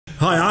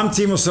Hi, I'm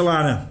Teemu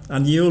Selänne,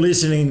 and you're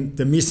listening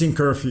to Missin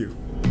Curfew.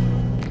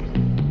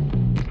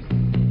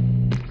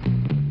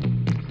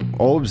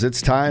 Obes,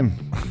 it's time.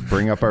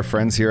 Bring up our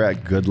friends here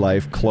at Good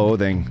Life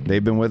Clothing.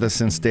 They've been with us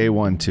since day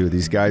one, too.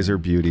 These guys are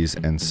beauties,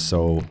 and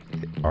so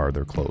are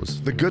their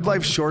clothes. The Good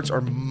Life shorts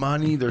are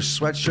money. Their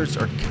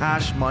sweatshirts are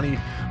cash money.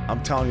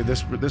 I'm telling you,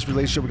 this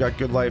relationship we got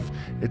Good Life,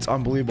 it's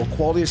unbelievable.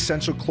 Quality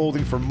essential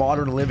clothing for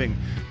modern living,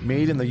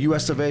 made in the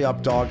US of A,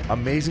 Updog.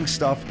 Amazing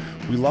stuff.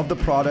 We love the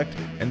product,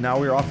 and now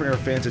we are offering our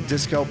fans a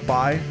discount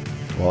by...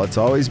 Well, it's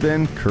always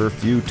been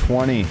Curfew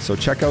 20. So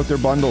check out their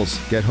bundles.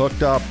 Get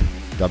hooked up.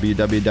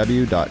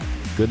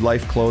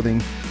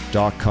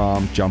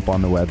 www.goodlifeclothing.com. Jump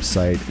on the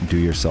website and do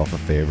yourself a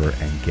favor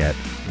and get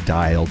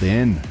dialed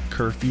in.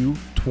 Curfew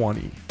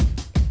 20.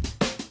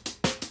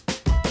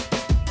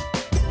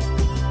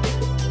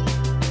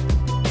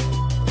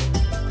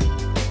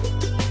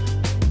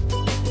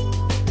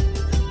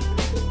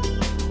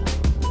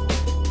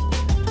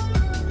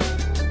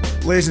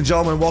 Ladies and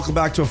gentlemen, welcome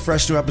back to a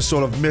fresh new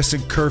episode of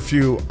Missin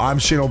Curfew. I'm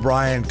Shane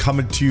O'Brien,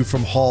 coming to you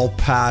from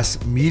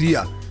HallPass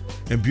Media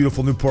in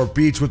beautiful Newport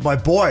Beach with my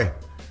boy,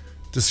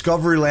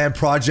 Discovery Land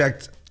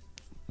Project.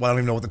 Well, I don't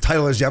even know what the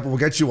title is yet, but we'll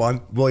get you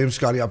on. William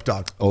Scotty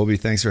Updog. Obi,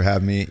 thanks for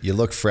having me. You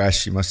look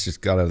fresh. You must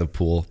just got out of the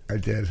pool. I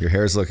did. Your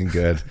hair's looking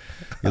good.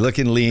 You're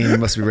looking lean. You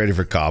must be ready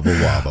for Cabo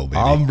Wabo, baby.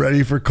 I'm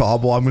ready for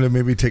Cabo. I'm going to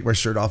maybe take my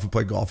shirt off and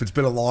play golf. It's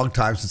been a long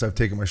time since I've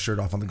taken my shirt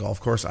off on the golf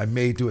course. I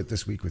may do it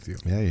this week with you.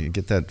 Yeah, you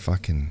get that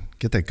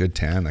good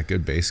tan, that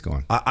good base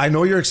going. I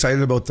know you're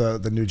excited about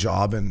the new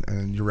job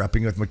and you're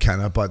repping with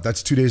McKenna, but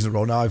that's 2 days in a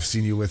row now. I've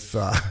seen you with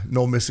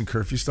no Missin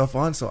Curfew stuff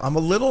on, so I'm a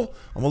little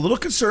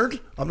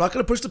concerned. I'm not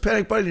going to push the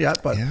panic button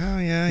yet, but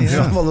yeah. You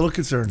know, I'm a little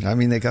concerned. I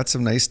mean, they got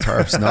some nice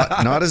tarps,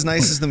 not as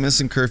nice as the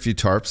Missin Curfew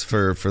tarps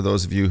for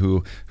those of you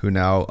who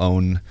now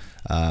own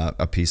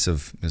a piece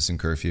of Missin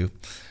Curfew.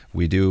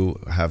 We do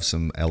have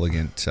some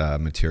elegant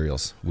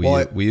materials.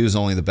 We use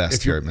only the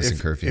best here at Missin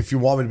Curfew. If you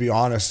want me to be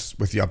honest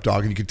with you,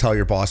 Updog, and you can tell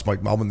your boss,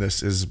 Mike Melman,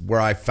 this is where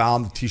I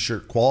found the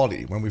t-shirt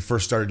quality when we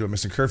first started doing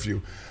Missin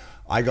Curfew.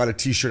 I got a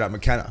t-shirt at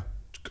McKenna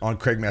on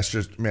Craig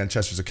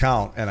Manchester's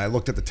account, and I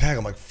looked at the tag.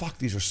 I'm like, fuck,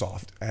 these are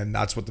soft. And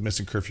that's what the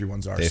Missin Curfew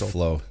ones are. They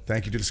flow.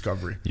 Thank you to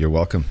Discovery. You're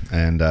welcome.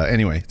 And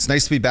anyway, it's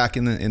nice to be back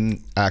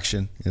in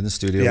action in the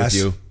studio with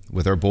you,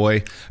 with our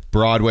boy,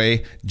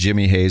 Broadway,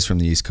 Jimmy Hayes from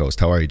the East Coast.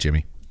 How are you,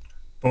 Jimmy?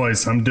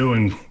 Boys, I'm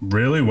doing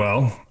really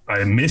well.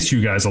 I miss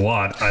you guys a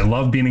lot. I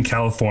love being in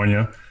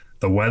California.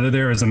 The weather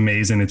there is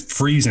amazing. It's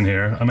freezing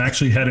here. I'm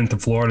actually heading to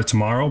Florida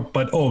tomorrow.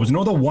 But, you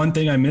know the one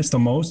thing I miss the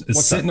most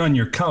is sitting on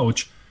your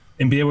couch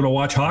and be able to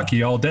watch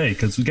hockey all day,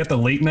 because we get the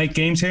late night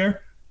games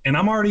here, and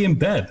I'm already in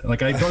bed.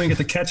 Like, I don't even get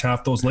to catch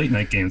half those late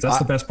night games. That's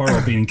the best part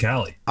about being in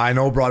Cali. I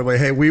know, Broadway.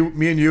 Hey,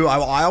 me and you,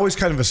 I always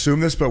kind of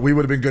assumed this, but we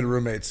would have been good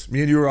roommates. Me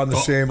and you were on the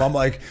same. I'm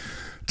like...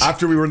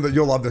 After we were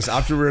you'll love this.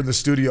 After we were in the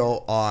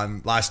studio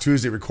on last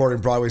Tuesday recording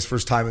Broadway's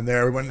first time in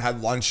there, we went and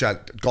had lunch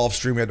at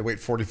Gulfstream. We had to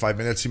wait 45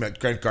 minutes. He met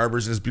Grant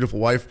Garbers and his beautiful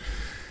wife.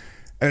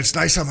 And it's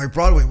nice. I'm like,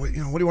 Broadway, what do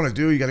you want to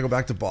do? You got to go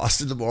back to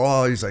Boston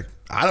tomorrow. He's like,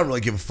 I don't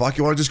really give a fuck.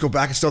 You want to just go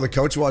back and stay on the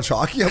couch and watch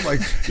hockey? I'm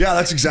like, yeah,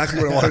 that's exactly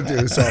what I want to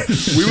do. So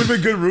we would have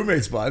been good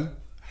roommates, bud.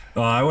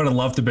 I would have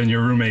loved to have been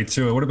your roommate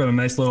too. It would have been a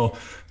nice little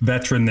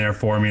veteran there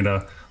for me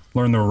to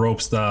learn the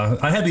ropes.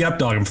 I had the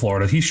Updog in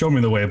Florida. He showed me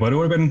the way, but it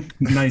would have been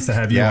nice to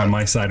have you on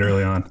my side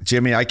early on.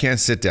 Jimmy, I can't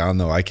sit down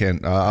though. I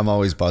can't. I'm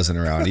always buzzing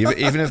around.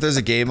 Even if there's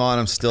a game on,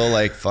 I'm still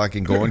like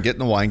fucking going, getting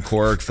the wine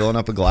cork, filling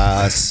up a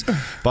glass,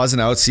 buzzing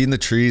out, seeing the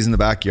trees in the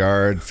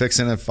backyard,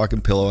 fixing a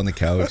fucking pillow on the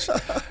couch.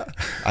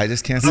 I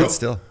just can't sit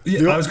still.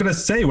 Yeah, I was gonna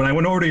say, when I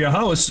went over to your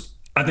house,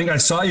 I think I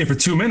saw you for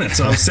 2 minutes.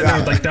 I was sitting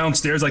there like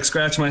downstairs, like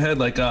scratching my head,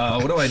 like,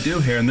 what do I do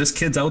here? And this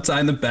kid's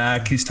outside in the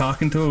back. He's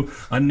talking to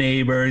a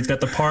neighbor. He's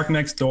got the park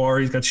next door.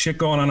 He's got shit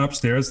going on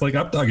upstairs. Like,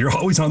 Updog, you're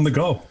always on the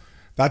go.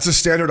 That's a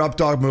standard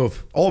Updog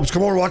move. Oh, let's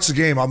come over and watch the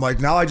game. I'm like,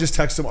 now I just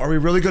text him, are we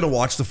really going to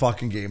watch the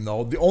fucking game,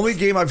 though? The only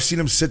game I've seen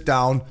him sit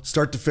down,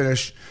 start to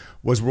finish,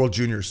 was World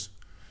Juniors.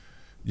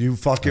 You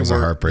fucking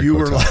were, you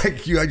were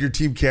like, you had your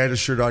Team Canada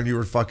shirt on. You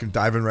were fucking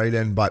diving right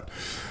in. But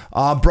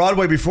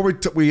Broadway, before we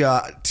tee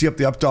up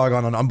the Updog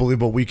on an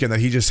unbelievable weekend that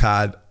he just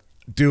had,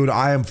 dude,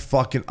 I am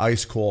fucking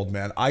ice cold,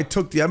 man. I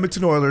took the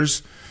Edmonton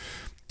Oilers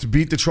to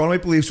beat the Toronto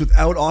Maple Leafs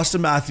without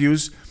Austin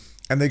Matthews,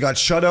 and they got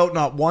shut out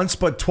not once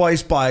but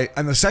twice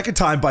and the second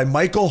time by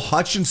Michael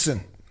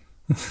Hutchinson.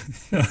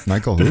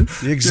 Michael who?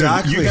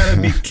 Exactly. Dude, you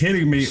gotta be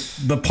kidding me.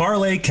 The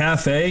Parlay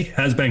Cafe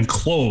has been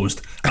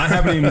closed. I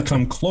haven't even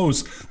come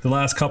close the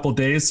last couple of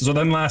days. So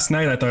then last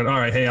night I thought, all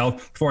right, hey,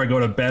 before I go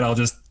to bed, I'll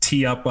just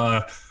tee up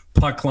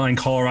puck line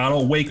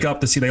Colorado. Wake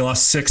up to see they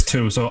lost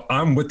 6-2. So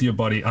I'm with you,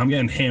 buddy. I'm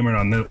getting hammered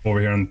on this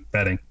over here on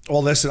betting.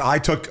 Well, listen,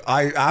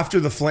 after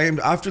the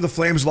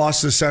Flames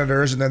lost to the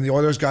Senators and then the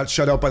Oilers got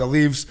shut out by the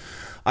Leafs,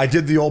 I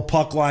did the old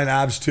puck line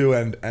abs too,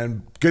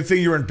 and good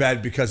thing you were in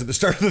bed, because at the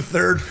start of the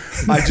third,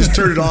 I just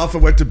turned it off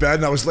and went to bed,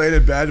 and I was laying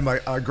in bed, and my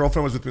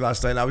girlfriend was with me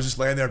last night, and I was just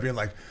laying there being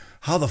like,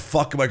 how the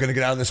fuck am I going to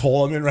get out of this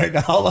hole I'm in right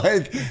now?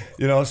 Like,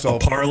 so. A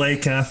Parlay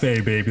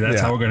Cafe, baby.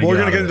 That's how we're going to get out of it. We're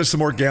going to get into some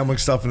more gambling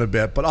stuff in a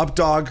bit, but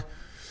Updog,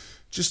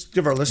 Just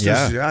give our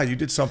listeners, you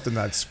did something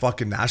that's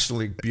fucking National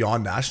League,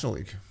 beyond National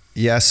League.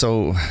 Yeah,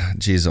 so,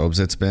 geez, Obes,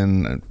 it's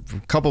been a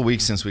couple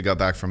weeks since we got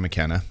back from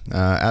McKenna.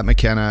 At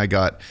McKenna, I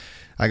got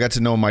to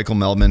know Michael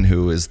Meldman,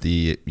 who is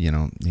he's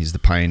the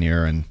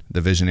pioneer and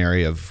the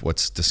visionary of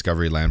what's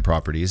Discovery Land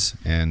Properties.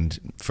 And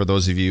for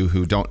those of you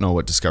who don't know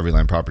what Discovery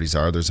Land Properties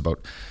are, there's about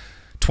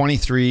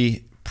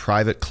 23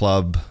 private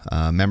club,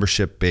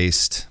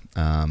 membership-based,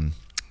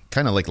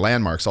 kind of like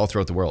landmarks all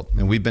throughout the world.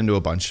 And we've been to a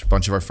bunch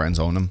of our friends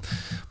own them.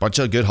 A bunch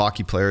of good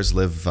hockey players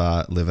live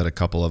at a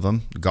couple of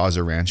them.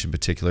 Gaza Ranch in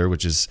particular,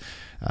 which is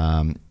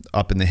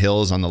up in the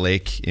hills on the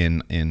lake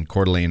in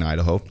Coeur d'Alene,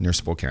 Idaho, near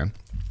Spokane.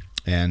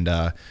 And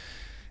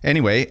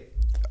anyway,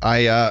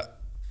 I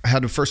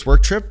had a first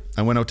work trip.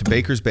 I went out to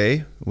Baker's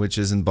Bay, which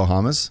is in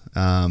Bahamas.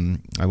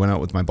 I went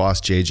out with my boss,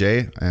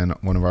 JJ, and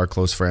one of our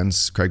close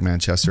friends, Craig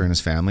Manchester, and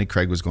his family.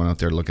 Craig was going out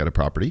there to look at a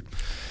property.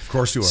 Of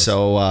course he was.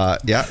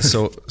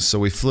 So, so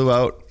we flew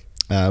out.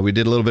 We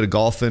did a little bit of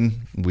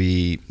golfing.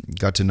 We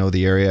got to know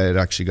the area. It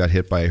actually got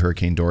hit by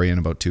Hurricane Dorian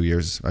about a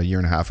year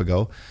and a half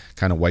ago.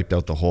 Kind of wiped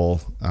out the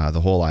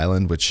whole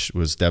island, which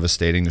was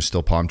devastating. There's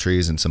still palm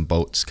trees and some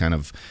boats kind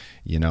of,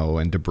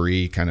 and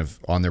debris kind of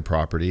on their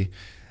property.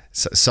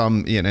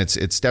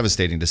 It's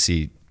devastating to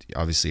see,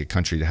 obviously, a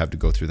country to have to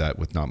go through that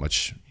with not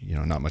much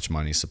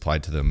money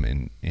supplied to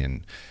them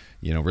in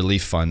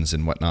relief funds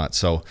and whatnot.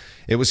 So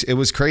it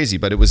was crazy,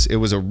 but it was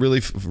a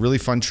really, really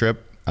fun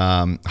trip.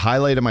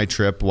 Highlight of my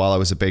trip while I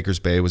was at Baker's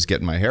Bay was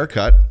getting my hair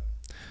cut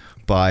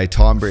by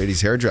Tom Brady's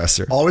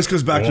hairdresser. Always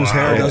goes back to his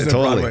hair, doesn't it,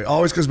 totally. Broadway?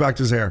 Always goes back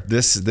to his hair.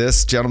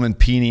 This gentleman,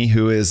 Peony,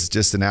 who is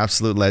just an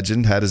absolute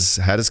legend, had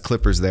his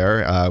clippers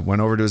there, went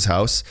over to his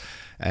house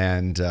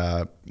and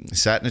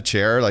sat in a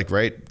chair, like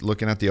right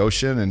looking at the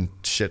ocean, and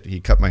shit, he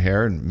cut my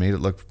hair and made it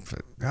look.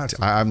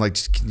 I'm like,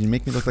 can you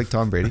make me look like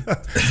Tom Brady?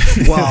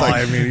 Well,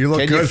 like, I mean, you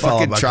look good,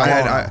 fella.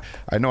 Try it.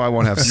 I know I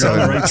won't have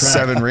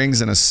seven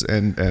rings and a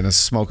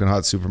smoking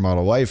hot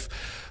supermodel wife,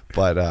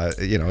 but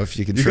if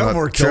you could trim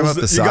up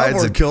the sides, you got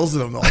more kills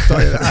than him. I'll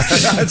tell you that.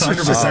 That's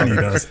 100% he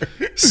does.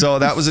 So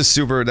that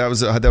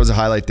was a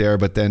highlight there.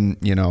 But then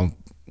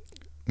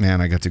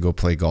man, I got to go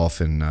play golf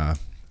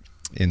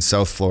in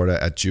South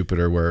Florida at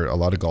Jupiter, where a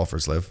lot of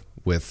golfers live,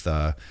 with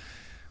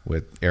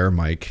Air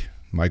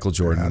Michael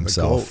Jordan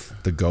himself,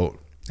 the GOAT.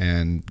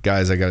 And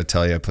guys, I got to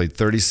tell you, I played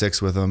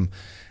 36 with him,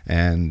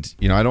 and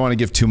I don't want to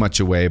give too much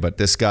away, but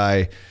this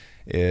guy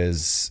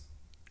is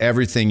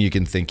everything you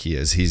can think he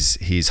is.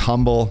 He's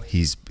humble.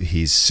 He's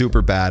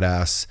super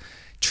badass.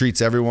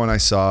 Treats everyone I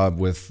saw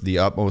with the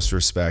utmost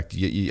respect.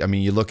 I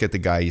mean, you look at the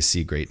guy, you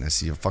see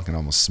greatness. You fucking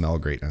almost smell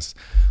greatness.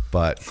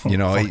 But he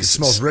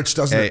smells rich,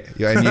 doesn't it?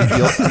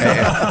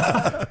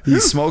 He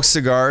smokes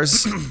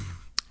cigars,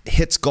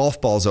 hits golf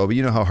balls over.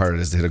 You know how hard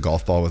it is to hit a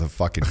golf ball with a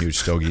fucking huge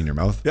stogie in your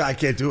mouth. Yeah, I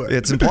can't do it.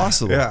 It's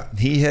impossible. Yeah.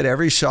 He hit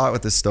every shot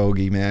with the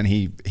stogie, man.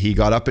 He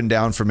got up and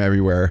down from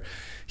everywhere.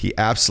 He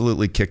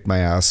absolutely kicked my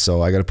ass,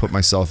 so I got to put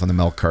myself on the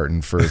milk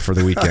carton for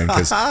the weekend,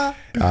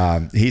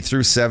 because he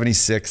threw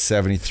 76,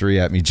 73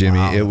 at me, Jimmy.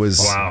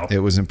 Wow. It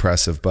was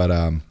impressive, but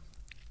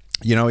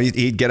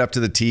he'd get up to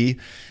the tee,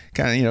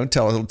 kind of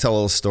tell a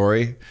little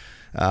story,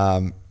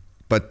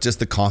 but just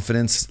the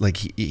confidence. Like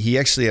he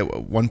actually,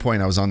 at one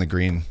point I was on the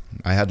green.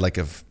 I had like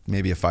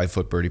maybe a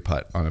 5-foot birdie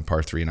putt on a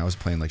par 3, and I was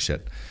playing like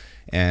shit,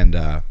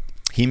 and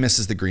he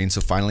misses the green. So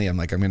finally, I'm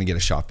like, I'm gonna get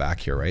a shot back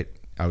here, right?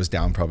 I was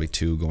down probably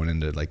 2 going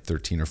into like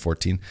 13 or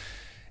 14,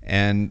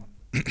 and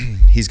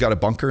he's got a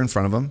bunker in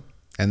front of him,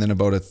 and then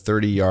about a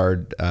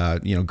 30-yard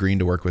green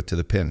to work with to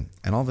the pin.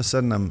 And all of a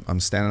sudden I'm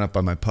standing up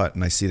by my putt,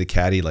 and I see the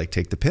caddy like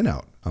take the pin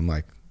out. I'm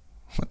like,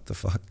 what the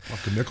fuck?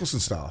 Fucking Nicholson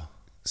style.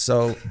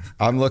 So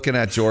I'm looking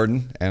at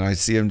Jordan, and I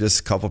see him just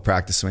a couple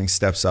practice swings,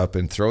 steps up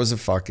and throws a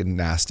fucking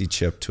nasty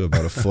chip to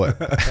about a foot.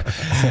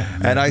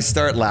 And I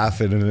start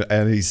laughing,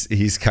 and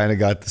he's kind of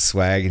got the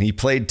swag, and he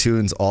played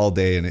tunes all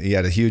day, and he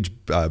had a huge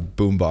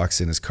boom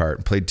box in his cart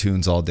and played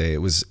tunes all day.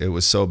 It was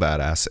so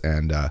badass.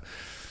 And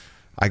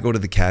I go to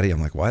the caddy. I'm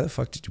like, why the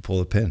fuck did you pull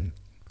the pin?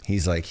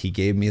 He's like, he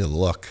gave me the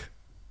look.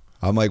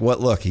 I'm like, what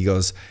look? He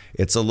goes,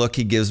 it's a look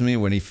he gives me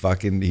when he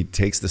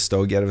takes the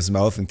stogie out of his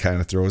mouth and kind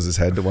of throws his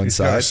head to one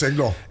side. Got a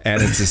signal.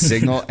 And it's a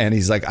signal. And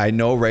he's like, I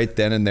know right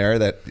then and there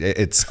that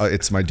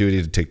it's my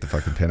duty to take the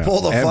fucking pin out.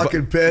 Pull the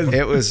fucking pin.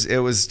 It was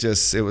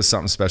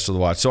something special to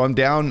watch. So I'm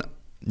down,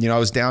 I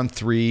was down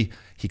 3.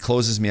 He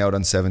closes me out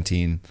on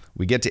 17.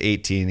 We get to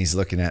 18. He's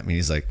looking at me.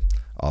 He's like,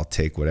 I'll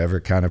take whatever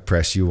kind of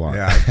press you want.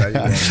 Yeah, I bet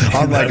you will.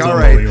 I'm like, all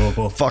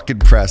right, fucking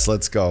press,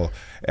 let's go.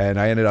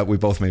 And we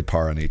both made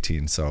par on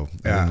 18, so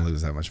I didn't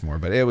lose that much more.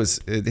 But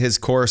his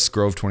course,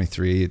 Grove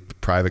 23,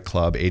 private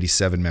club,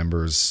 87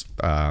 members.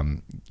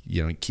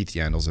 Keith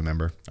Yandel's a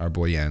member, our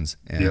boy Yans,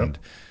 and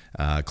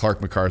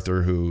Clark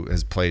MacArthur, who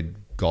has played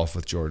golf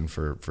with Jordan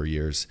for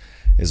years,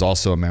 is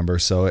also a member.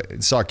 So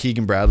saw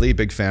Keegan Bradley,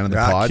 big fan of the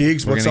pod.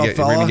 Keegs, what's up,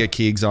 fella? We're gonna get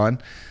Keegs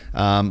on.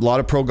 A lot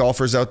of pro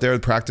golfers out there. The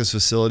practice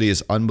facility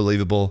is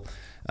unbelievable.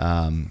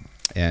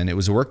 And it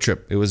was a work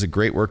trip. It was a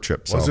great work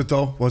trip. So. Was it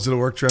though? Was it a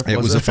work trip? It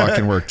was a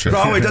fucking work trip.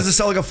 Broadway doesn't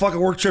sound like a fucking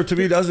work trip to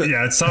me, does it?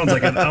 Yeah, it sounds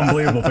like an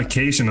unbelievable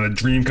vacation and a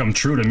dream come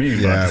true to me.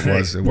 But Yeah, it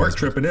was. It work was.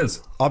 trip it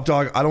is. Up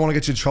dog, I don't want to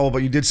get you in trouble,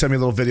 but you did send me a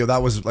little video.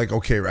 That was like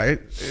okay, right?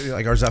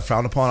 Like, or is that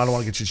frowned upon? I don't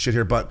want to get you in shit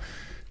here, but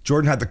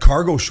Jordan had the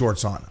cargo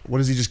shorts on. What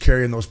is he just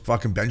carrying those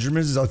fucking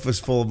Benjamins? Is that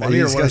full of money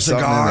or what?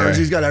 Cigars?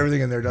 He's got everything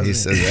in there, doesn't he? He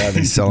says, yeah,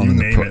 they sell them in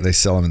the pro, they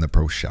sell them in the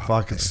pro shop.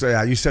 Fucking so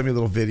yeah, you sent me a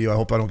little video. I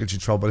hope I don't get you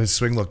in trouble, but his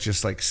swing looked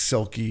just like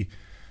silky.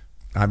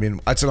 I mean,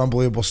 that's an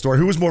unbelievable story.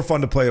 Who was more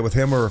fun to play with,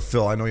 him or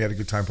Phil? I know you had a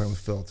good time playing with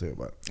Phil too,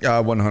 but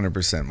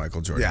 100%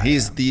 Michael Jordan. Yeah,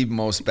 He's the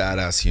most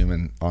badass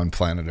human on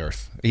planet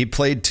Earth. He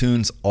played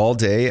tunes all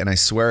day, and I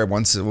swear,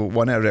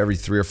 one out of every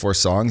 3 or 4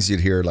 songs,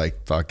 you'd hear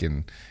like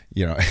fucking,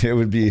 you know, it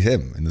would be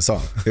him in the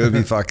song. It would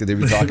be fucking. They'd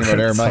be talking about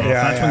Air Mike.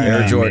 That's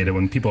when you made it,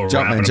 when people are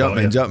rapping about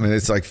it. Jumpman.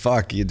 It's like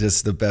fuck, you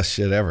just the best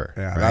shit ever.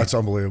 yeah, right? that's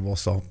unbelievable.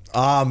 So,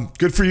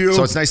 good for you.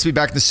 So it's nice to be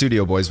back in the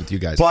studio, boys, with you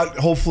guys. But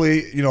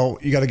hopefully, you know,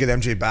 you got to get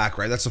MJ back,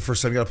 right? That's the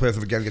first time you got to play with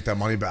him again, get that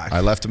money back.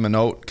 I left him a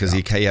note because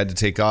he had to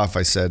take off.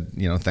 I said,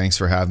 you know, thanks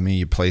for having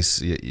me. The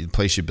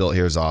place you built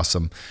here is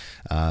awesome.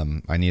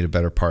 I need a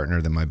better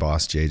partner than my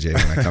boss JJ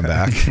when I come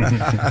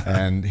back.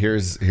 And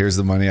here's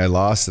the money I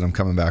lost, and I'm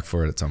coming back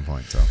for it at some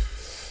point. So.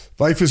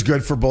 Life is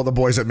good for both the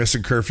boys at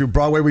Missin Curfew.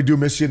 Broadway, we do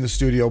miss you in the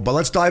studio, but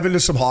let's dive into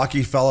some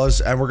hockey, fellas,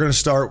 and we're going to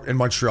start in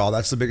Montreal.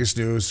 That's the biggest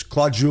news.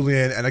 Claude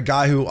Julien and a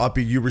guy who,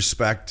 Uppy, you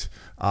respect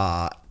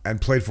and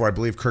played for, I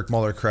believe, Kirk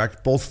Muller,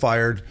 correct? Both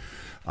fired.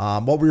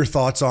 What were your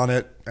thoughts on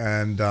it?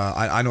 And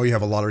I know you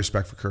have a lot of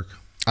respect for Kirk.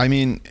 I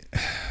mean,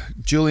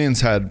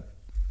 Julian's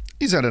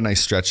he's had a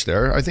nice stretch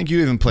there. I think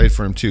you even played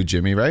for him too,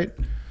 Jimmy, right?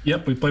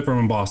 Yep, we played for him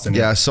in Boston.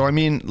 Yeah, so I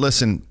mean,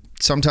 listen,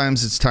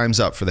 sometimes it's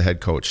time's up for the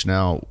head coach.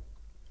 Now,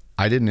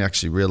 I didn't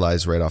actually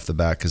realize right off the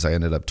bat because I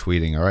ended up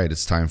tweeting, all right,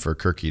 it's time for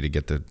Kirky to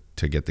get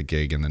the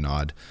gig and the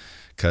nod,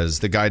 because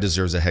the guy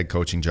deserves a head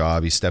coaching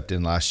job. He stepped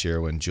in last year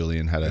when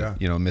Julien had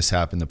a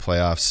mishap in the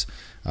playoffs,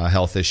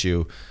 health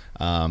issue.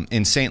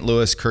 In St.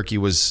 Louis, Kirky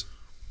was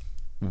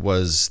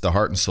the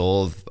heart and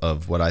soul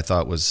of what I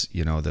thought was,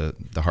 you know,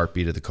 the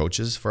heartbeat of the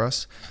coaches for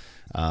us.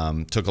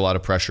 Took a lot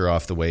of pressure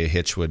off the way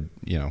Hitch would,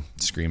 you know,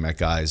 scream at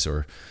guys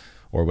or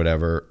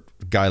whatever.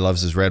 Guy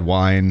loves his red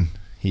wine.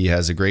 He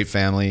has a great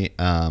family.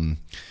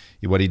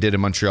 What he did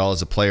in Montreal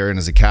as a player and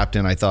as a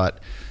captain, I thought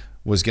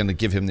was going to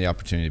give him the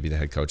opportunity to be the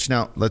head coach.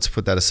 Now, let's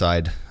put that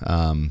aside.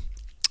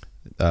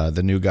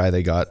 The new guy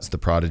they got is the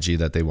prodigy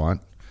that they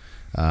want.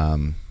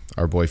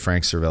 Our boy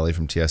Frank Cervelli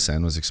from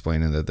TSN was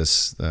explaining that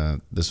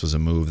this was a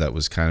move that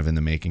was kind of in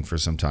the making for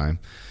some time.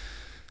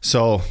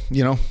 So,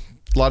 you know,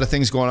 a lot of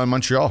things going on in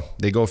Montreal.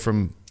 They go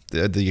from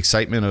the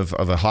excitement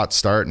of a hot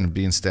start and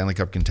being Stanley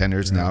Cup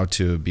contenders now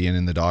to being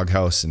in the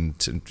doghouse and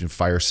to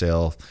fire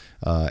sale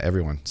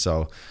everyone.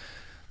 So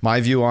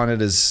my view on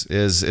it is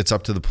it's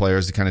up to the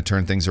players to kind of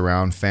turn things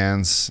around.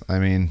 Fans, I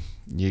mean,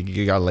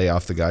 you got to lay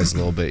off the guys a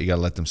little bit. You got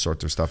to let them sort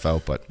their stuff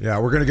out. But yeah,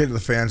 we're going to get to the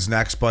fans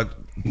next. But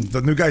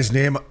the new guy's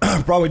name,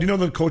 probably, do you know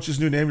the coach's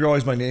new name? You're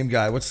always my name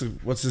guy. What's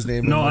his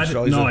name? No,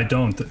 I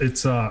don't.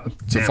 It's a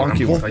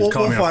funky one. We'll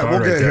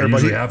get it here,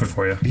 but have it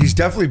for you. He's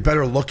definitely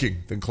better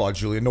looking than Claude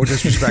Julien. No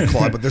disrespect,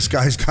 Claude, but this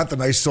guy's got the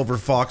nice silver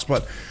fox.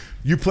 But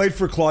you played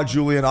for Claude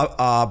Julien,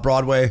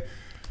 Broadway.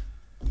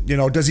 You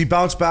know, does he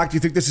bounce back? Do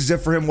you think this is it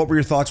for him? What were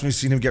your thoughts when you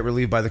seen him get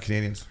relieved by the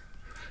Canadians?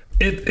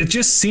 It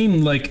just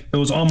seemed like it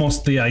was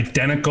almost the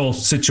identical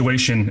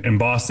situation in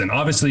Boston.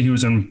 Obviously, he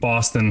was in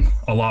Boston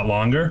a lot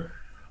longer,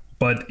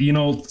 but you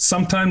know,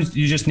 sometimes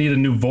you just need a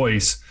new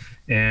voice.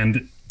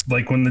 And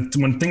like when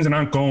things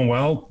aren't going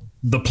well,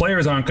 the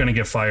players aren't going to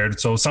get fired.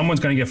 So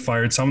someone's going to get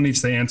fired. Someone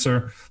needs to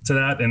answer to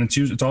that, and it's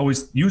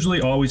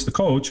usually always the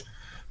coach.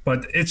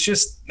 But it's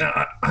just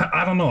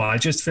I don't know. I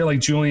just feel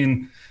like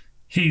Julien,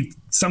 he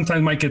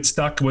sometimes might get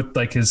stuck with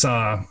like his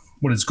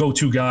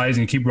go-to guys,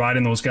 and you keep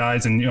riding those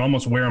guys and you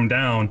almost wear them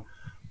down.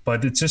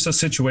 But it's just a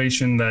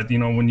situation that, you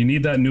know, when you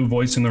need that new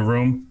voice in the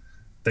room,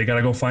 they got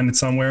to go find it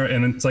somewhere.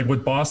 And it's like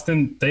with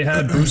Boston, they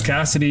had Bruce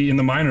Cassidy in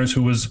the minors,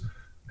 who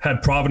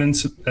had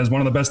Providence as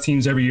one of the best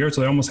teams every year.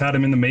 So they almost had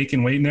him in the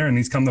making, waiting there, and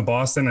he's come to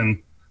Boston.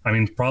 And I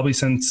mean, probably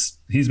since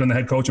he's been the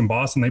head coach in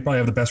Boston, they probably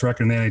have the best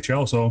record in the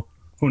NHL. So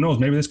who knows?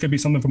 Maybe this could be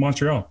something for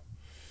Montreal.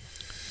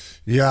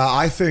 Yeah,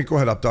 I think. Go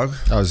ahead, up, Doug.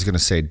 I was going to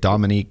say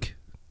Dominique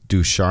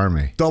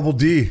Ducharme. Double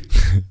D.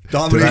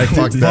 Dominique. Did I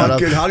fuck that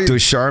up? How do you,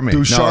 Ducharme.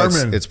 Ducharme.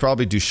 No, it's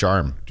probably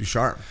Ducharme.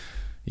 Ducharme.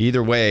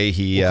 Either way,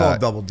 We'll call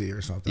it Double D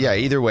or something. Yeah,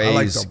 either way, I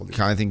like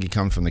I think he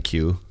comes from the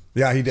Q.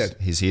 Yeah, he did.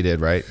 He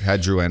did, right?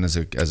 Had Drouin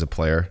as a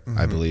player,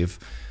 I believe.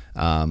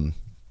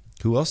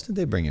 Who else did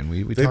they bring in?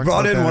 They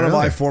brought in one of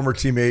my former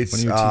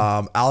teammates,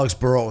 Alex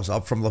Burrows,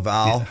 up from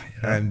Laval.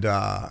 Yeah. And,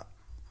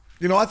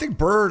 you know, I think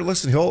Burr,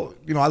 listen,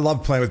 I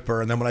love playing with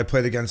Burr. And then when I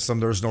played against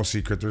him, there's no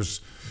secret. There's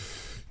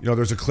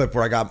a clip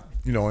where I got,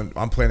 and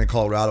I'm playing in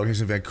Colorado,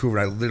 he's in Vancouver,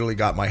 and I literally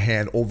got my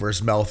hand over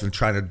his mouth and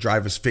trying to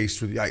drive his face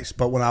through the ice.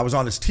 But when I was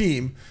on his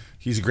team,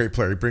 he's a great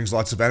player. He brings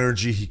lots of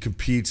energy. He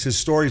competes. His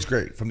story's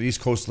great, from the East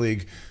Coast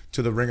League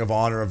to the Ring of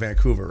Honor of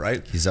Vancouver,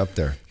 right? He's up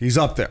there. He's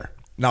up there.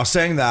 Now,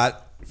 saying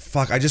that,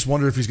 fuck, I just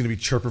wonder if he's going to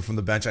be chirping from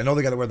the bench. I know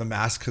they got to wear the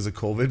mask because of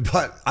COVID,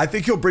 but I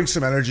think he'll bring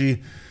some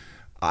energy.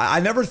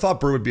 I never thought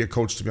Burr would be a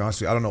coach, to be honest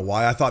with you. I don't know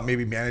why. I thought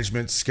maybe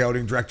management,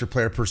 scouting, director,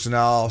 player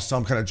personnel,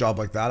 some kind of job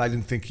like that. I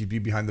didn't think he'd be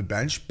behind the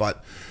bench,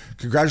 but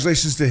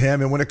congratulations to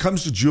him. And when it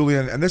comes to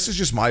Julien, and this is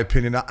just my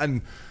opinion,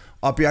 and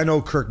Uppy, I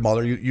know Kirk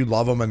Muller, you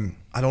love him, and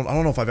I don't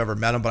know if I've ever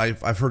met him,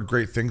 but I've heard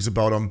great things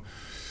about him.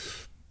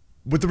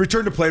 With the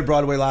return to play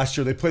Broadway last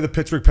year, they played the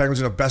Pittsburgh Penguins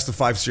in a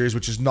best-of-5 series,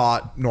 which is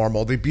not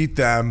normal. They beat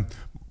them.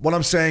 What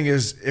I'm saying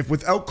is, if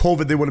without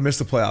COVID, they would have missed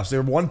the playoffs. They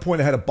were 1 point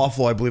ahead of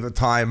Buffalo, I believe, at the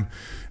time,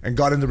 and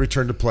got into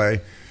return to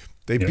play.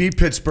 They beat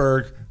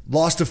Pittsburgh,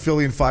 lost to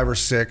Philly in 5 or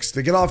 6.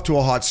 They get off to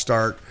a hot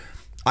start.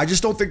 I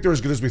just don't think they're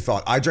as good as we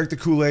thought. I drank the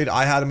Kool-Aid.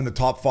 I had them in the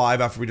top 5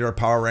 after we did our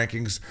power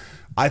rankings.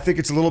 I think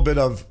it's a little bit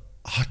of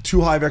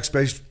too high of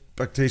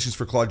expectations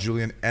for Claude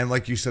Julien. And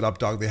like you said,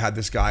 Updog, they had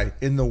this guy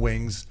in the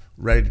wings,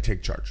 ready to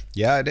take charge.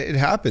 Yeah, it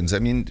happens. I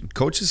mean,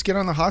 coaches get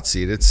on the hot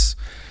seat. It's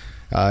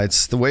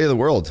the way of the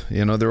world.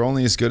 You know, they're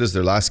only as good as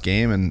their last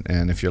game,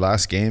 and if your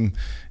last game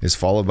is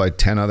followed by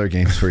 10 other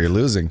games where you're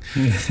losing,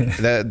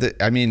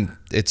 I mean,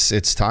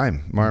 it's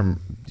time.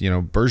 You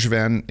know,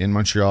 Bergevin in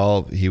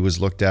Montreal, he was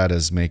looked at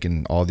as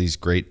making all these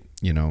great,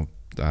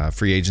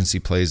 free agency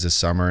plays this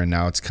summer, and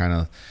now it's kind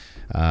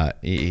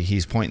of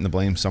he's pointing the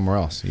blame somewhere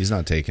else. He's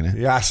not taking it.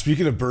 Yeah,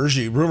 speaking of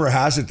Bergie, rumor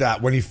has it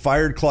that when he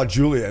fired Claude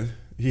Julien,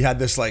 he had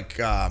this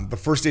the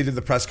first day he did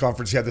the press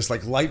conference, he had this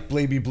light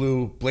baby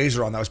blue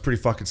blazer on that was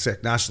pretty fucking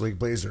sick, National League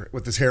blazer,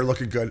 with his hair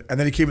looking good. And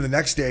then he came in the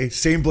next day,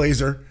 same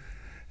blazer.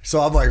 So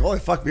I'm like, holy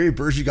fuck, maybe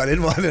Bergie got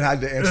in one and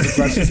had to answer the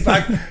questions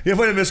back. He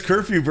might have missed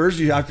curfew,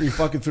 Bergie, after he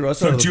fucking threw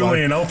us out of the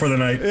Julien out for the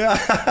night. Yeah.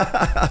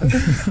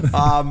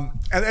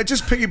 And it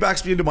just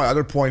piggybacks me into my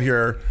other point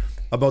here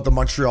about the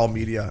Montreal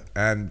media.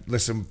 And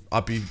listen,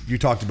 Uppy, you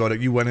talked about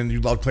it. You went in, you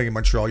loved playing in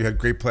Montreal. You had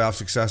great playoff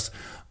success.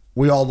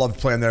 We all loved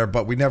playing there,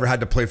 but we never had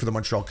to play for the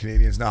Montreal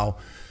Canadiens. Now,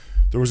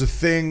 there was a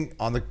thing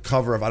on the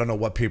cover of, I don't know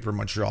what paper in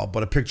Montreal,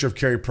 but a picture of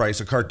Carey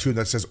Price, a cartoon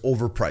that says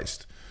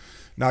overpriced.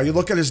 Now, you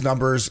look at his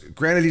numbers.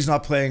 Granted, he's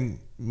not playing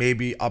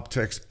maybe up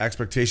to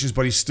expectations,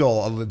 but he's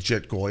still a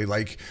legit goalie.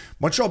 Like,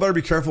 Montreal better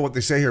be careful what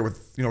they say here with,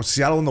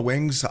 Seattle in the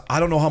wings.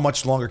 I don't know how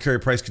much longer Carey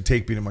Price can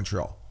take being in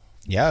Montreal.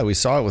 Yeah, we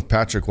saw it with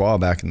Patrick Waugh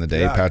back in the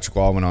day. Yeah. Patrick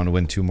Waugh went on to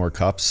win 2 more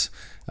cups.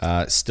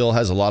 Still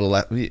has a lot of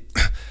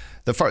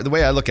the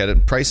way I look at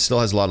it, Price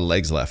still has a lot of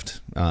legs left.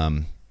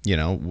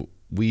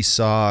 We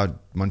saw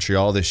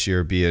Montreal this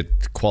year be a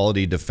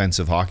quality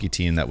defensive hockey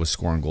team that was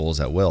scoring goals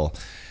at will.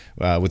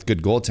 With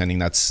good goaltending,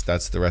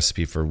 that's the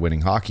recipe for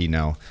winning hockey.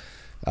 Now,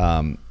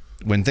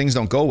 when things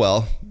don't go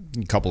well,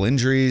 a couple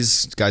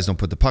injuries, guys don't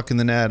put the puck in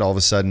the net, all of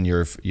a sudden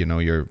your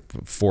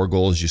 4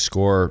 goals you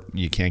score,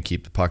 you can't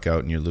keep the puck out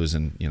and you're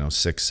losing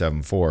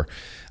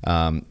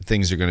 6-7-4.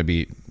 Things are going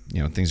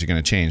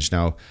to change.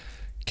 Now,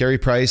 Carey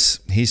Price,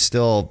 he's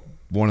still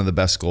one of the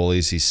best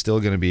goalies. He's still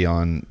going to be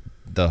on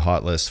the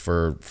hot list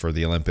for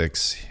the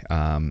Olympics.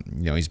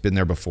 He's been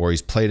there before.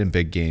 He's played in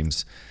big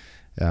games.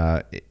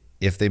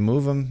 If they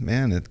move him,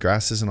 man, the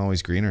grass isn't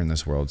always greener in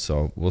this world.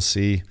 So we'll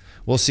see.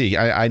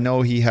 I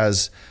know he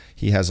has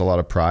a lot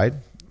of pride.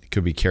 It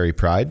could be Carey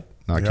Pride,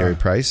 not Carey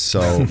Price.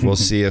 So we'll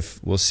see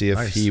if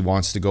nice. He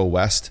wants to go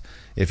west.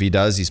 If he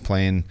does, he's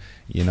playing,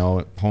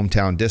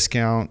 hometown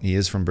discount. He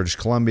is from British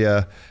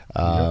Columbia.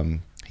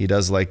 He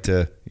does like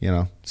to,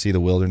 see the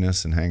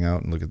wilderness and hang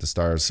out and look at the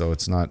stars. So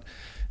it's not.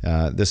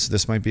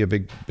 This might be a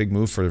big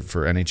move for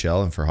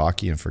NHL and for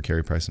hockey and for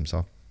Carey Price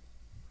himself.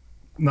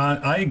 No,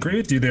 I agree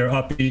with you there,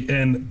 Uppy,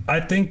 and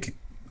I think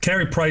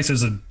Carey Price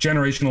is a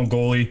generational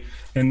goalie.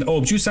 And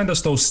you sent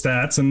us those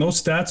stats, and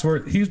those stats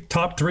were he's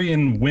top 3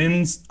 in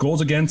wins,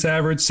 goals against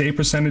average, save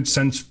percentage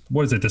since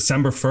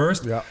December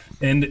 1st. Yeah.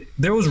 And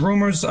there was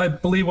rumors, I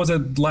believe, was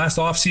it last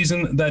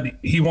offseason that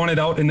he wanted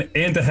out and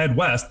to head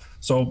west.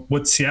 So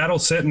with Seattle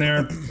sitting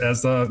there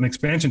as an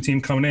expansion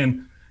team coming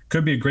in,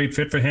 could be a great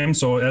fit for him.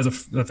 So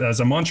as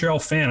a Montreal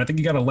fan, I think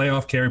you got to lay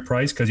off Carey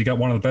Price because you got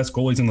one of the best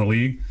goalies in the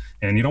league,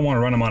 and you don't want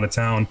to run him out of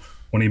town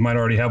when he might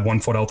already have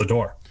 1 foot out the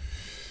door.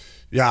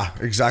 Yeah,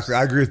 exactly.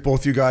 I agree with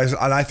both you guys.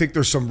 And I think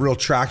there's some real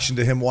traction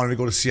to him wanting to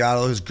go to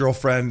Seattle. His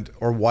girlfriend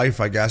or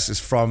wife, I guess, is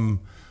from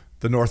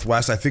the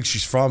Northwest. I think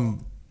she's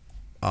from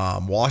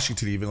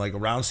Washington, even like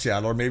around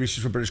Seattle, or maybe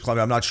she's from British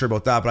Columbia. I'm not sure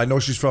about that, but I know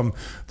she's from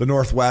the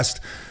Northwest.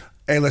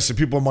 Hey, listen,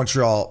 people in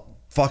Montreal,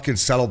 fucking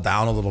settle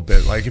down a little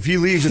bit. Like if he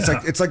leaves,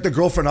 it's like the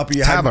girlfriend up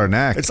you had.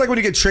 It's like when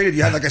you get traded,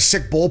 you had like a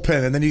sick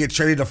bullpen, and then you get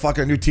traded to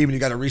fucking a new team, and you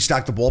got to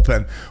restack the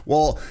bullpen.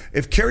 Well,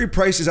 if Carey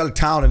Price is out of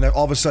town, and then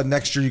all of a sudden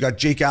next year you got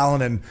Jake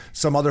Allen and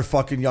some other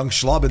fucking young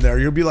schlub in there,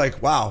 you'll be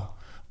like, wow,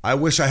 I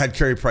wish I had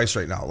Carey Price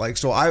right now. Like,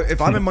 so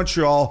if I'm in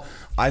Montreal,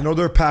 I know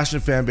they're a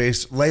passionate fan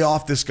base. Lay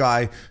off this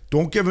guy.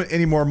 Don't give him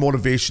any more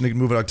motivation to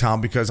move out of town,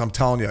 because I'm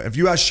telling you, if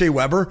you ask Shea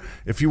Weber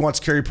if he wants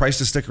Carey Price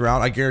to stick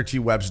around, I guarantee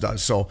Webbs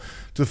does. So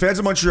to the fans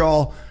of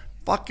Montreal,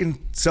 fucking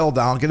settle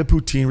down, get a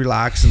poutine,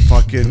 relax, and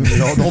fucking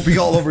don't be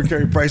all over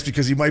Carey Price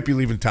because he might be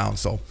leaving town.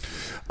 So,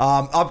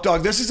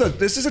 Updog,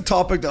 this is a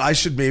topic that I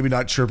should maybe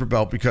not chirp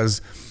about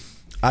because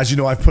As you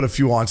know, I've put a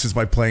few on since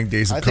my playing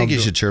days. I think you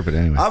should chirp it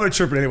anyway. I'm going to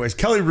chirp it anyways.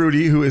 Kelly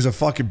Hrudey, who is a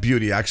fucking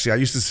beauty, actually. I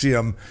used to see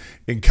him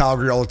in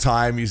Calgary all the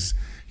time. He's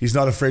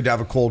not afraid to have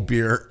a cold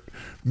beer.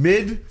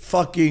 Mid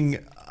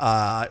fucking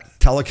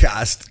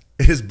telecast,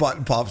 his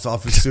button pops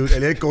off his suit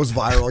and it goes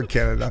viral in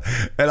Canada.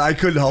 And I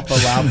couldn't help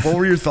but laugh. What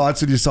were your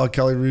thoughts when you saw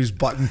Kelly Hrudey's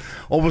button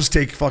almost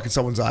take fucking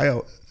someone's eye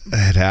out?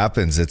 It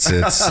happens.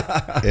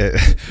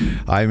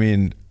 I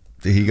mean,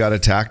 he got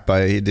attacked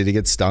by. Did he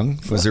get stung?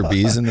 Was there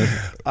bees in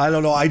the? I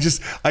don't know. I could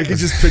just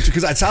picture,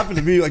 because it's happened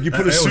to me. Like you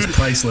put a suit. Was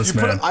priceless,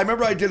 man. I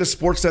remember I did a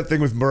Sportsnet thing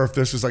with Murph.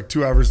 This was like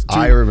 2 hours.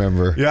 I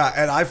remember. Yeah,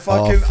 and I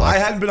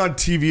hadn't been on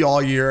TV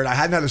all year, and I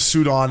hadn't had a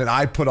suit on, and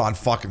I put on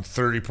fucking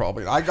 30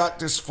 probably. And I got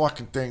this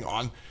fucking thing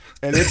on.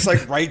 And it's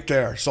like right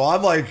there. So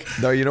I'm like...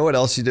 No, you know what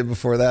else you did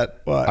before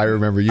that? What? I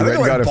remember. You went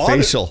and got a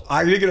facial.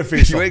 I did get a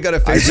facial. You went and got a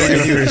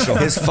facial.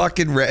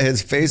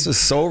 His face was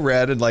so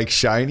red and like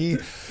shiny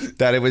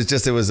that it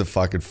was a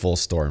fucking full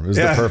storm. It was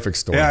the perfect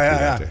storm.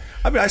 Yeah.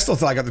 I mean, I still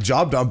thought I got the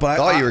job done,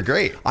 but you were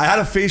great. I had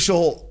a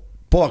facial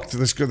booked.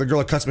 The girl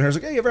that cuts my hair is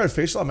like, hey, you ever had a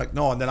facial? I'm like,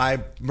 no. And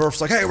then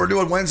Murph's like, hey, we're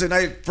doing Wednesday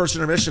night, first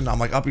intermission. I'm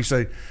like, Uppy,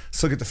 say,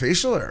 still get the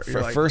facial there?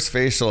 For like, first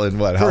facial in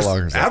what? How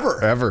long is that?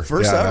 Ever.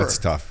 First ever. That's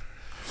tough.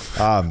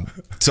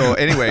 So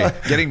anyway,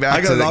 getting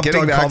back to this,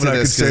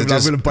 I'm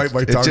going to bite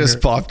my tongue. It just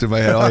popped in my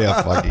head. Oh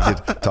yeah, fuck. You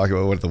could talk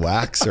about the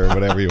wax or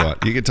whatever you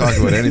want. You can talk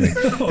about anything.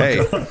 Hey,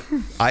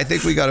 I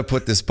think we got to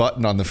put this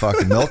button on the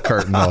fucking milk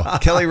carton though.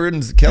 Kelly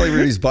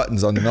Hrudey's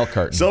buttons on the milk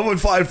carton. Someone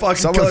find Kelly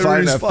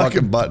Hrudey's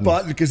fucking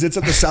button because it's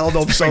at the Saddle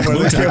Dome somewhere.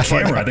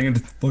 I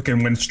think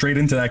it went straight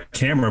into that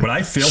camera, but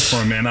I feel for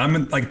him,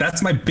 man.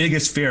 That's my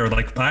biggest fear.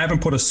 Like I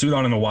haven't put a suit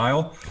on in a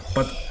while,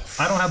 but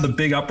I don't have the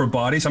big upper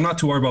body, so I'm not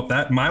too worried about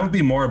that. Mine would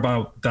be more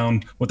about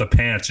down with the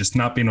pants, just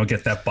not being able to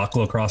get that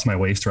buckle across my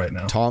waist right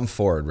now. Tom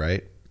Ford,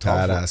 right?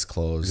 Badass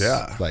clothes.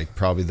 Yeah. Like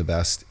probably the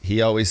best.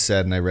 He always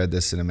said, and I read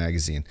this in a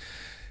magazine,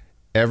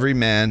 every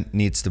man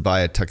needs to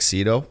buy a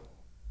tuxedo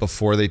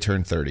before they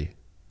turn 30.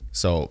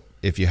 So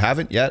if you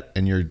haven't yet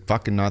and you're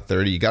fucking not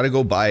 30, you got to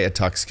go buy a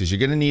tux because you're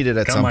going to need it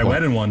at some point. Got my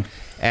wedding one.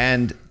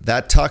 And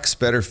that tux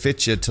better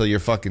fit you till you're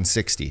fucking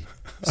 60.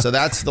 So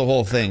that's the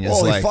whole thing. It's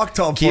Holy like, fuck,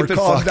 Tom Ford,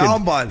 calm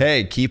down, bud.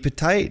 Hey, keep it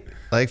tight.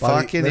 Like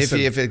buddy, fucking, listen,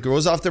 if it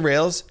goes off the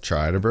rails,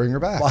 try to bring her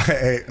back.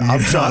 Hey,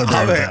 I'm trying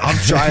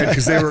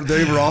because they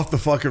were off the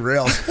fucking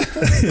rails.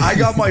 I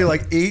got my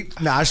like 8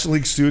 National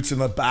League suits in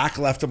the back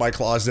left of my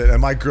closet, and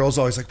my girl's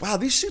always like, "Wow,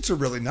 these suits are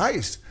really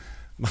nice."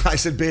 I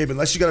said, babe,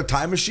 unless you got a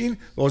time machine,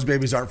 those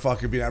babies aren't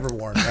fucking being ever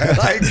worn.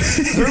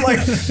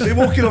 They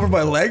won't get over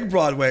my leg,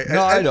 Broadway.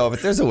 No, I know,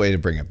 but there's a way to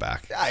bring it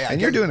back. Yeah,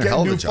 and you're doing a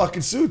hell of a new job.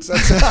 Fucking suits.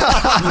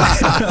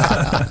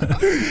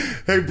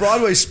 Hey,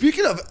 Broadway.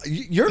 Speaking of,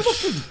 you're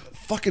looking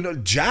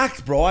fucking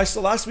jacked, bro.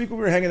 Last week when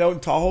we were hanging out in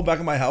Tahoe back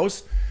at my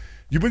house,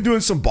 you've been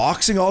doing some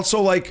boxing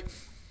also. Like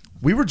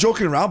we were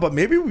joking around, but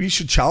maybe we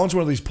should challenge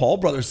one of these Paul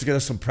brothers to get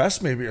us some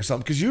press, maybe or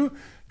something.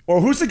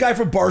 Or who's the guy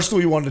from Barstool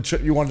you wanted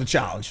to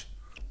challenge?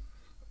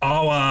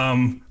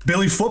 Oh,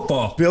 Billy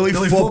Football. Billy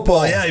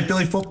Football. Yeah,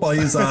 Billy Football.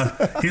 He's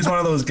one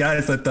of those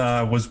guys that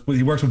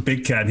he works with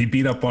Big Cat. He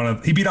beat up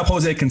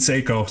Jose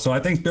Canseco. So I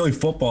think Billy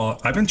Football.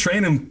 I've been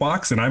training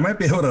boxing. I might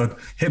be able to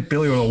hit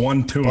Billy with a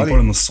 1-2 and put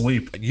him to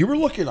sleep. You were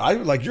looking.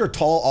 You're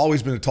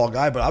always been a tall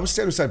guy, but I was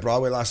standing beside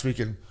Broadway last week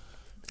and.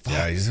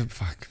 Yeah, he's a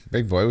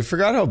big boy. We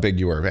forgot how big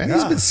you were, man. Yeah.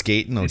 He's been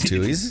skating though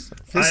too.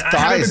 I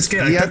haven't been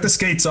skating. I took the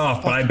skates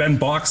off, but I've been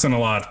boxing a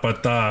lot.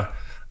 But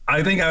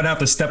I think I would have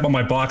to step on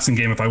my boxing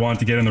game if I wanted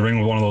to get in the ring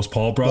with one of those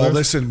Paul brothers. Well,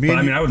 listen,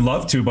 I would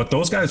love to, but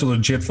those guys are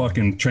legit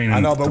fucking training. I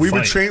know, but we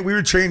would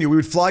train you. We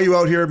would fly you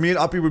out here. Me and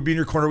Uppy would be in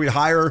your corner. We'd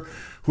hire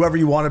whoever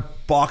you wanted,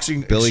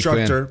 boxing Billy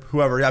instructor, Quinn.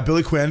 Whoever. Yeah,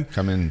 Billy Quinn.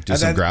 Come in, do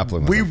some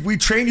grappling. We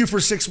train you for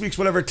 6 weeks,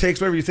 whatever it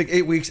takes, whatever you think,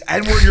 8 weeks,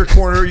 and we're in your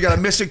corner. You got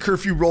a Missin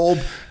Curfew robe,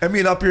 and me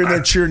and Uppy are in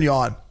there cheering you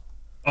on.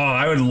 Oh,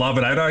 I would love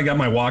it. I'd already got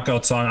my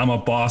walkout song, I'm a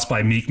Boss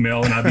by Meek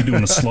Mill, and I'd be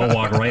doing a slow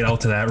walk right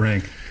out to that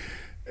ring.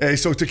 Hey,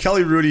 so to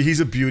Kelly Hrudey, he's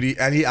a beauty,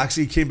 and he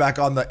actually came back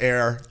on the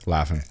air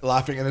laughing,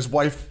 and his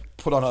wife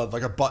put on a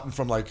button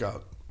from like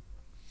a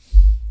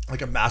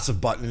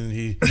massive button, and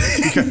he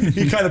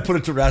kind of put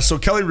it to rest. So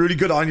Kelly Hrudey,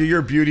 good on you.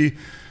 You're a beauty.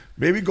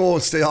 Maybe go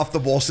and stay off the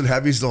Molson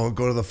Heavies though, and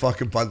go to the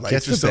fucking Bud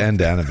Lights. Get the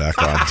bandana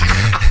back on.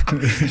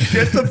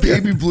 Get the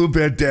baby blue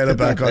bandana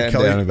back on,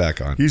 Kelly.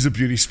 Back on. He's a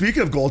beauty.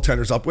 Speaking of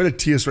goaltenders, up, way to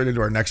tee us right into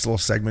our next little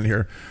segment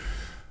here.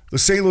 The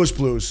St. Louis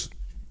Blues.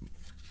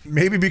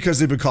 Maybe because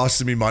they've been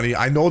costing me money.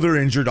 I know they're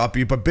injured,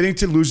 Uppy, but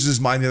Binnington loses his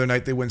mind the other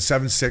night. They win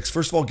 7-6.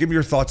 First of all, give me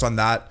your thoughts on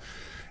that.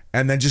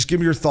 And then just give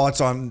me your thoughts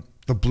on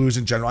the Blues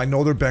in general. I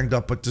know they're banged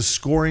up, but does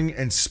scoring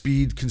and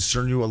speed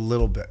concern you a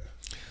little bit?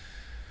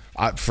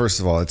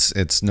 First of all,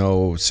 it's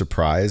no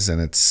surprise,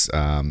 and it's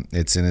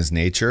in his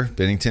nature.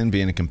 Binnington,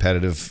 being a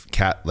competitive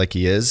cat like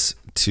he is,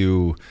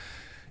 to...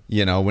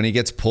 when he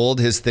gets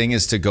pulled, his thing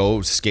is to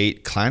go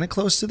skate kind of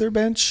close to their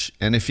bench.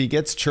 And if he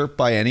gets chirped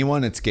by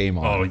anyone, it's game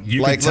on. Oh,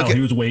 you can tell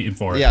he was waiting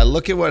for it. Yeah,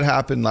 look at what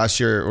happened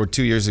last year or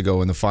 2 years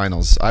ago in the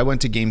finals. I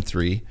went to game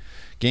 3.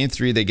 Game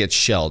 3, they get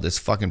shelled. It's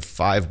fucking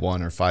 5-1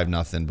 or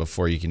 5-0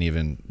 before you can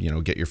even,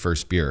 get your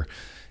first beer.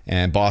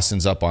 And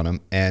Boston's up on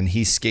him, and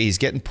he's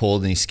getting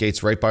pulled, and he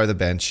skates right by the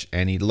bench,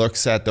 and he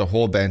looks at the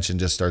whole bench and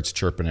just starts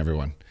chirping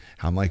everyone.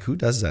 I'm like, who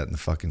does that in the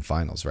fucking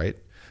finals, right?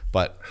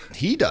 But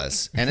he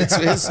does, and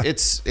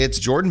it's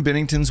Jordan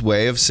Binnington's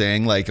way of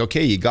saying, like,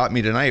 okay, you got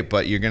me tonight,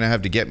 but you're gonna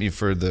have to get me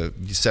for the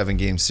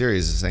 7-game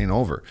series. This ain't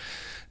over.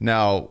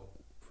 Now,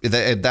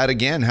 that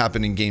again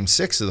happened in Game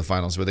 6 of the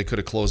finals, where they could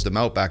have closed him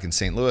out back in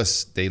St.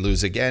 Louis. They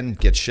lose again,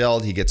 get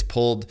shelled, he gets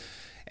pulled,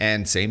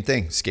 and same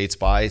thing, skates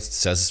by,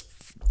 says,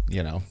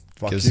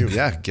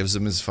 gives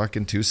him his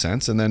fucking 2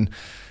 cents, and then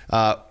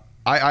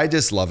I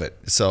just love it.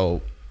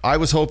 So I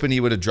was hoping he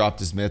would have dropped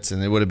his mitts,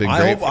 and it would have been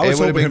great. It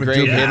would have been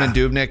great. Him and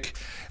Dubnyk.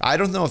 I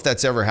don't know if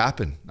that's ever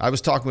happened. I was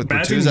talking with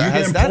Bertuzzi.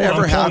 Has that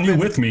ever happened?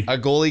 With me. A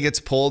goalie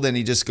gets pulled and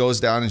he just goes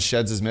down and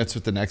sheds his mitts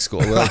with the next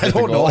goal. I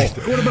don't know. It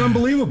would have been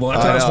unbelievable.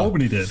 That's what I was hoping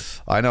he did.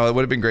 I know. It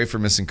would have been great for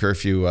Missin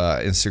Curfew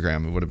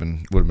Instagram. It would have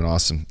been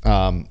awesome.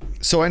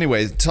 So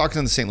anyway, talking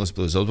to the St. Louis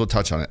Blues, we'll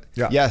touch on it.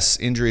 Yeah. Yes,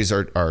 injuries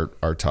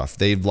are tough.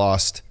 They've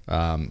lost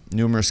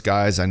numerous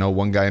guys. I know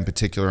one guy in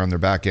particular on their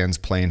back end's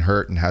playing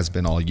hurt and has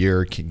been all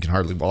year. Can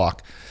hardly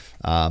walk.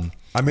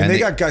 They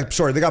got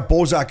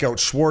Bozak out,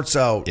 Schwartz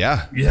out.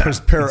 Yeah.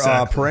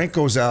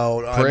 Parenko's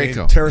out.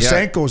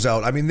 Tarasenko's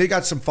out. I mean, they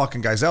got some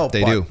fucking guys out.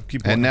 They do.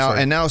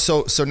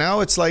 So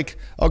now it's like,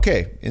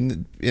 okay,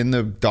 in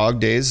the dog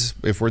days,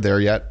 if we're there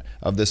yet,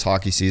 of this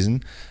hockey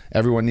season,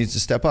 everyone needs to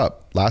step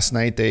up. Last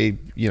night, the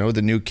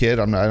new kid,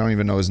 I don't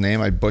even know his name.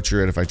 I'd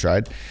butcher it if I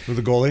tried. Who,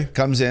 the goalie?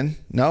 Comes in.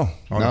 No,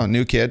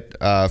 new kid,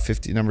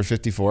 number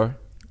 54.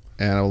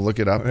 And I'll look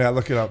it up. Yeah,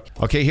 look it up.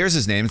 Okay, here's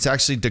his name. It's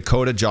actually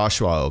Dakota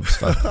Joshua.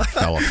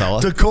 fella.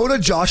 Dakota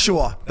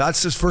Joshua.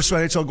 That's his first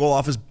NHL goal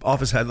off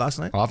his head last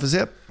night. Off his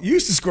hip. You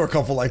used to score a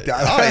couple like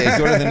that. Oh, yeah,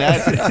 go to the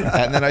net,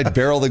 and then I'd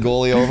barrel the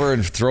goalie over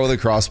and throw the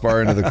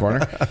crossbar into the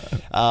corner.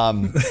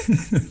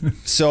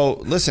 So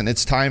listen,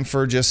 it's time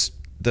for just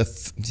the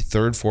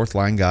third, fourth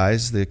line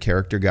guys, the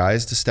character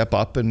guys, to step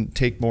up and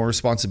take more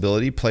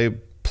responsibility, play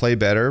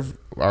better.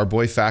 Our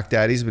boy Fact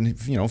Daddy's been,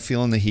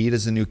 feeling the heat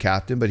as the new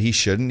captain, but he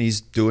shouldn't.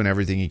 He's doing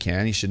everything he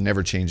can. He should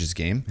never change his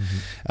game.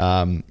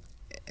 Mm-hmm.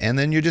 And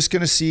then you're just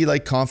going to see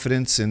like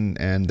confidence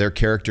and their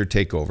character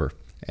take over.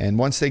 And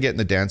once they get in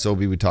the dance,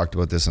 Obi, we talked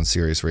about this on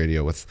Sirius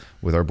Radio with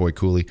our boy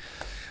Cooley.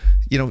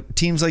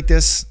 Teams like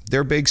this,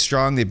 they're big,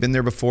 strong. They've been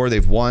there before.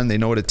 They've won. They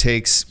know what it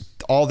takes.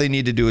 All they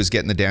need to do is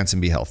get in the dance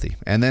and be healthy.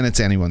 And then it's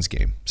anyone's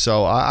game.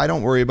 So I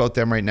don't worry about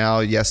them right now.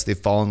 Yes, they've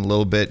fallen a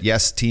little bit.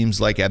 Yes, teams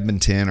like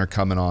Edmonton are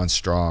coming on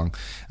strong.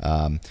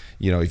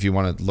 If you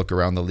want to look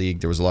around the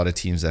league, there was a lot of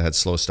teams that had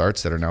slow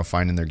starts that are now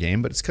finding their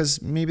game. But it's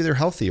because maybe they're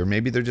healthy, or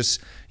maybe they're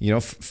just,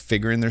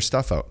 figuring their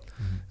stuff out.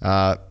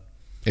 Mm-hmm.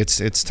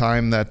 It's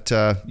time that,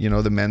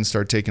 the men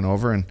start taking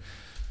over and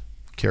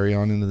carry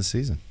on into the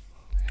season.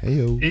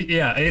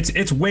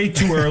 It's way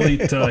too early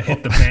to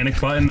hit the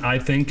panic button, I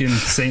think, in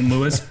St.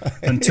 Louis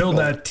until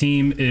that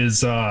team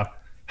is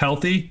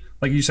healthy.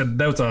 Like you said,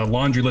 that was a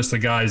laundry list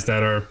of guys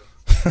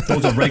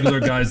those are regular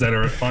guys that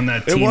are on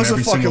that team. It was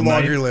every a fucking single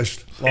laundry night.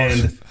 list.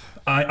 And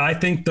I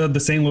think the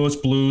St. Louis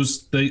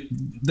Blues,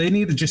 they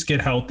need to just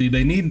get healthy.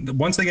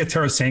 Once they get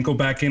Tarasenko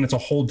back in, it's a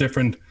whole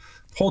different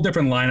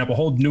lineup, a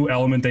whole new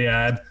element they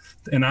add.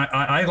 And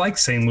I like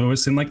St.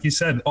 Louis, and like you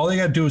said, all they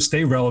got to do is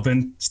stay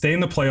relevant, stay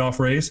in the playoff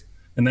race.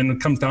 And then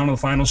it comes down to the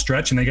final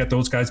stretch and they get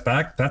those guys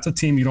back. That's a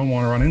team you don't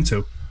want to run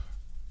into.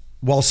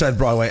 Well said,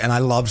 Broadway. And I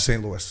love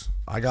St. Louis.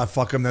 I got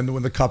fuck them then to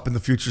win the cup in the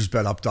futures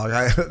bet up, dog.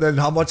 Then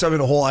how much I'm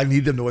in a hole, I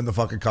need them to win the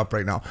fucking cup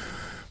right now.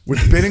 With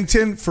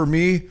Binnington, for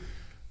me,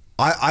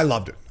 I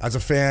loved it. As a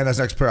fan, as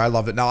an ex-player, I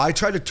loved it. Now, I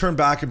tried to turn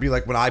back and be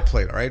like when I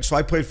played, all right? So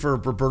I played for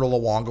Roberto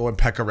Luongo and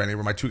Pekka Rinne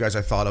were my two guys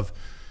I thought of.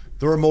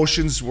 Their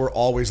emotions were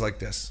always like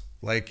this.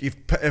 Like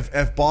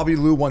if Bobby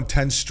Lou won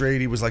 10 straight,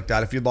 he was like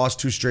that. If he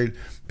lost 2 straight,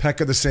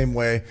 Pekka the same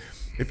way.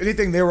 If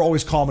anything, they were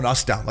always calming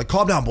us down. Like,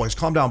 calm down, boys.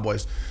 Calm down,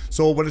 boys.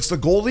 So when it's the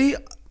goalie,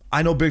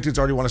 I know Binnington's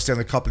already won a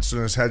Stanley Cup. It's in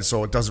his head,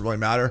 so it doesn't really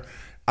matter.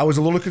 I was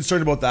a little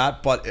concerned about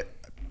that, but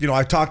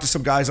I talked to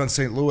some guys on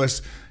St.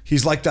 Louis.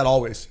 He's like that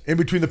always. In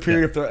between the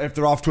period, if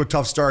they're off to a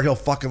tough start, he'll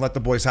fucking let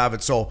the boys have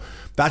it. So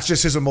that's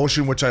just his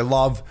emotion, which I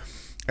love.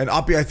 And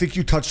Uppy, I think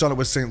you touched on it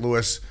with St.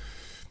 Louis.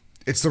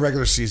 It's the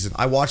regular season.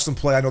 I watched them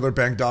play. I know they're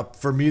banged up.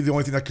 For me, the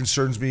only thing that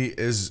concerns me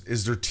is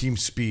their team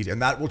speed,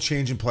 and that will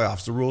change in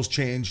playoffs. The rules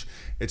change.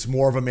 It's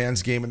more of a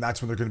man's game, and that's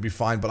when they're going to be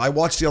fine. But I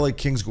watched the LA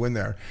Kings go in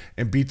there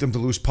and beat them to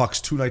lose pucks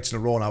 2 nights in a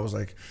row, and I was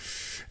like,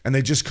 and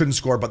they just couldn't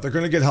score. But they're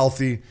going to get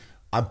healthy.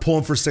 I'm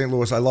pulling for St.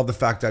 Louis. I love the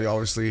fact that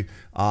obviously.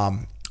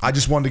 I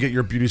just wanted to get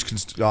your beauty's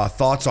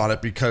thoughts on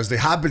it because they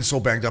have been so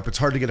banged up. It's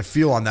hard to get a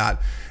feel on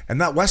that, and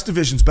that West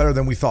Division's better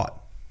than we thought.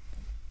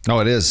 No,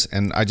 it is,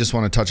 and I just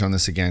want to touch on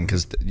this again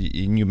because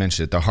you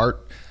mentioned it. The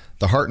heart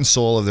and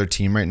soul of their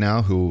team right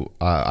now, who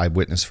I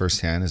witnessed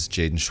firsthand, is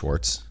Jaden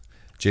Schwartz.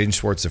 Jaden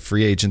Schwartz, a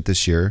free agent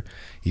this year.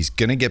 He's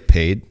going to get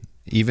paid,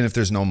 even if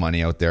there's no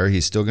money out there.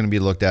 He's still going to be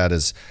looked at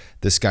as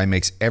this guy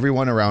makes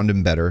everyone around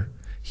him better.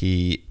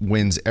 He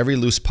wins every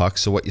loose puck.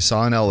 So what you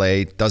saw in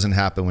LA doesn't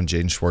happen when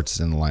Jaden Schwartz is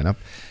in the lineup.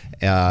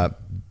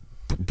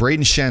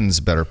 Braden Shen's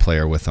a better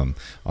player with him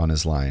on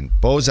his line.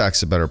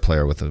 Bozak's a better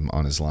player with him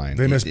on his line.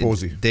 They miss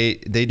Bozy.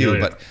 They do,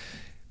 but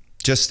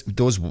just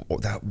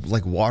that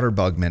like water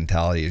bug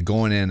mentality,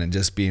 going in and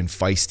just being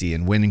feisty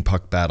and winning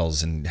puck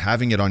battles and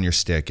having it on your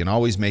stick and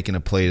always making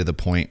a play to the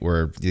point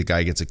where the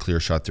guy gets a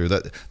clear shot through.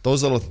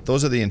 Those are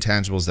the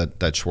intangibles that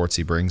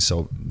Schwartzy brings.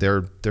 So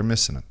they're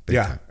missing it.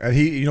 Yeah, time. and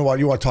you know what,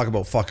 you want to talk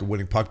about fucking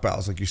winning puck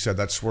battles, like you said,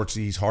 that Schwartzy,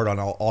 he's hard on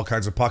all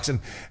kinds of pucks,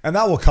 and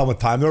that will come with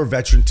time. They're a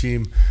veteran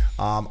team.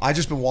 I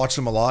just been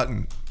watching them a lot,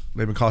 and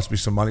they've been costing me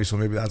some money, so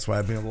maybe that's why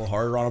I've been a little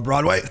harder on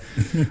Broadway.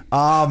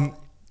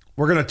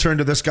 We're gonna turn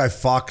to this guy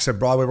Fox at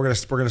Broadway. We're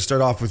gonna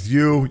start off with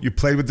you. You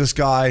played with this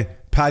guy.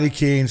 Patty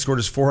Kane scored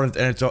his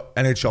 400th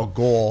NHL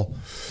goal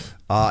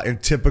in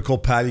typical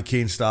Patty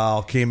Kane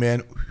style. Came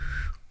in.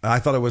 I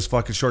thought it was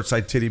fucking short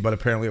side titty, but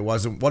apparently it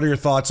wasn't. What are your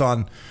thoughts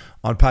on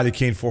Patty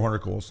Kane 400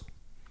 goals?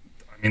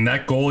 I mean,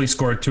 that goal he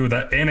scored too,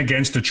 that and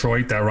against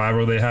Detroit, that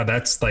rivalry they had,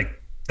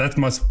 that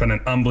must have been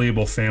an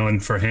unbelievable feeling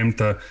for him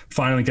to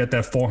finally get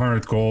that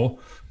 400th goal.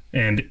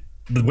 And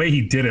the way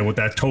he did it with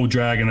that toe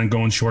drag and then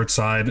going short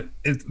side,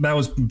 that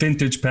was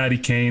vintage Patty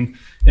Kane.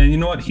 And you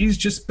know what? He's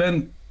just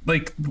been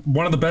like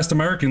one of the best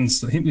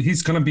Americans.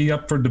 He's going to be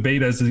up for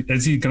debate as he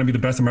going to be the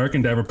best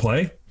American to ever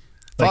play.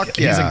 Like, Fuck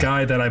yeah. He's a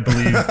guy that I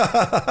believe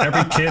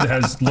every kid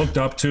has looked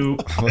up to.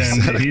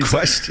 And he's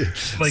question.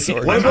 Like,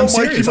 what about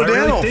Mikey Modano,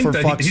 I really for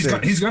think fuck's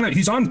that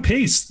he's on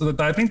pace.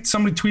 I think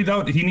somebody tweeted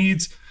out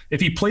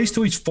if he plays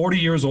till he's 40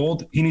 years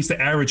old, he needs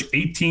to average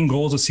 18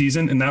 goals a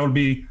season, and that would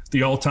be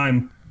the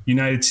all-time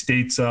United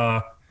States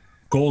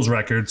goals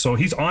record. So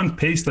he's on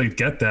pace to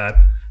get that.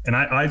 And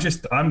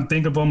I'm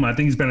thinking of him. I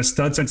think he's been a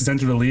stud since he's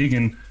entered the league.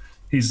 And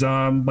he's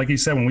like he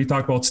said, when we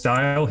talk about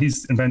style,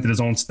 he's invented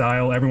his own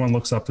style. Everyone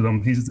looks up to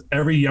him.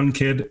 Every young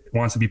kid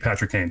wants to be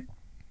Patrick Kane.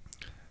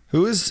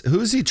 Who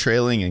is he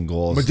trailing in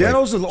goals?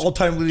 Modano's an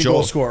all-time leading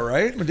goal scorer,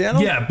 right? Modano?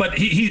 Yeah, but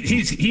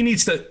he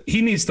needs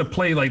to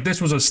play like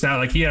this was a stat.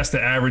 Like he has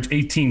to average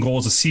 18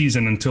 goals a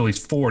season until he's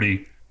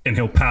 40, and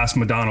he'll pass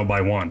Modano by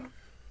 1.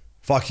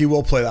 Fuck, he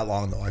will play that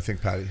long though. I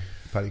think Patty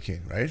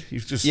Kane, right?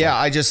 He's just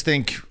I just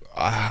think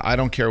I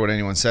don't care what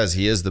anyone says.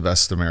 He is the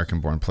best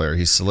American-born player.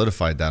 He's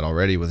solidified that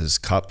already with his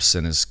cups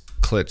and his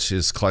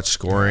clutch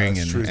scoring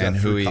and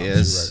who he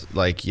is. Right.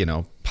 Like, you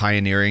know,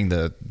 pioneering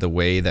the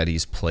way that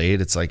he's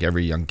played. It's like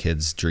every young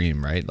kid's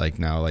dream, right? Like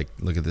now, like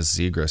look at this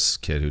Zegras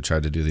kid who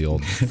tried to do the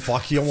old.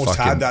 Fuck, he almost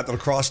had that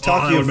lacrosse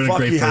tuck.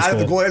 He had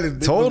the goal.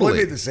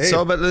 Totally. The same.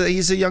 So, but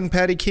he's a young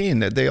Patty Kane.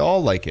 They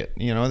all like it.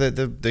 You know,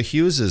 the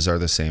Hugheses are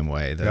the same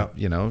way.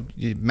 You know,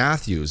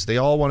 Matthews. They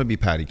all want to be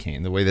Patty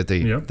Kane. The way that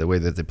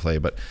they play.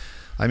 But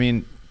I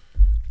mean,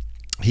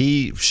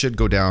 he should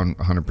go down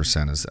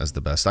 100% as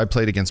the best. I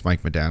played against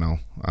Mike Modano.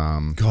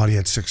 God, he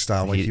had sick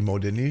style like Mo,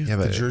 didn't he? Yeah,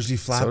 but the jersey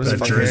flap, so the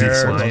jersey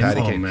hair.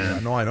 Oh,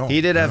 man. I know.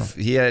 He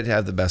had to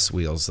have the best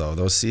wheels though.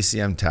 Those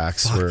CCM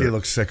tacks they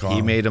look sick on him.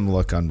 him. He made him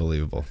look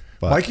unbelievable.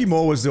 But Mikey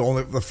Mo was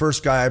the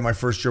first guy my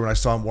first year when I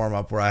saw him warm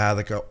up where I had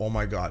like oh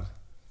my God,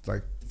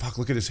 like fuck,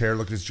 look at his hair,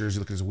 look at his jersey,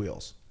 look at his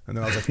wheels. And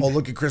then I was like, oh,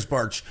 look at Chris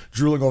Barch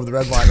drooling over the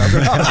red line.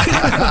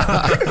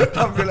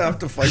 I'm gonna have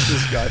to fight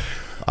this guy.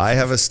 I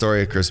have a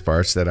story of Chris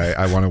Barch that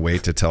I want to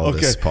wait to tell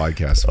this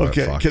podcast.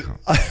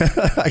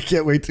 I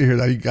can't wait to hear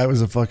that. Guy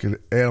was a fucking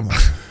animal.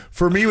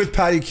 For me with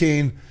Patty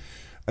Kane,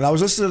 and I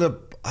was listening to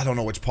I don't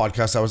know which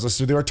podcast I was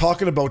listening to. They were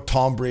talking about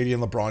Tom Brady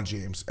and LeBron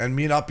James. And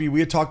me and Uppy,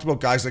 we had talked about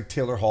guys like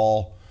Taylor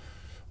Hall.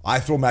 I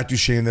throw Matt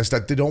Duchene in this,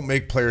 that they don't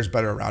make players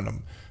better around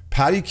them.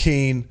 Patty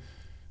Kane,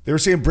 they were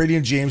saying Brady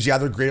and James, yeah,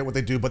 they're great at what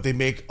they do, but they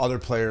make other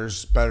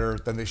players better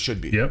than they should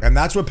be. Yep. And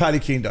that's what Patty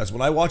Kane does.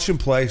 When I watch him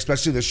play,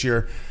 especially this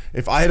year,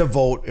 if I had a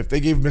vote, if they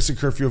gave Missin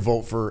Curfew a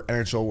vote for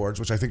NHL awards,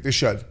 which I think they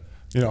should,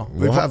 you know,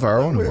 we'll have our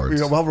own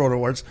awards. We'll have our own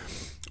awards.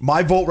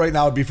 My vote right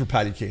now would be for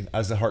Patty Kane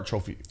as the Hart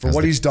Trophy for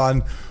what he's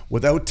done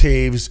without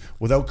Taves,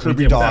 without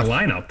Kirby Dach. That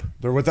lineup.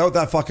 They're without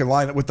that fucking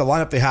lineup, with the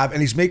lineup they have, and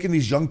he's making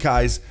these young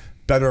guys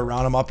better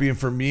around him. Uppy, and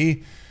for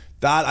me,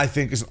 that I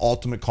think is an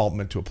ultimate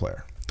compliment to a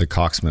player. The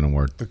Coxman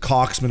Award. The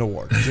Coxman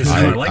Award.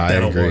 I like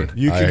that award.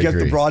 You can get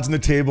the broads on the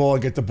table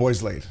and get the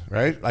boys laid,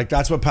 right? Like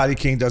that's what Patty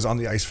Kane does on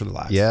the ice for the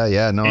lads.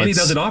 Yeah, no. And he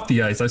does it off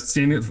the ice. I've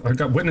seen it. I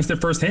got witnessed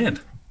it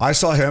firsthand. I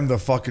saw him, the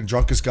fucking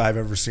drunkest guy I've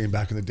ever seen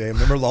back in the day.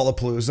 Remember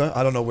Lollapalooza?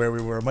 I don't know where we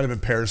were. It might have been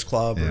Paris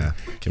Club. Yeah.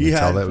 Can we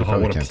tell that? We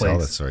probably can't tell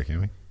that story, can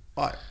we?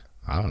 What?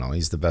 I don't know.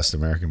 He's the best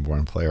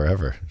American-born player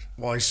ever.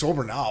 Well, he's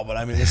sober now, but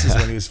I mean, this is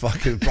when he was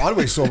fucking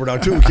Broadway sober now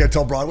too. We can't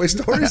tell Broadway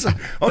stories.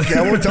 Okay,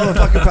 I won't tell the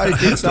fucking Patty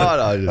Kane story.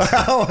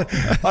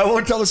 I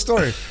won't tell the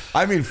story.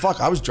 I mean,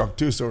 fuck, I was drunk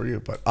too, so were you.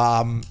 But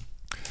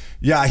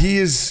yeah, he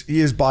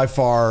is by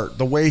far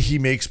the way he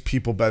makes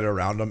people better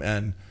around him.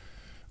 And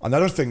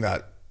another thing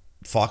that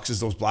Fox is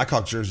those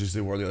Blackhawk jerseys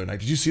they wore the other night.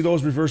 Did you see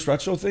those reverse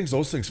retro things?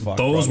 Those things fuck.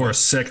 Those were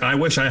sick. I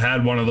wish I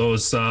had one of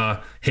those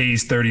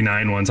Hayes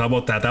 39 ones. How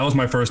about that? That was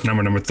my first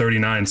number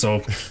 39.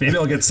 So maybe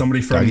I'll get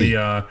somebody from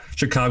the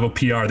Chicago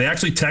PR. They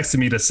actually texted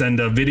me to send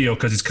a video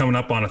because he's coming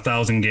up on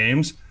 1,000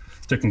 games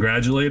to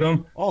congratulate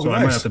him. Oh, so nice.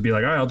 I might have to be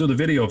like, all right, I'll do the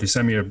video if you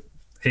send me a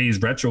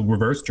Hayes retro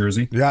reverse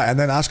jersey. Yeah, and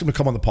then ask him to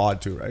come on the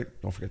pod too, right?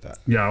 Don't forget that.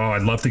 Yeah,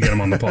 I'd love to get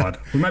him on the pod.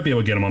 We might be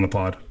able to get him on the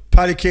pod.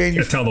 Patty Kane,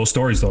 you tell those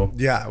stories though.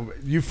 Yeah,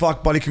 you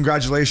fuck, buddy.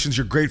 Congratulations.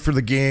 You're great for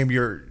the game.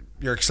 You're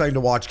exciting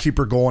to watch. Keep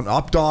her going.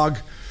 Up dog.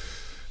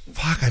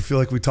 Fuck, I feel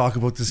like we talk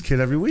about this kid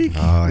every week.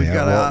 Oh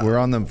yeah, we're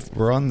on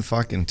the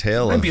fucking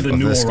tail of the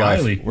new this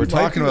O'Reilly. guy. We're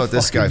talking about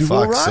this guy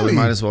fucks, so we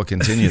might as well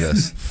continue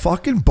this.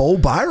 Fucking Bo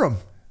Byram.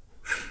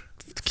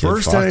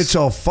 First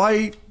NHL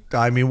fight.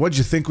 I mean, what'd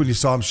you think when you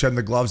saw him shedding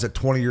the gloves at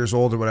 20 years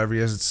old or whatever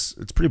he is?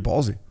 It's pretty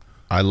ballsy.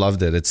 I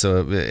loved it.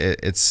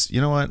 It's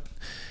you know what?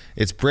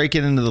 It's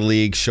breaking into the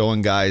league,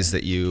 showing guys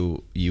that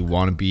you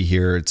want to be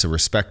here. It's a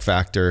respect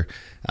factor.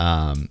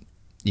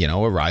 You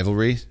know, a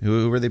rivalry.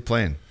 Who were they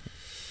playing?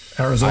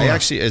 Arizona.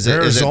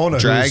 Arizona.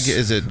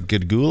 Is it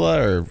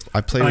Gagula or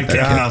I played with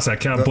that kid? I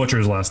can't butcher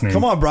his last name.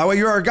 Come on, Broadway.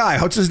 You're our guy.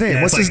 What's his name?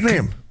 Yeah, What's his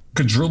name?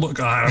 Kadrula.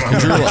 I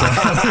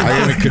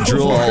got a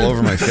Kadrula all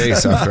over my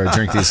face after I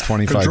drink these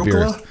 25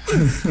 beers.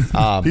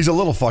 He's a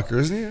little fucker,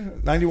 isn't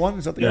he? 91?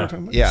 Is that the guy we're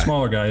talking about? Yeah.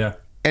 Smaller guy, yeah.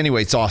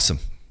 Anyway, it's awesome.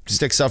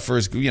 Sticks up for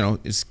his,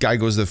 this guy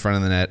goes to the front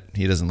of the net.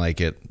 He doesn't like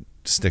it.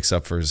 Sticks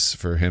up for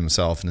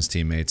himself and his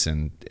teammates.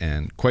 And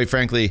quite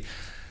frankly,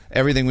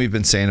 everything we've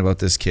been saying about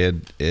this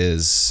kid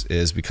is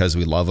because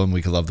we love him.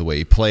 We love the way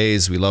he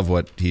plays. We love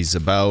what he's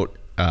about.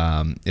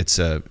 It's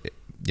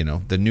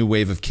the new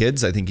wave of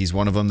kids. I think he's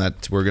one of them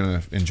that we're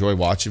going to enjoy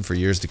watching for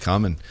years to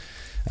come. And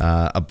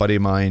a buddy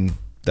of mine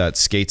that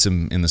skates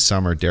him in the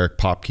summer, Derek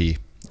Popke,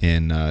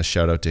 and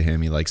shout out to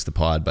him. He likes the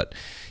pod, but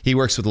he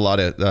works with a lot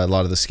of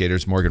the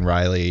skaters, Morgan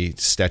Riley,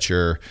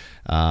 Stetcher,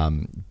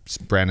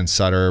 Brandon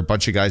Sutter, a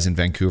bunch of guys in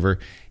Vancouver.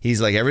 He's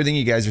like, everything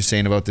you guys are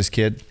saying about this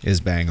kid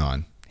is bang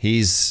on.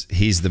 He's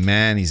the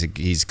man.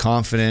 He's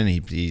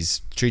confident. He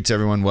treats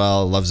everyone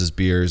well. Loves his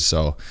beers.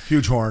 So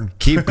huge horn.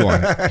 Keep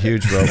going.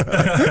 Huge rope.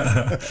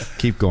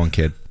 Keep going,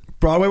 kid.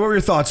 Broadway, what were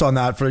your thoughts on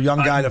that for a young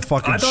guy to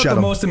fucking shed him?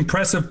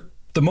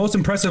 The most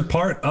impressive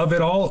part of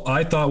it all,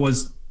 I thought,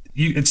 was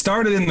it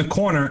started in the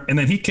corner, and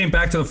then he came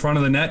back to the front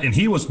of the net, and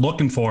he was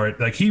looking for it.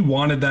 Like, he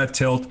wanted that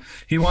tilt.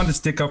 He wanted to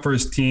stick up for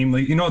his team.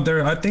 Like,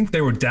 I think they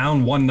were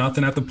down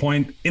 1-0 at the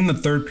point in the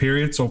third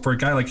period. So for a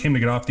guy like him to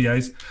get off the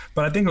ice,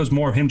 but I think it was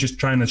more of him just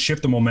trying to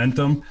shift the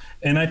momentum.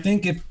 And I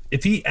think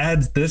if he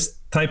adds this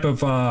type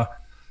of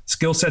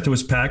skill set to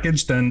his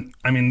package, then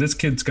I mean, this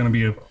kid's going to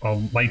be a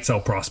lights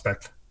out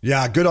prospect.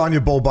 Yeah, good on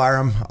you, Bo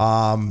Byram.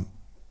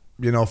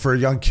 For a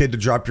young kid to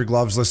drop your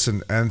gloves,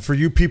 listen, and for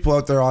you people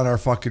out there on our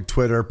fucking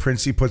Twitter,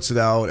 Princey puts it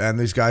out, and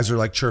these guys are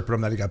like chirping him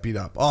that he got beat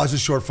up. Oh, it's a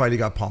short fight, he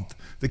got pumped.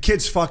 The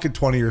kid's fucking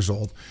 20 years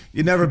old.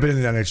 You've never been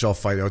in an NHL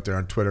fight out there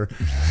on Twitter.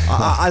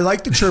 I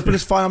like the chirping,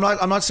 it's fine.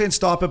 I'm not saying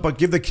stop it, but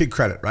give the kid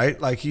credit, right?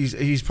 Like,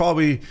 he's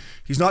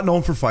not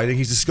known for fighting.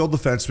 He's a skilled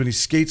defenseman. He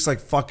skates like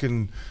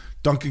fucking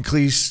Duncan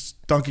Keith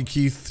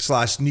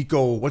 /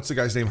 Nico. What's the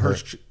guy's name?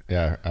 Hirsch.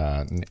 Yeah.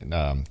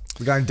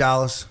 The guy in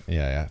Dallas.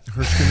 Yeah.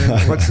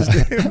 Hirschkinen. What's his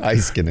name?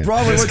 Iskinen.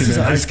 Probably what's his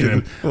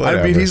Iskinen.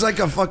 I mean, he's like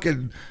a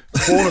fucking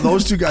clone of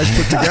those two guys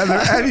put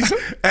together,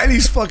 and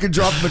he's fucking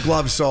dropping the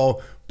gloves.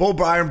 So, Bo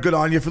Byram, good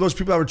on you. For those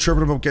people that were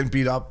chirping about getting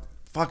beat up,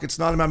 fuck, it's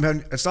not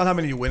how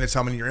many you win, it's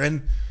how many you're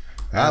in.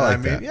 I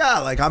like that. Yeah,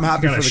 like, I'm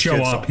happy for the show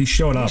kid. up. He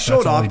showed up. He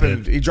showed up,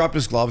 and he dropped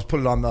his gloves, put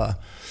it on the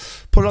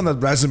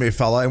resume,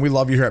 fella, and we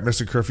love you here at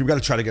Missin Curfew. We got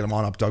to try to get him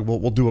on up, Doug.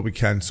 We'll do what we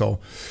can. So,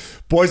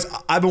 boys,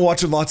 I've been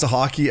watching lots of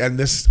hockey, and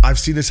I've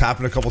seen this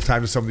happen a couple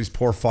times to some of these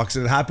poor fucks,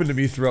 and it happened to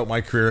me throughout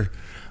my career.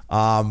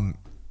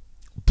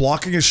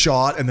 Blocking a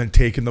shot and then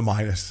taking the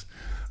minus.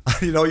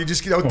 You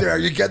just get out there,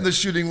 you get in the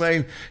shooting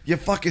lane, you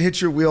fucking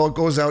hit your wheel, it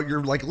goes out,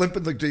 you're like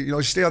limping,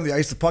 you stay on the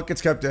ice, the puck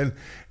gets kept in,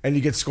 and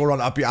you get scored on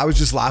Uppy. I was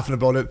just laughing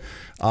about it.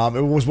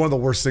 It was one of the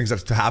worst things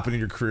that's to happen in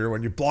your career,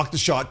 when you block the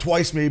shot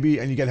twice maybe,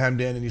 and you get hemmed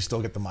in, and you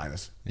still get the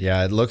minus.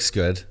 Yeah, it looks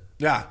good.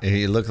 Yeah.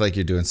 You look like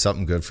you're doing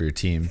something good for your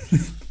team.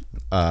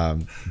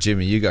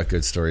 Jimmy, you got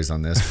good stories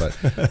on this, but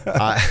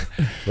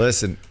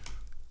listen,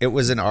 it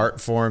was an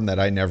art form that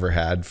I never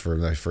had for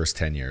my first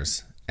 10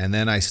 years. And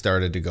then I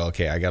started to go,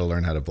 okay, I got to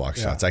learn how to block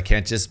shots. I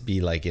can't just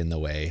be like in the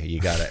way. You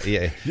got to,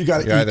 you're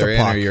either in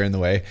or you're in the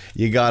way.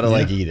 You got to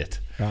like eat it.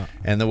 Yeah.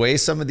 And the way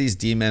some of these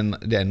D-men,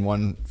 and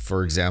one,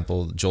 for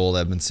example, Joel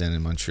Edmondson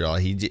in Montreal,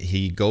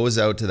 he goes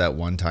out to that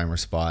one-timer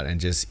spot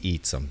and just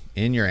eats them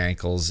in your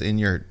ankles, in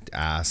your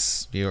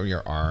ass,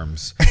 your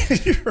arms.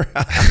 Your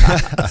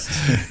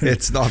ass.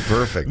 It's not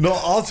perfect. No,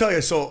 I'll tell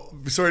you. So,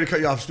 sorry to cut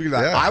you off. Speaking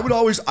of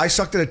that, I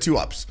sucked it at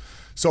 2-ups.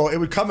 So it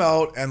would come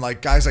out, and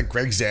like guys like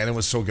Greg Zanin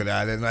was so good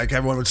at it, and like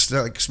everyone would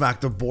like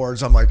smack the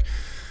boards. I'm like,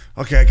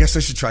 okay, I guess I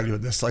should try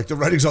doing this. Like, the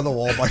writing's on the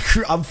wall. I'm like,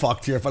 I'm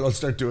fucked here if I don't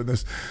start doing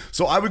this.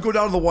 So I would go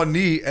down to the one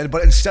knee,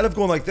 but instead of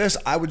going like this,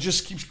 I would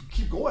just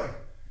keep going.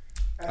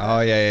 And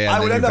I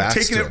would end up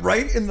taking it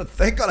right in the.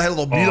 Thank God I had a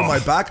little bead on my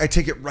back. I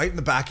take it right in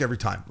the back every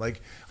time.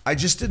 Like, I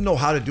just didn't know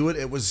how to do it.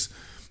 It was.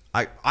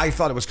 I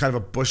thought it was kind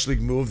of a bush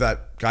league move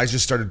that guys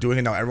just started doing,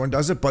 and now everyone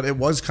does it. But it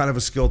was kind of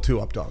a skill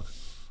too, up dog.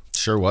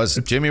 Sure was.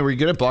 Jimmy, were you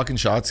good at blocking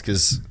shots?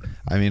 Because,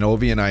 I mean,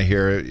 Obi and I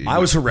here. I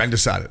was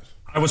horrendous at it.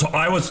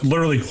 I was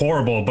literally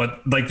horrible,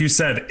 but like you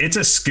said, it's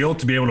a skill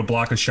to be able to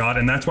block a shot,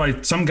 and that's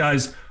why some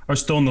guys are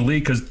still in the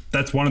league, because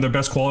that's one of their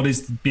best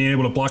qualities, being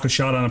able to block a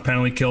shot on a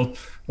penalty kill.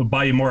 It'll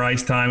buy you more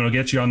ice time. It'll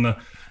get you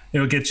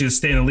to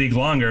stay in the league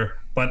longer.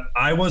 But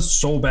I was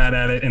so bad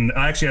at it, and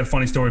I actually had a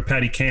funny story with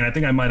Patty Kane. I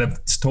think I might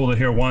have told it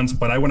here once,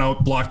 but I went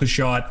out, blocked the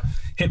shot,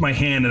 hit my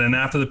hand, and then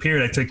after the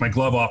period, I take my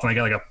glove off, and I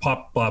got like a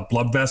pop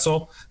blood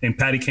vessel, and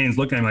Patty Kane's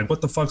looking at me like,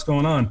 what the fuck's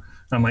going on?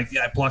 I'm like,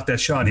 yeah, I blocked that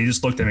shot. He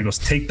just looked at me and goes,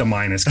 take the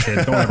minus,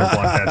 kid. Don't ever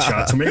block that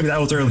shot. So maybe that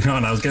was early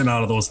on. I was getting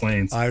out of those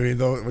lanes. I mean,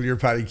 though, when you're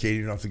Patty Kane,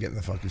 you don't have to get in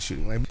the fucking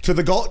shooting lane. To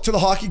the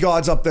hockey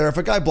gods up there, if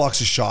a guy blocks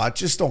a shot,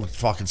 just don't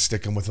fucking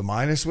stick him with a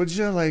minus, would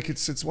you? Like,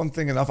 it's one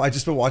thing enough. I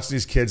just been watching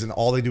these kids, and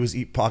all they do is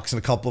eat pucks, and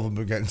a couple of them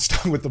are getting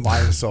stung with the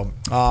minus. So,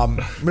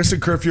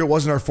 Missin Curfew, it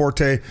wasn't our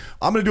forte.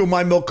 I'm going to do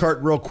my milk cart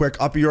real quick.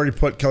 Uppy, you already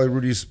put Kelly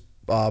Hrudey's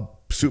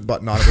suit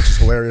button on it, which is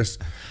hilarious.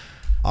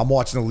 I'm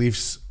watching the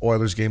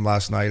Leafs-Oilers game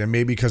last night, and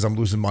maybe because I'm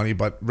losing money,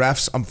 but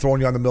refs, I'm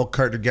throwing you on the milk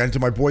cart again. To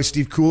my boy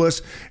Steve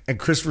Koulis and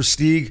Christopher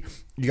Stieg,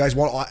 you guys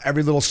want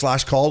every little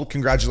slash called?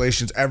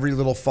 Congratulations. Every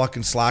little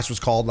fucking slash was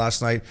called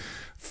last night.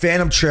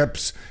 Phantom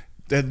trips.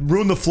 It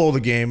ruined the flow of the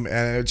game,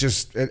 and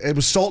it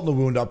was salt in the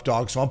wound up,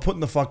 dog. So I'm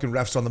putting the fucking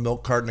refs on the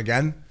milk carton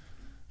again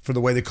for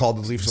the way they called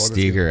the Leafs.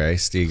 Steger,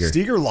 Steger.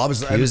 Steger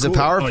loves it. He was a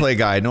power play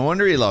guy. No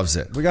wonder he loves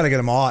it. We got to get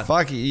him on.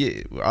 Fuck,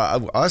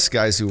 us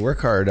guys who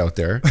work hard out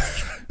there.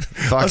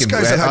 Fucking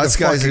us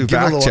guys who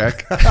back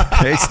check.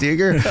 Hey,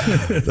 Steger.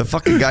 The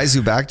fucking guys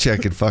who back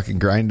check and fucking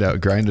grind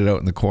it out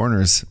in the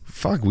corners.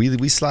 Fuck,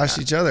 we slashed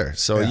each other.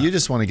 So you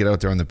just want to get out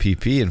there on the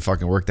PP and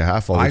fucking work the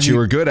half wall, which you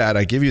were good at.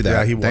 I give you that.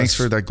 Yeah, he was. Thanks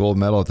for that gold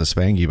medal at the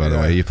Spangy, by the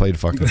way. You played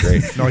fucking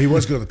great. No, he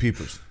was good at the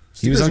peepers.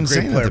 He was a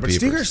insane great player, at the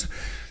peepers.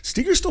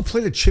 Steger still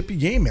played a chippy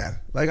game, man.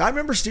 Like, I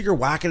remember Steger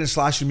whacking and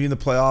slashing me in the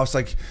playoffs.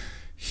 Like,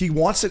 he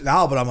wants it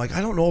now, but I'm like,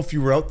 I don't know if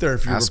you were out there,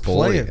 if you were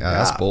playing.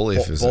 Ask Boley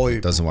if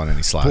he doesn't want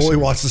any slashing. Boley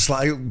wants to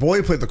slash.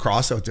 Boley played the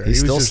cross out there. He's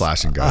still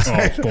slashing guys.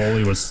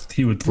 Boley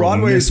he would throw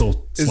Broadway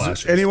missile is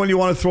slashers. Anyone you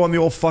want to throw on the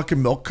old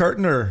fucking milk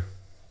carton, or?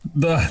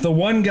 The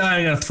one guy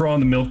I'm gonna throw on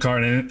the milk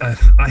carton, and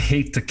I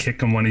hate to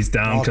kick him when he's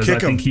down, because I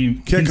think he's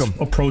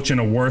approaching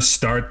a worse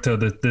start to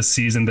this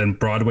season than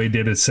Broadway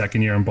did his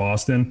second year in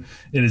Boston.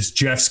 It is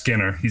Jeff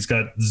Skinner. He's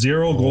got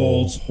 0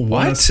 goals,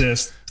 1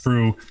 assist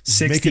through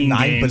 16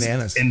 games,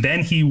 bananas. And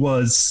then he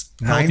was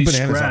healthy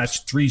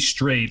scratch 3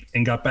 straight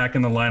and got back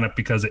in the lineup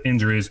because of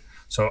injuries.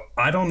 So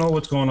I don't know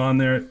what's going on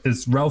there.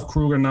 Is Ralph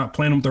Kruger not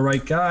playing with the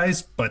right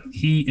guys? But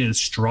he is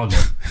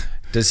struggling.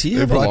 Does he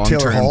have a long-term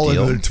Taylor Hall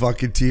deal? into the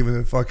fucking team and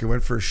then fucking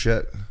went for a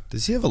shit.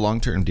 Does he have a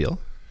long-term deal?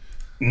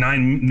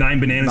 Nine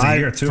bananas a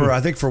year too.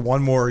 I think for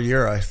 1 more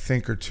year, or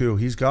 2.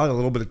 He's got a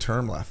little bit of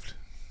term left.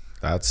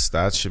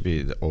 That should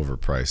be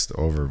overpriced,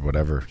 over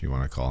whatever you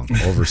want to call him,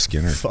 over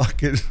Skinner.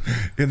 Fucking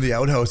in the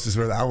outhouse is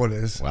where that one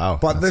is. Wow.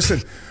 But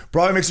listen,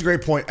 Brian makes a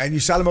great point, and you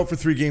sat him out for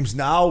 3 games.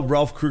 Now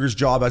Ralph Kruger's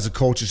job as a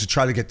coach is to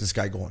try to get this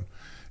guy going.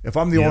 If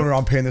I'm the owner,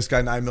 I'm paying this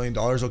guy $9 million.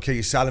 Okay,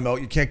 you sat him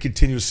out. You can't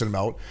continue to sit him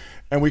out.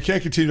 And we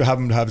can't continue to have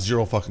him have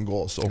 0 fucking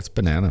goals. So it's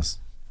bananas.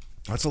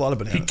 That's a lot of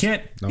bananas.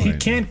 He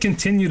can't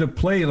continue to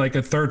play like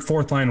a 3rd,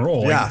 4th line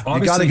role. Yeah, like,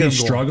 obviously he's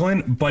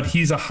struggling, but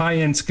he's a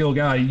high-end skill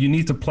guy. You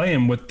need to play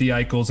him with the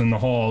Eichels and the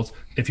Halls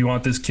if you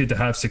want this kid to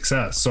have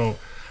success. So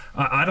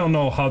I don't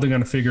know how they're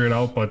going to figure it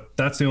out, but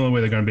that's the only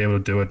way they're going to be able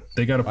to do it.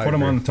 They got to put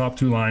him on the top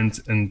 2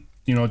 lines and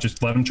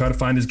just let him try to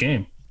find his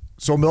game.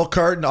 So Milk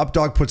Carton,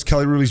 Updog puts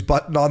Kelly Hrudey's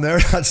button on there.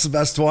 That's the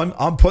best one.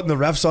 I'm putting the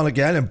refs on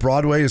again, and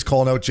Broadway is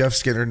calling out Jeff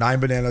Skinner. 9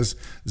 bananas,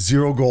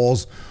 0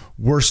 goals.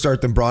 Worse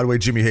start than Broadway.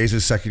 Jimmy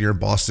Hayes' second year in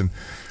Boston.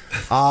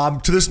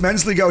 To this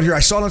men's league out here, I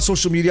saw it on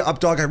social media.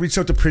 Updog, I reached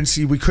out to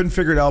Princey. We couldn't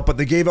figure it out, but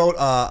they gave out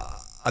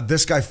a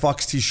This Guy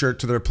Fucks t-shirt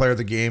to their player of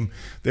the game.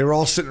 They were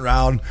all sitting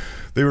around.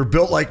 They were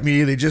built like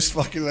me. They just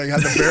fucking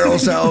had the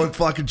barrels out,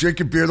 fucking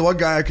drinking beer. The one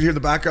guy I could hear in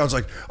the background was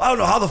like, I don't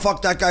know how the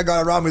fuck that guy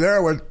got around me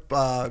there with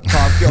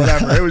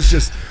whatever. It was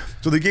just...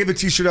 So they gave a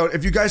t-shirt out.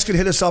 If you guys could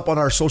hit us up on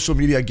our social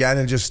media again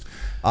and just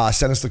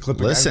send us the clip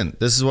again. Listen,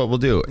 this is what we'll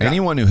do. Yeah.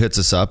 Anyone who hits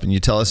us up and you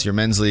tell us your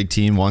men's league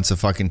team wants a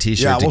fucking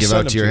t-shirt to give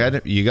out to your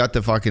head, you got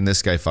the fucking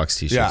This Guy Fucks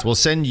t-shirts. Yeah. We'll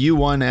send you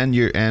one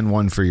and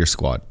one for your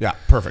squad. Yeah,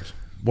 perfect.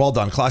 Well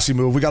done. Classy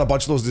move. We got a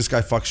bunch of those This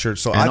Guy Fucks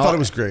shirts, so I thought it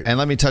was great. And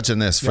let me touch on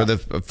this. For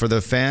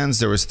the fans,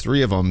 there was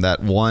 3 of them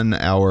that won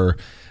our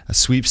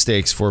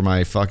sweepstakes for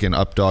my fucking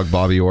Updog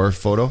Bobby Orr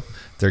photo.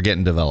 They're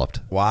getting developed.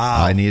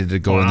 Wow. I needed to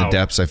go in the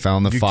depths. I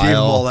found the file. You gave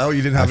them all out.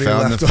 You didn't have any left.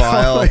 I found the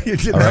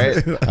file.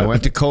 All right. I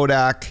went to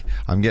Kodak.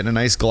 I'm getting a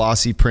nice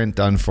glossy print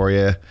done for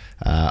you.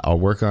 I'll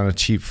work on a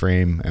cheap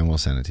frame and we'll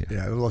send it to you.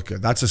 Yeah, it'll look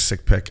good. That's a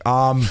sick pick.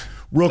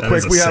 Real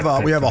quick, we have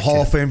a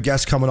Hall of Fame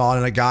guest coming on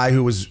and a guy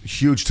who was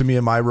huge to me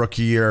in my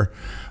rookie year.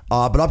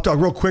 But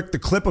Updog, real quick, the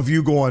clip of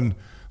you going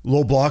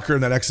low blocker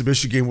in that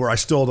exhibition game where I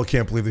still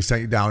can't believe they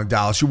sent you down in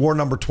Dallas. You wore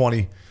number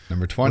 20.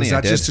 Number 20. Was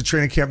that just a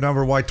training camp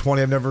number? Why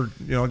 20? I've never,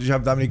 did you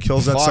have that many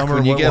kills that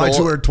summer? Why'd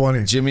you wear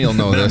 20? Jimmy will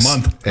know this.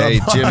 Hey,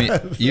 Jimmy,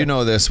 you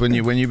know this. When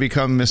you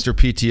become Mr.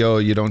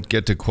 PTO, you don't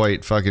get to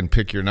quite fucking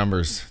pick your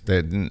numbers.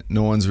 That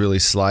no one's really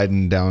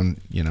sliding down,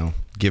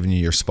 giving you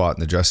your spot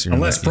in the dressing room.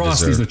 Unless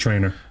Frosty's the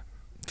trainer.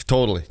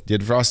 Totally.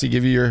 Did Frosty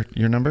give you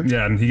your number?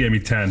 Yeah, and he gave me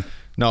 10.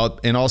 No,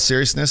 in all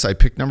seriousness, I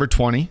picked number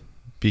 20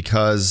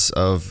 because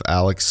of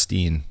Alex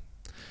Steen.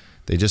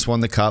 They just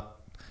won the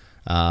cup.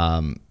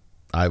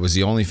 I was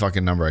the only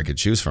fucking number I could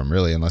choose from,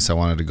 really, unless I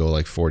wanted to go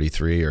like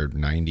 43 or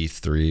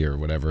 93 or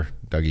whatever,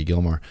 Dougie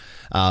Gilmore.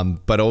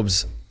 But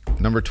Obes,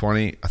 number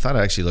 20, I thought it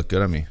actually looked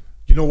good on me.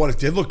 You know what? It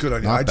did look good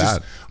on you. Not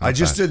bad. I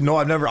just didn't know.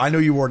 I knew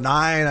you wore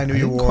 9. I knew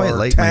you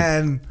wore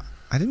 10.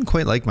 I didn't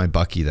quite like my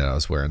Bucky that I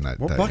was wearing that.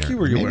 What that Bucky year.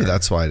 were you Maybe wearing?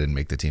 that's why I didn't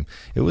make the team.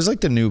 It was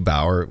like the new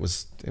Bauer. It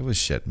was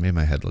shit. It made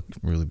my head look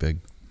really big.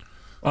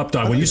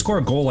 Updog, when you score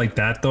a goal like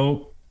that,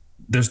 though,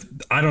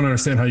 I don't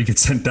understand how you get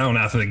sent down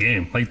after the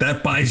game. Like,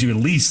 that buys you at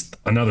least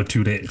another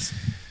 2 days.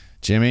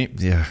 Jimmy,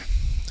 yeah.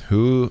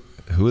 Who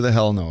the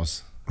hell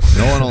knows?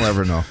 No one will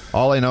ever know.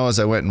 All I know is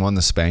I went and won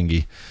the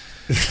Spangy.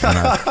 And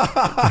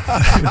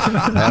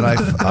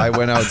I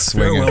went out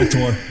swinging. Farewell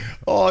tour.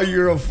 Oh,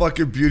 you're a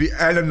fucking beauty.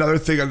 And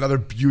another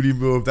beauty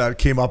move that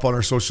came up on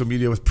our social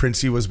media with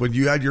Princey was when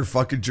you had your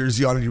fucking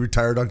jersey on and you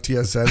retired on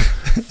TSN.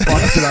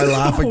 Fuck, did I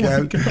laugh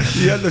again?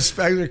 You had the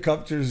Spangler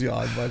Cup jersey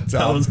on. But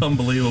That was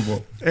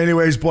unbelievable.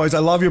 anyways, boys, I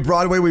love you.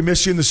 Broadway, we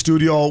miss you in the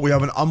studio. We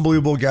have an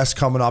unbelievable guest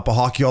coming up, a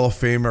Hockey Hall of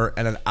Famer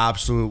and an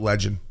absolute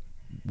legend.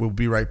 We'll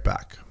be right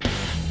back.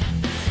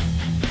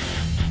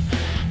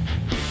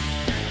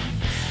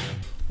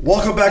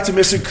 Welcome back to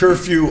Missin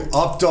Curfew.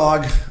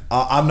 Updog.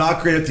 I'm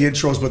not great at the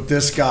intros, but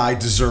this guy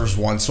deserves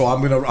one. So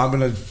I'm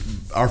gonna.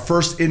 Our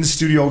first in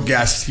studio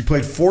guest. He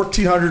played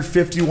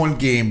 1,451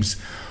 games,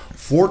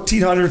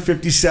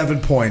 1,457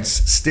 points.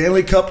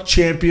 Stanley Cup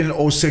champion in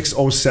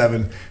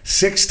 06-07,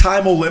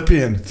 6-time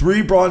Olympian,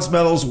 3 bronze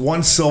medals,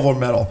 1 silver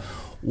medal.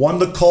 Won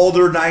the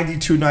Calder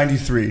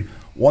 92-93.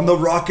 Won the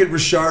Rocket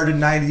Richard in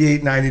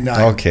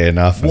 98-99. Okay,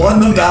 enough. Won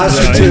the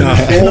Masterton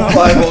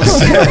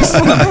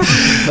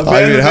 05-06. The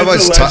man how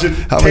much legend,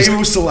 time?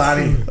 Teemu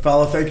Selänne.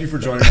 Fella, thank you for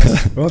joining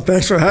us. Well,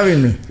 thanks for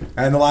having me.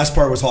 And the last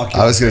part was hockey.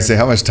 I was going to say,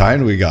 how much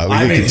time do we got? We I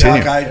can mean,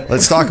 continue. Doc,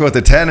 Let's talk about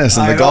the tennis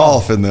and I the know.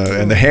 golf and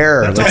the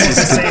hair. That's Let's almost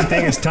the just, same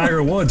thing as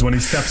Tiger Woods when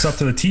he steps up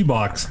to the tee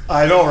box.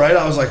 I know, right?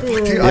 I was like,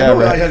 fuck, I know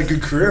right. I had a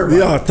good career. But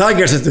Yeah,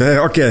 Tigers is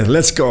okay.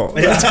 Let's go.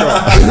 Let's go.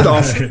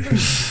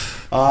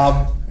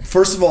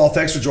 first of all,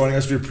 thanks for joining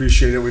us. We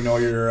appreciate it. We know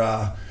you're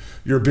a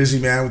busy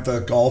man with the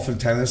golf and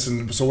tennis.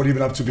 And so what have you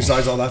been up to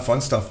besides all that fun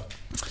stuff?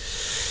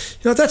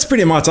 That's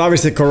pretty much.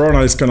 Obviously,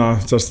 Corona is gonna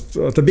just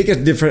the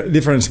biggest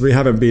difference. We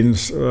haven't been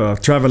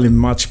traveling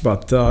much,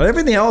 but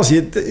everything else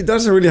it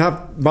doesn't really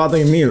have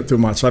bothering me too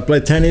much. I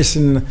play tennis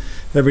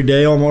every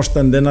day almost,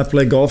 and then I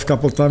play golf a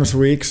couple times a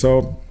week.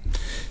 So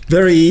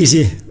very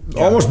easy,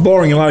 almost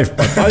boring life,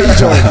 but I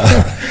enjoy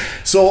it.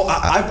 So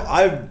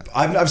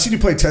I've seen you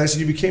play tennis, and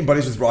you became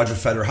buddies with Roger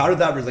Federer. How did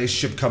that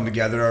relationship come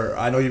together?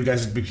 I know you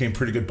guys became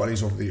pretty good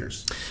buddies over the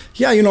years.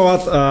 Yeah, you know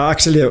what?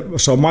 Actually,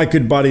 so my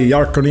good buddy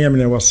Jarkko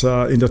Nieminen was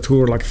in the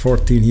tour like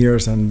 14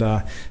 years, and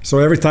so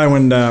every time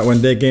when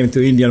they came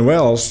to Indian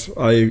Wells,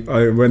 I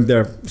went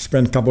there,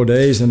 spent a couple of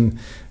days, and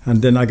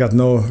then I got to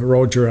know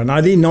Roger, and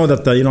I didn't know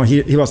that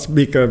he was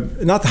big,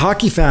 not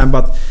hockey fan,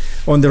 but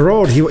on the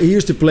road he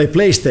used to play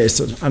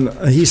PlayStation, and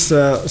his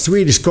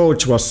Swedish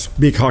coach was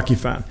big hockey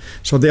fan,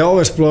 so they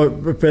always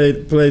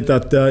played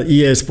that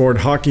EA Sport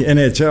Hockey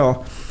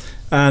NHL,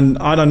 and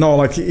I don't know,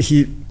 like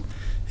he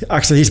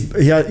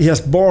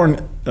has born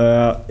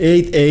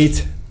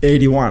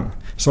 8/8/81.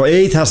 So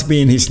 8 has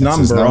been his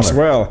number as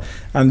well.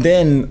 And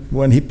then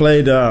when he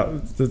played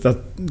the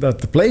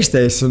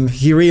PlayStation,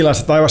 he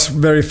realized that I was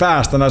very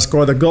fast and I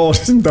scored the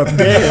goals in that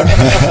game.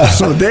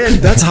 So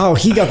then that's how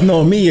he got to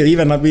know me.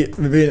 Even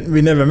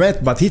we never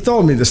met, but he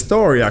told me the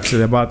story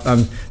actually about,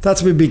 and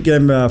that's we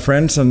became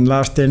friends. And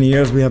last 10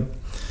 years we have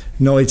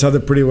know each other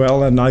pretty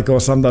well. And I go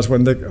sometimes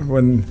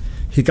when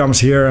he comes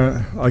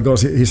here, I go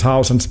to his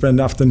house and spend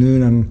the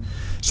afternoon. And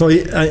so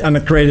I'm the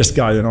greatest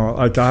guy,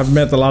 Like I've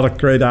met a lot of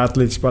great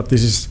athletes, but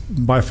this is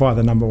by far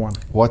the number one.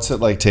 what's it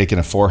like taking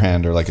a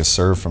forehand or like a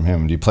serve from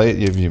him? Do you play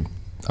it?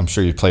 I'm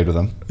sure you played with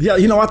him. Yeah,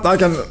 you know what?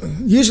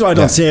 Usually I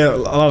don't say a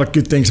lot of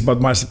good things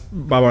about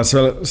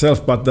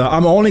myself, but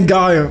I'm the only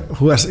guy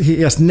who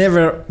has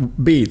never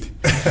beat.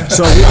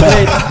 So we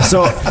played.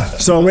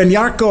 So when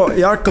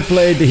Jarkko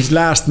played his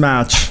last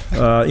match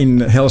in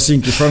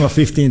Helsinki in front of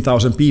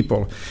 15,000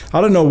 people, I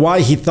don't know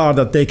why he thought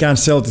that they can't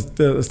sell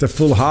the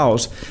full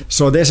house.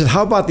 So they said,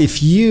 "How about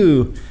if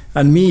you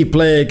and me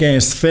play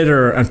against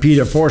Federer and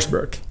Peter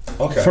Forsberg?"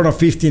 Okay. In front of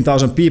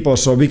 15,000 people,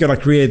 so we're gonna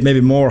create maybe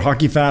more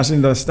hockey fans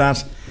in the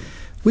stands.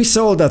 We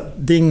sold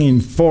that thing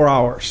in 4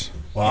 hours.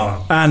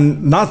 Wow.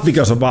 And not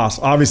because of us.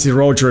 Obviously,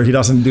 Roger, he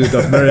doesn't do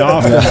that very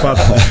often. But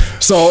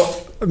so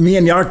me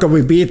and Jarkko,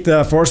 we beat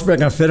Forsberg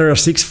and Federer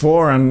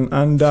 6-4,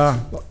 and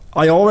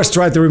I always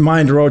try to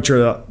remind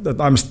Roger that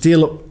I'm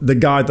still the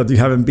guy that you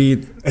haven't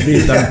beat.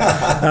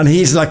 And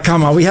he's like,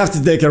 "Come on, we have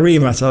to take a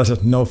rematch." I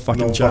said, "No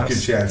fucking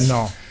chance.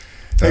 No."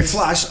 Hey,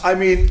 Flash, I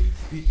mean,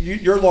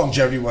 your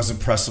longevity was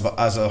impressive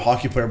as a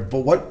hockey player,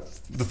 but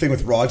the thing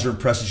with Roger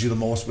impresses you the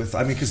most with?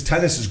 I mean, because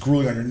tennis is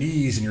grueling on your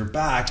knees and your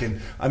back,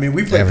 and I mean,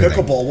 we played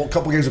pickleball, a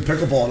couple games of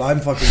pickleball, and I'm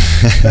fucking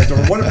bent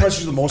over. What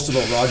impresses you the most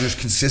about Roger's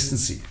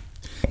consistency?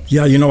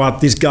 Yeah, you know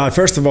what, this guy,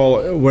 first of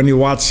all, when you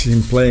watch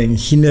him playing,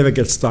 he never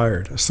gets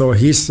tired. So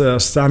his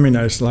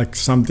stamina is like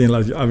something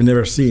like I've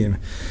never seen.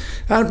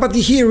 But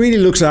he really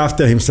looks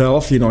after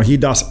himself. You know, he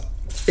does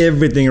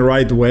everything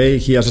right way.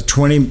 He has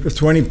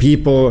 20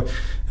 people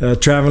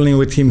traveling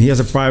with him. He has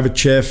a private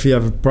chef. He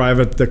has a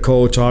private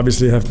coach.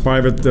 Obviously, have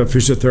private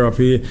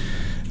physiotherapy,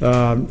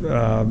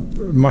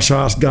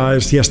 massage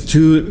guys. He has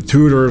 2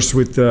 tutors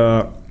with.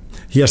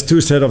 He has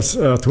 2 set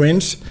of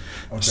twins.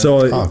 Okay.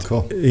 So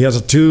cool. He has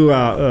 2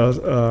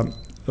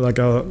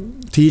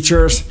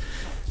 teachers,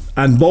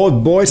 and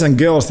both boys and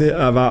girls they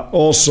have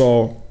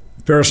also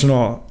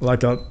personal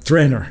like a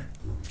trainer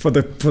for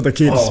the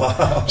kids. Oh,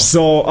 wow.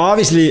 So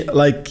obviously,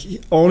 like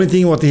only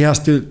thing what he has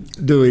to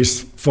do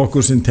is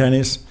focus in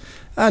tennis,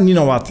 and you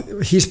know what,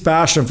 his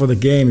passion for the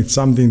game is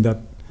something that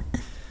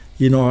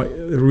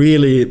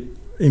really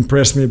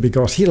impressed me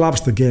because he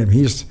loves the game.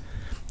 He's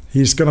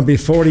gonna be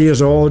 40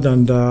 years old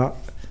and.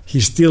 He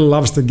still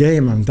loves the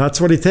game, and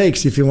that's what it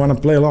takes if you want to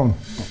play long.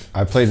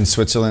 I played in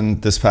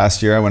Switzerland this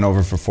past year. I went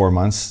over for 4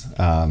 months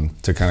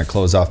to kind of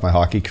close off my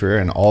hockey career,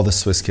 and all the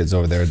Swiss kids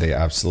over there, they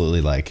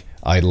absolutely like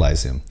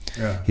idolize him.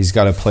 Yeah. He's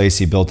got a place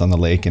he built on the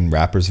lake in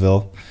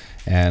Rapperswil,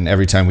 and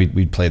every time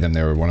we'd play them,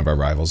 they were one of our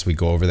rivals. We'd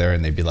go over there,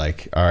 and they'd be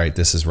like, "All right,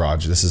 this is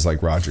Roger. This is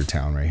like Roger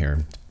Town right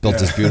here." Built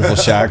this beautiful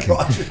shack.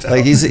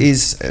 Like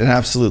he's an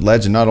absolute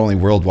legend, not only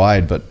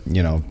worldwide, but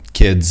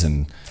kids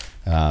and.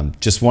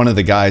 Just one of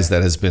the guys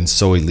that has been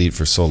so elite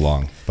for so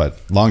long. But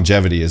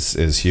longevity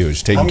is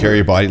huge. Taking care of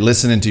your body,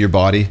 listening to your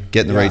body,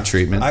 getting the right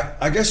treatment.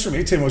 I guess for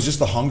me, Tim, it was just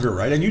the hunger,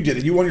 right? And you did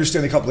it. You won your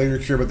Stanley Cup later in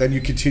your career, but then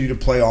you continue to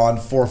play on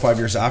 4 or 5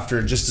 years after,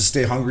 and just to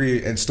stay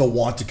hungry and still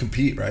want to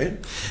compete, right?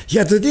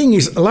 Yeah, the thing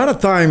is, a lot of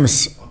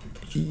times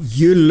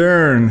you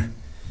learn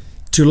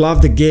to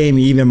love the game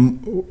even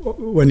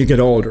when you get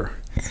older.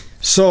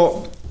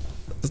 So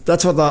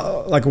that's what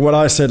what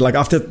I said. Like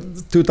after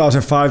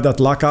 2005, that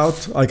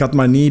lockout, I got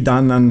my knee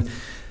done, and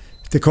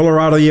the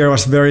Colorado year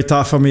was very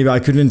tough for me. I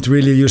couldn't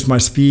really use my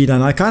speed,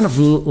 and I kind of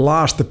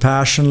lost the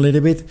passion a little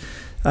bit.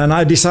 And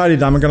I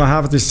decided I'm going to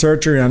have this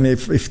surgery, and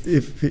if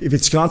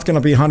it's not going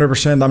to be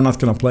 100%, I'm not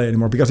going to play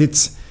anymore, because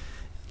it's,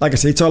 like I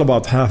said, it's all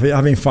about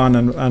having fun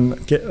and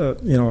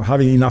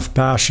having enough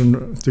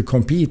passion to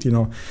compete.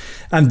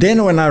 And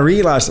then when I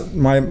realized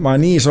my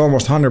knee is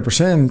almost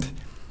 100%.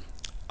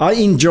 I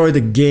enjoy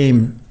the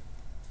game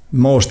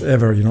most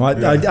ever.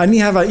 I didn't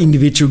have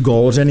individual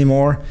goals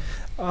anymore.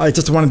 I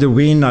just wanted to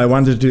win. I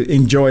wanted to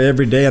enjoy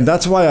every day, and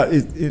that's why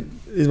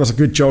it was a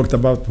good joke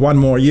about 1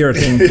 more year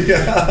thing.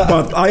 Yeah.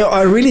 But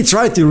I really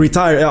tried to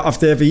retire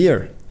after every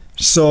year.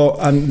 So,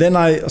 and then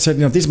I said,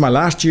 this is my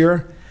last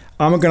year.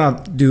 I'm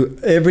gonna do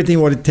everything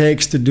what it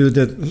takes to do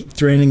the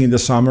training in the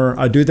summer.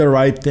 I do the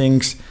right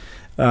things,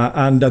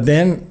 and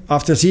then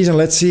after the season,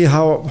 let's see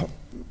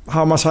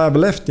how much I have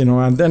left,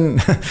 and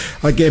then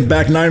I came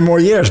back 9 more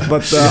years.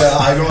 But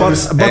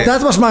but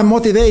that was my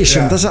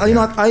motivation.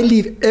 Yeah. I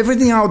leave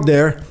everything out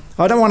there.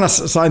 I don't want to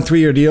sign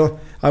 3-year deal.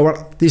 I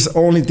want this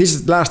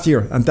is last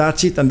year, and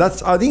that's it. And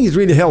I think it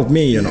really helped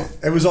me.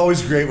 It was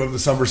always great with the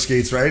summer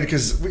skates, right?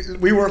 Because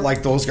we weren't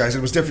like those guys.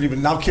 It was different.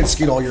 Even now, kids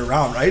skate all year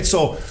round, right?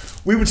 So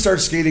we would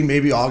start skating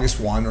maybe August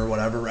 1 or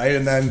whatever, right?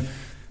 And then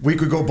week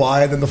would go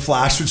by, and then the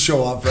Flash would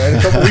show up, right?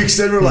 A couple weeks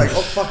in, we're like,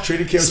 oh, fuck,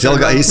 training camp.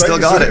 He still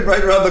got it.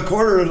 Right around the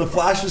corner, and the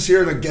Flash was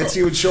here, and then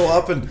Getzlaf would show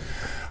up. And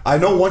I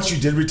know once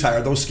you did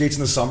retire, those skates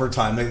in the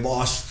summertime, they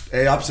lost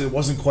A-ups. It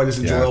wasn't quite as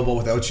enjoyable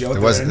without you out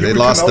there. They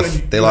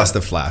lost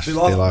the Flash. They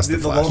lost the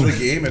love of the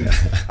game. And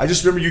I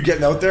just remember you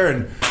getting out there,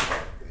 and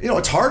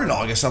it's hard in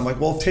August. I'm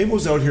like, well, if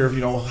Teemu's out here,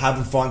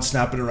 having fun,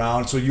 snapping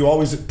around. So you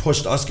always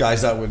pushed us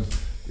guys that would...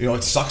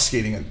 it sucks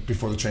skating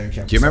before the training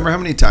camp. Do you remember how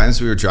many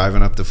times we were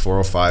driving up the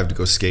 405 to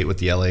go skate with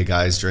the LA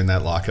guys during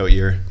that lockout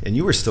year? And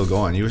you were still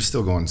going. You were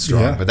still going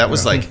strong. Yeah, but that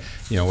was like,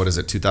 what is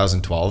it,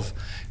 2012?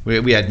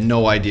 We had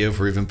no idea if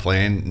we're even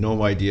playing,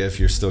 no idea if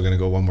you're still going to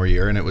go 1 more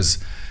year. And it was,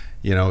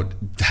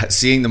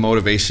 seeing the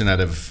motivation out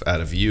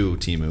of you,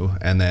 Teemu,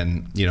 and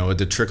then,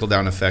 the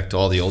trickle-down effect to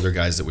all the older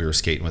guys that we were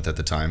skating with at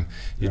the time.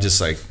 You're just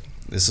like,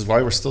 this is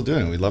why we're still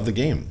doing it. We love the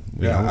game.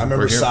 I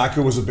remember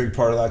Saku was a big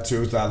part of that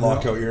too, that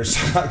lockout year.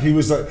 He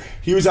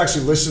was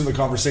actually listening to the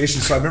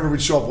conversation. So I remember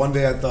we'd show up one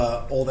day at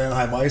the old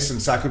Anaheim ice,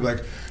 and Saku would be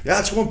like, yeah,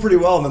 it's going pretty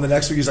well. And then the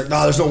next week he's like,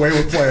 no, there's no way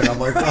we're playing. I'm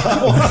like,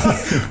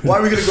 why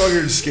are we going to go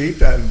here and skate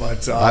then?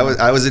 But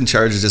I was in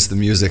charge of just the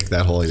music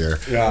that whole year.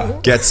 Yeah.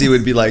 Getzlaf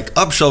would be like,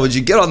 Upshall, would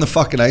you get on the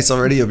fucking ice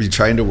already? I'd be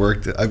trying to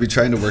work the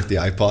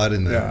iPod,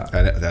 and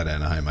that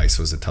Anaheim ice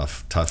was a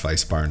tough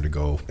ice barn to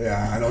go.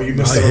 Yeah, I know you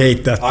missed I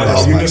hate that.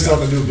 You missed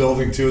out on the new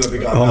building too that they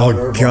got.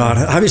 Oh God,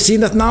 have you seen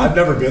that now? I've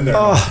never been there.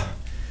 Oh.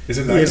 Is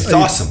it nice? It's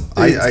awesome.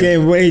 It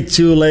came way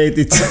too late.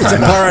 It's a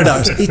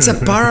paradise. It's a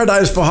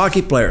paradise for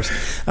hockey players.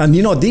 And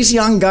these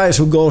young guys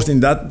who goes in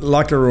that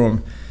locker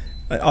room,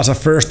 as a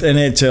first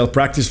NHL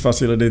practice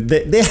facility,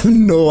 they have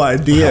no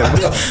idea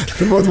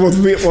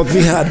what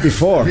we had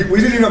before. We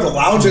didn't even have the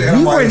lounge at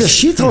We were in the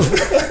shithole.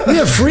 We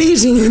are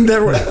freezing in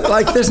there.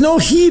 Like, there's no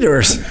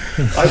heaters.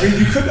 I mean,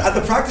 you could at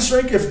the practice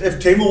rink, if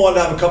Teemu wanted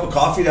to have a cup of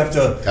coffee, you'd have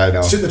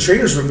to sit in the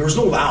trainer's room. There was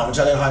no lounge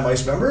at Anaheim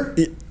Ice, remember?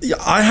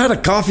 I had a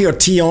coffee or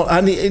tea on.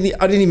 I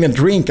didn't even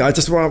drink. I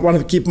just wanted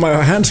to keep my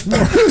hands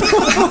warm.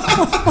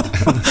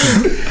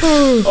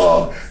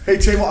 Hey,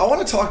 Teemu, I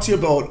want to talk to you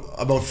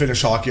about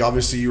Finnish hockey.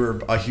 Obviously, you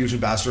were a huge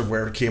ambassador of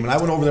where it came, and I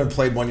went over there and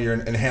played one year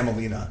in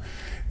Hämeenlinna.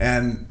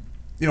 And,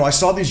 you know, I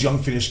saw these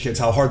young Finnish kids,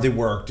 how hard they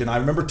worked. And I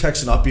remember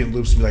texting Uppy and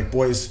Loops and be like,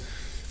 boys,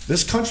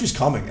 this country's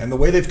coming. And the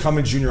way they've come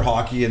in junior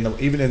hockey and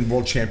even in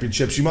world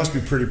championships, you must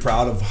be pretty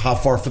proud of how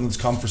far Finland's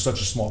come for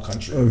such a small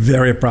country.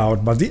 Very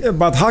proud.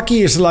 But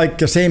hockey is like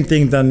the same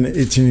thing than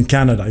it's in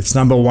Canada. It's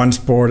 #1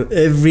 sport.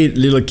 Every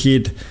little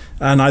kid,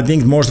 and I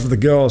think most of the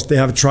girls, they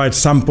have tried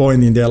some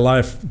point in their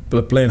life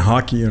playing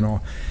hockey, you know.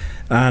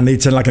 And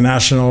it's like a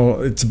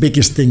national, it's the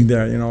biggest thing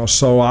there, you know.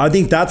 So I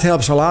think that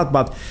helps a lot.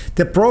 But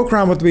the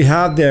program that we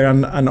had there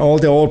and all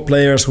the old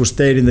players who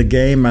stayed in the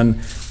game and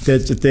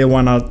they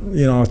want to,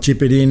 you know,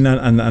 chip it in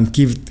and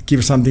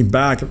give something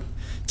back,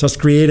 just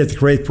created a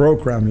great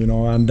program, you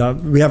know. And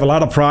we have a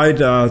lot of pride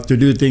to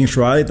do things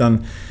right.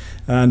 And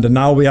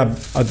now we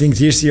have, I think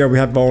this year we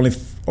have only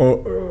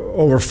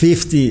over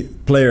 50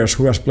 players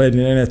who has played in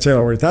NHL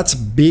already. That's a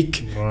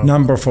big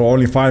number for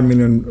only 5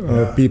 million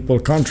people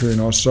country, you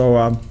know.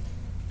 So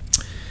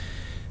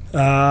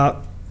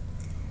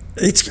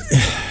it's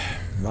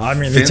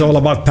all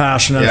about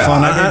passion and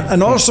fun,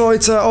 and also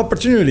it's an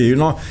opportunity. You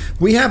know,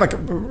 we have a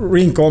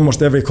rink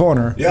almost every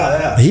corner.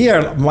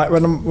 Here,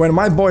 when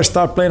my boys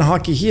start playing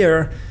hockey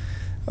here,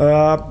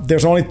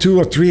 there's only 2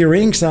 or 3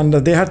 rinks, and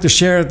they have to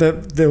share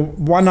the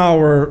 1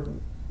 hour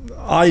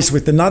ice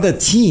with another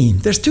team.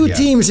 There's 2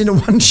 teams in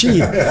one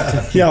sheet.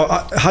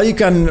 How you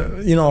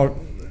can, you know,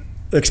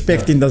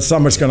 expecting that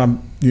someone's gonna,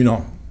 you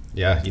know,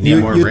 you need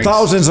more rinks.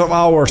 Thousands of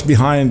hours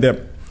behind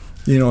the,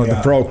 you know, the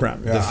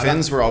program. The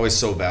Finns were always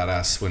so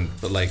badass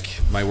but like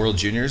my World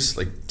Juniors,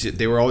 like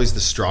they were always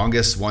the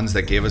strongest ones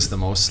that gave us the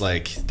most,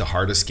 like the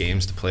hardest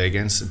games to play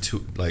against.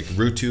 Like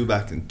Hrudey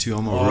back in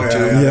Tuomo.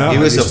 He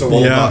was a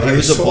bulldog. He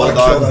was a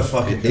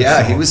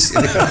bulldog. He was.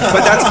 But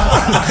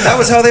that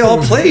was how they all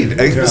played.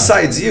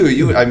 Besides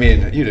you, I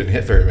mean, you didn't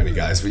hit very many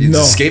guys, but you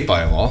just escaped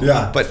by them all.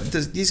 But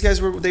these guys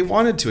they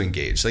wanted to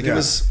engage. Like it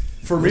was.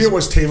 For me, it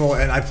was Teemu,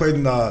 and I played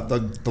in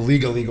the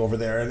Liga over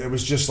there, and it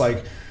was just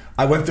like.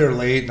 I went there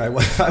late, and I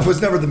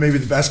was never maybe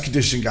the best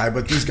conditioned guy,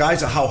 but these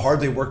guys, how hard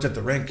they worked at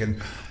the rink and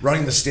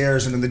running the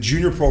stairs, and then the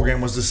junior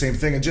program was the same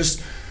thing. And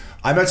just,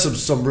 I met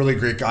some really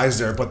great guys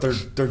there, but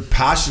their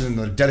passion and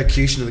their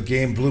dedication to the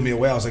game blew me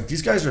away. I was like,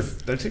 these guys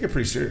they take it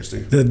pretty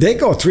seriously. They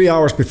go 3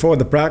 hours before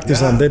the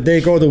practice, and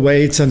they go to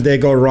weights, and they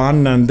go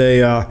run, and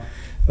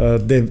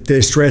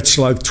they stretch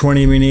like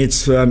 20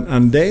 minutes,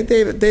 and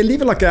they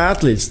live like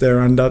athletes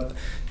there, and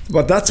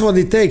but that's what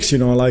it takes, you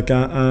know. Like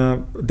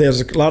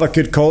there's a lot of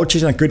good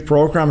coaches and good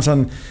programs,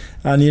 and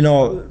you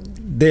know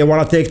they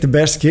want to take the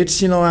best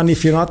kids, you know. And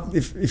if you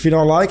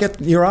don't like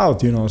it, you're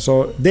out, you know.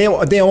 So they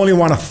only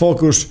want to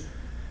focus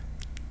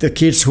the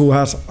kids who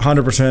has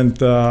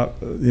 100%,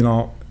 you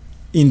know,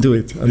 into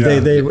it, and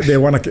they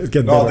want to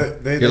get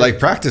better. You're like,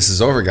 practice is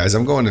over, guys.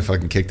 I'm going to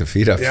fucking kick the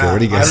feet up here. What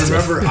do you guys do?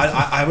 I remember.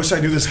 I wish I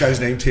knew this guy's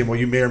name, Teemu.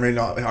 You may or may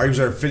not. He was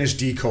our Finnish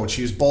D coach.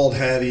 He was bald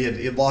head. He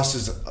had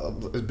lost a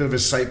bit of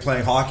his sight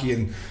playing hockey,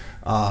 and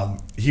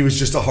he was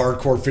just a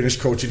hardcore Finnish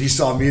coach. And he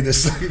saw me,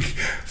 this like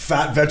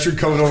fat veteran,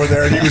 coming over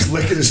there, and he was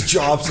licking his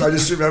chops. And I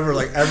just remember,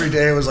 like, every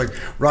day it was like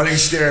running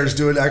stairs,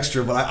 doing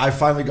extra. But I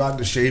finally got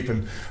into shape,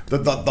 and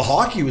the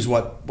hockey was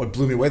what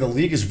blew me away. The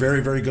league is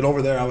very, very good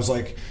over there. I was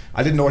like,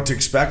 I didn't know what to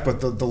expect,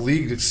 but the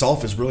league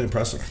itself is really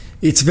impressive.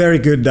 It's very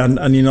good,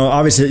 and you know,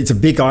 obviously it's a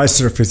big ice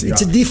surface.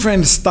 It's a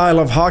different style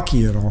of hockey,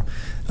 you know,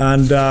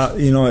 and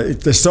you know,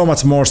 there's so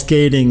much more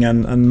skating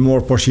and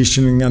more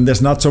positioning, and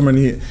there's not so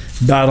many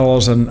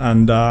battles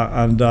and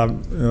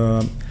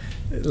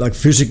like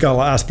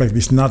physical aspect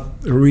is not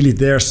really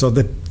there. So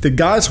the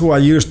guys who are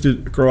used to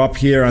grow up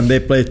here and they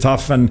play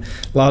tough and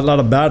a lot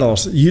of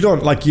battles, you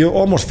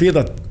almost feel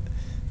that,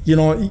 you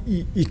know,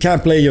 you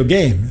can't play your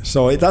game.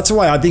 So that's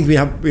why I think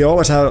we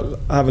always have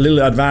a little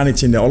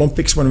advantage in the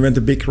Olympics when we went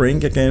to big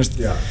rink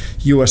against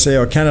USA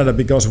or Canada,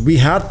 because we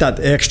had that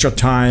extra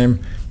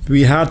time,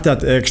 we had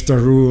that extra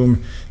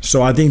room.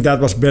 So I think that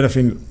was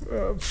benefit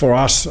for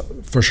us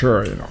for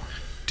sure, you know.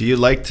 Do you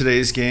like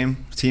today's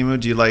game,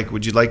 Teemu?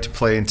 Would you like to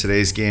play in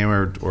today's game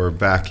or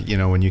back, you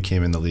know, when you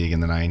came in the league in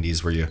the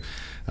 90s, where you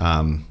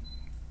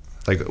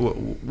like,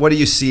 what do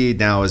you see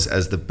now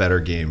as the better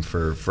game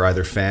for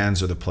either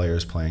fans or the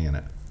players playing in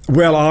it?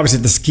 Well, obviously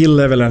the skill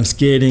level and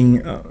skating,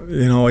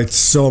 you know, it's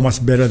so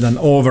much better than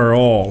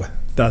overall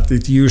that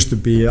it used to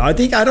be. I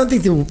don't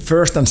think the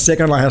first and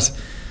second line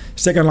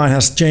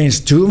has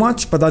changed too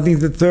much, but I think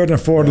the third and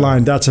fourth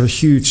line, that's a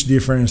huge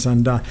difference.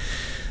 And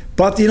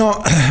but you know,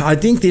 I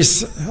think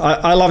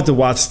I love to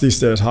watch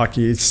this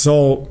hockey. It's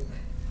so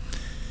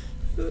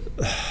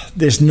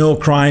there's no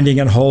grinding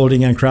and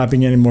holding and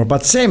crapping anymore.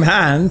 But same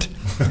hand,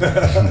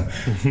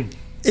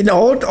 in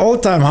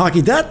old time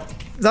hockey,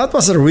 that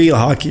was a real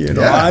hockey, you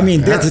know. I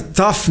mean, the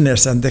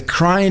toughness and the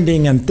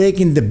grinding and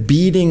taking the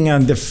beating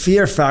and the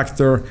fear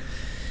factor,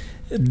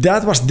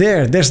 that was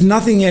there. There's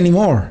nothing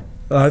anymore.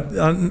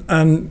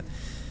 And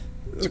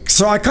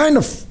so I kind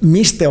of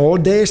miss the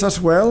old days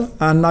as well.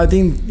 And I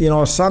think, you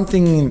know,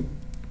 something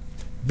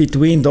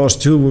between those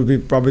two would be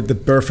probably the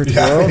perfect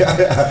world.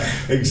 Yeah,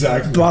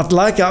 exactly. But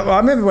like, I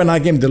remember when I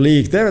came to the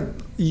league,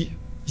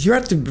 you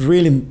had to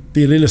really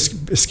be a little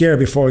scared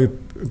before you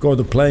go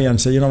to play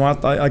and say, you know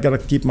what, I got to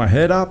keep my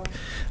head up.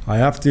 I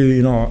have to,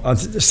 you know, at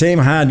the same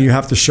hand, you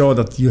have to show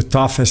that you're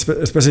tough,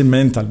 especially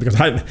mental, because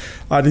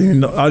I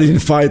didn't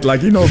fight,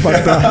 like, you know,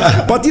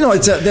 but you know,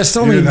 there's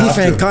so many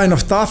different kind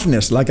of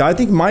toughness. Like, I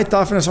think my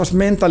toughness was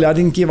mentally. I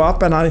didn't give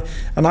up, and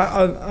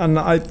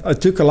I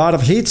took a lot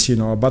of hits, you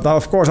know, but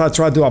of course I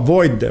tried to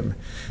avoid them.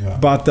 Yeah.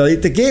 But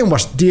the game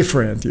was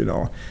different, you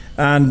know,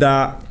 and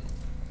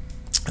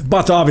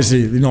but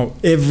obviously, you know,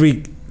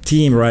 every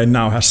team right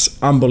now has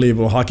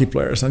unbelievable hockey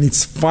players, and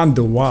it's fun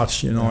to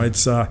watch, you know.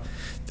 It's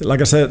like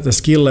I said, the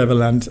skill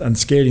level and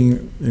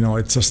skating, you know,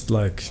 it's just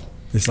like,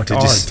 it's like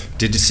art.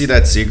 Did you see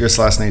that Zegras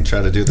last night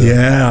try to do that?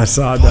 Yeah, I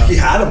saw that. He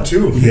had him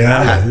too.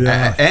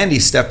 Yeah. And he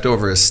stepped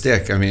over his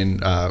stick. I mean,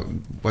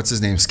 what's his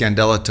name?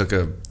 Scandella took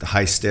a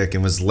high stick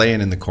and was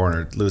laying in the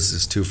corner, loses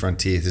his 2 front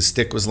teeth. His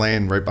stick was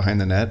laying right behind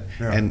the net,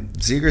 and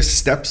Zegras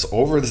steps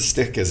over the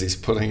stick as he's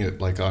putting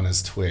it like on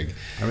his twig.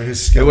 I mean,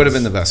 his skill, it would have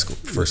been the best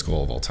first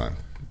goal of all time.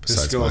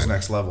 His skill is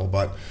next level.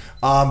 But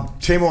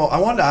Teemu, I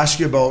wanted to ask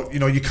you about, you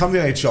know, you come to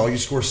the NHL, you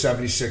score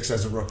 76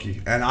 as a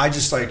rookie, and I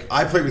just, like,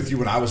 I played with you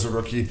when I was a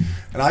rookie,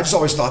 and I just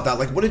always thought that,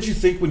 like, what did you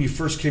think when you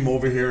first came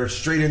over here,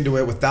 straight into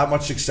it with that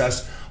much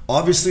success?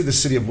 Obviously, the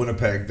city of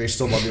Winnipeg, they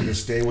still love you to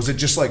this day. Was it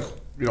just like,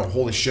 you know,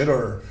 holy shit,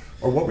 or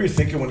what were you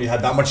thinking when you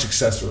had that much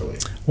success early?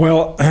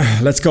 Well,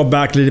 let's go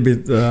back a little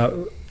bit.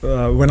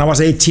 When I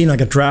was 18, I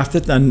got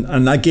drafted, and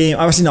I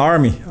was in the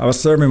army. I was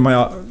serving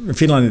in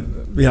Finland.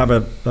 We have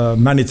a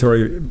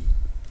mandatory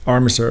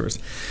army service.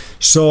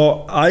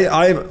 So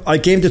I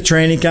came to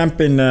training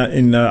camp in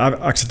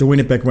actually to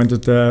Winnipeg, went to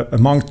the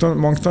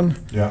Moncton.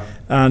 Yeah.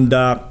 And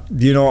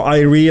you know, I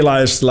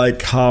realized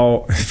like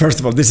how, first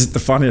of all, this is the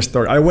funniest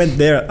story. I went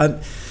there, and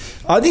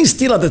I think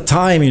still at the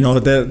time, you know,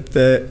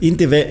 the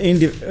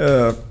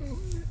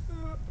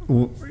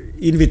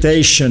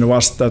invitation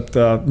was that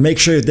make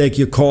sure you take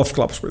your golf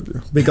clubs with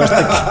you, because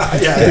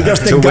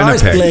the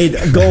guys played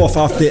golf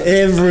after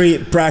every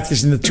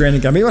practice in the training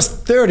camp. It was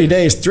 30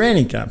 days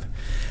training camp.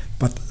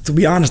 But to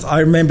be honest, I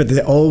remember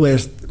the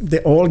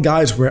old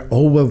guys were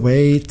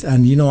overweight,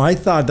 and you know, I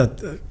thought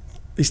that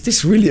is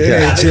this really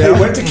NHL? They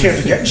went to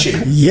camp to get in shape.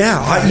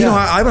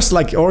 I was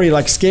like already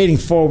like skating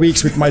 4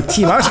 weeks with my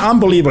team. I was in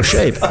unbelievable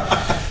shape.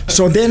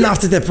 So then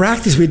after the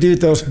practice, we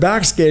did those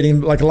back skating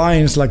like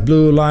lines, like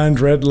blue line,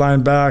 red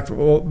line, back,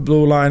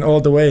 blue line,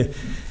 all the way.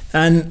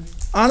 And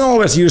I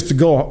always used to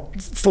go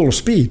full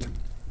speed.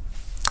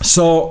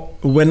 So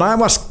when I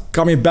was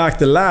coming back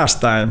the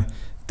last time,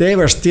 they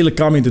were still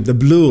coming to the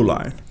blue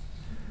line.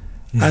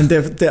 And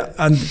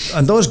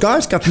and those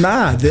guys got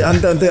mad.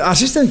 And the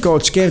assistant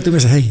coach came to me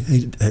and said,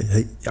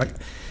 hey,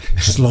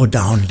 slow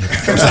down a little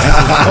bit.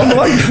 I'm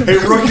like, hey,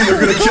 rookie, they're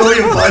going to kill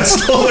you, bud.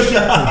 Slow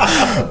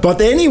down.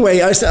 But anyway,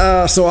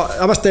 so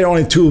I was there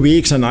only 2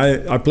 weeks, and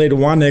I played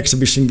one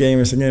exhibition game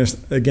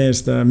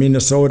against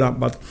Minnesota.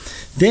 But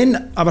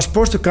then I was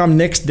supposed to come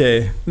next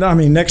year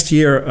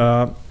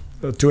to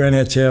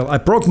NHL. I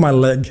broke my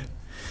leg.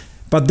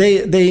 But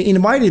they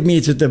invited me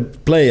to the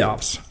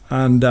playoffs,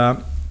 and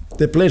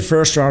they played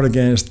first round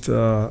against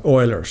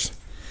Oilers.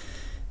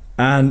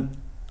 And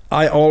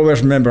I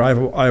always remember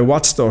I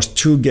watched those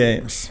 2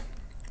 games,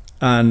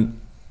 and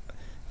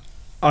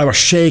I was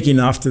shaking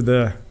after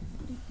the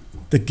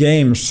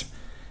games.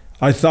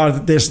 I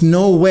thought there's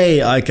no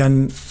way I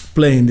can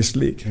play in this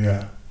league.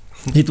 Yeah.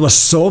 It was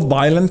so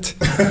violent.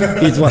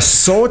 It was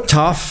so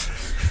tough.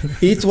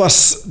 It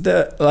was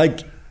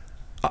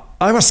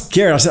I was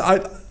scared. I said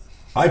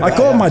I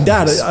called my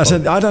dad. I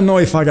said, I don't know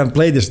if I can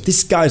play this.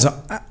 These guys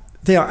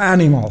they are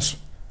animals.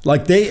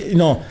 Like they, you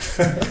know.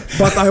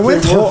 But I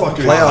went home.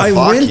 I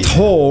went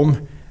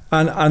home,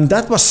 and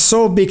that was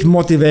so big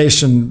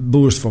motivation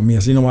boost for me.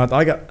 So, you know what?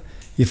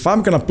 If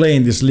I'm gonna play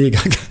in this league,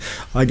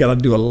 I gotta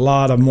do a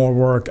lot of more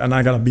work, and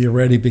I gotta be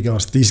ready,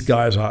 because these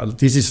guys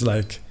this is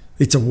like,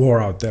 it's a war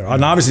out there.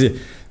 And obviously,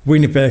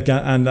 Winnipeg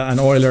and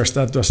Oilers,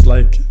 that was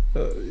like,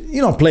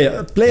 you know, play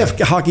of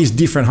hockey is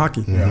different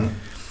hockey. Yeah.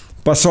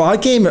 But so I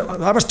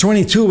was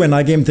 22 when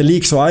I came to the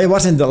league, so I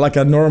wasn't like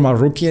a normal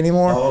rookie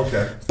anymore. Oh,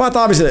 okay. But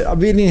obviously,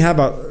 we didn't have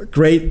a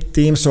great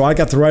team, so I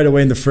got right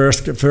away in the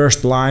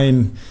first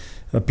line.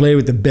 I played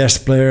with the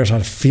best players. I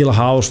had Phil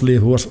Housley,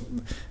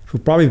 who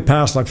probably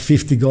passed like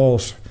 50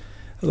 goals.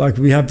 Like,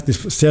 we have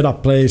this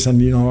setup plays,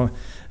 and you know,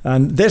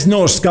 And there's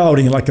no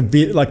scouting like a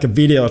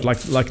video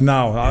like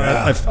now.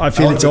 Yeah. I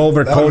feel it's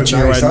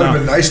overcoaching right now. That would have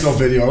been nice, no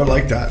video. I would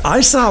like that.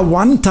 I saw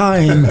one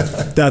time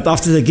that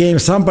after the game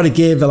somebody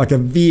gave like a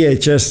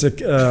VHS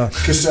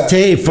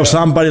tape for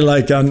somebody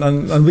like,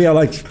 and we are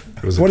like,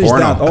 what is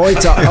that? Oh,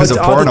 it's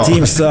other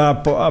team's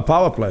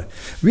power play.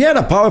 We had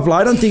a power play.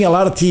 I don't think a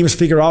lot of teams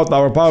figure out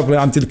our power play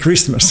until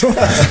Christmas.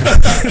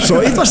 So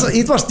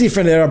it was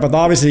different era, but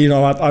obviously, you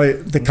know,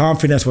 the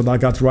confidence what I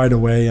got right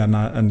away,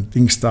 and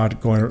things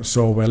started going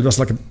so well. It was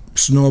like a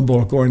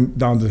snowball going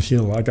down the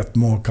hill. I got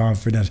more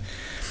confidence.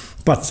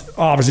 But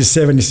obviously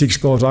 76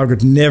 goals, I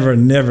could never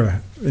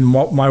in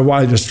my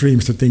wildest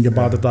dreams to think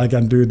about that I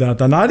can do that.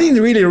 And I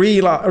didn't really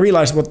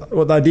realize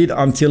what I did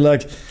until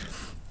like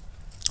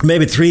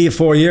maybe 3 or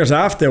 4 years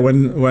after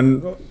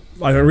when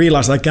I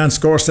realized I can't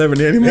score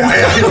 70 anymore.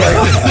 Yeah, you're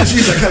like,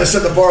 geez, I kind of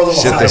set the bar a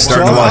little high. They're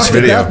starting to watch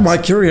video. That, my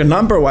career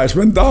number-wise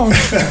went down.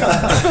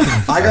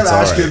 I got to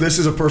ask you, this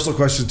is a personal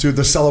question too,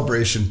 the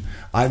celebration.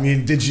 I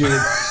mean, did you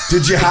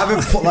have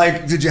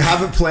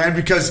it planned?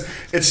 Because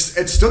it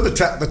stood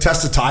the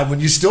test of time. When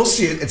you still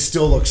see it, it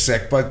still looks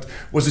sick. But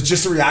was it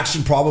just a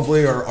reaction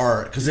probably,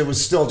 or because it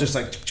was still just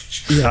like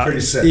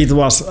pretty sick? It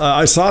was.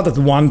 I saw that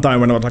one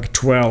time when I was like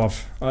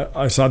 12.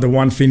 I saw the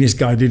one Finnish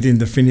guy did in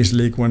the Finnish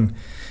league when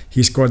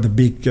he scored the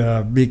big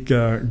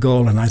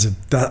goal, and I said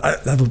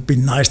that would be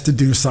nice to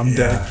do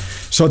someday. Yeah.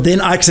 So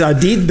then actually I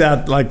did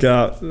that, like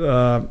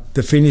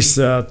the Finnish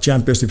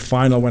championship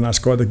final when I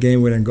scored the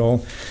game-winning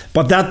goal.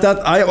 But that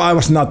I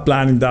was not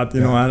planning that,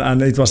 you know,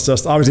 and it was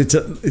just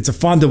obviously it's a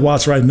fun to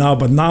watch right now.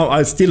 But now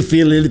I still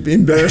feel a little bit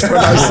embarrassed when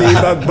I see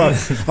that.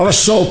 But I was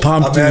so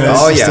pumped. You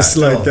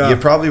know, you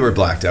probably were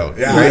blacked out.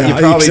 Yeah, right? You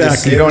probably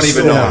exactly. you don't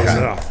even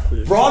know.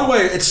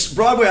 Broadway, it's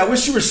Broadway. I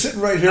wish you were sitting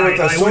right here with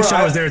us. I wish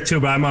I was there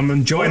too, but I'm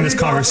enjoying this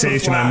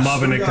conversation. I'm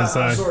loving it because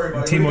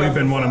Teemu, you've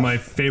been one of my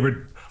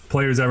favorite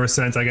players ever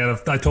since.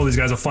 I told these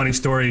guys a funny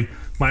story.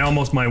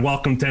 My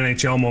welcome to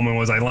NHL moment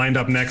was I lined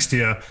up next to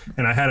you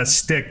and I had a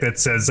stick that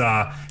says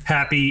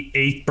happy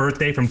 8th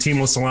birthday from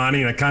Teemu Selänne,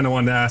 and I kind of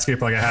wanted to ask you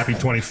for like a happy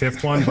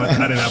 25th one, but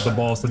I didn't have the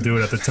balls to do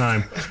it at the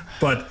time.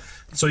 But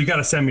so you got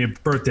to send me a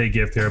birthday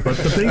gift here. But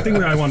the big thing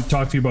that I want to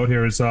talk to you about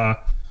here is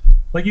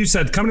like you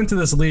said, coming into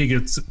this league,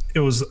 it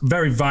was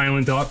very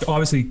violent,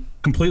 obviously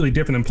completely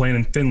different than playing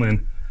in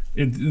Finland.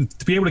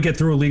 To be able to get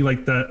through a league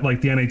like the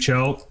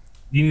NHL,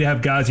 you need to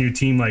have guys in your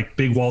team like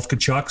Big Wolf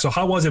Tkachuk. So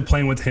how was it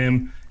playing with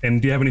him?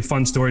 And do you have any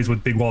fun stories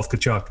with Big Wolf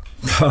Tkachuk?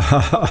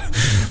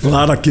 A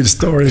lot of good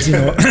stories, you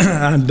know.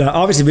 And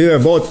obviously we were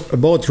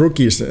both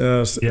rookies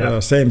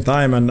same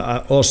time, and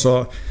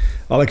also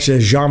Alexei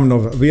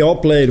Zhamnov. We all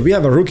played. We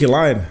have a rookie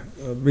line.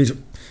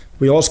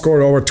 We all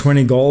scored over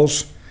 20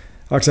 goals.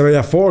 Actually, we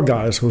have 4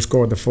 guys who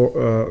scored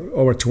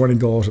over 20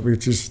 goals,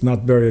 which is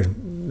not very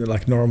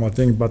like normal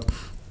thing. But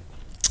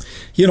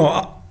you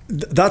know,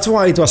 that's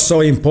why it was so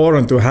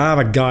important to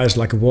have guys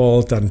like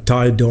Walt and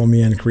Ty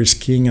Domi and Chris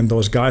King and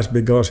those guys,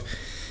 because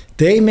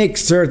they make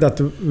sure that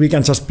we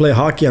can just play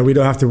hockey and we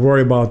don't have to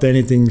worry about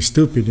anything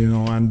stupid, you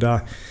know. And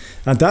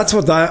that's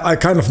what I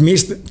kind of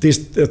missed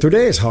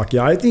today's hockey.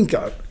 I think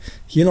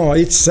you know,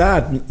 it's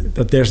sad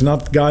that there's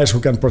not guys who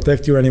can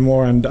protect you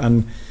anymore,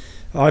 and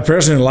I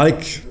personally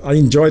I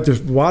enjoy to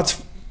watch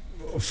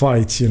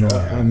fights, you know,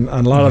 and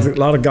a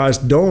lot of guys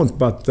don't.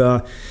 But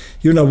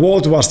you know,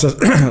 Walt was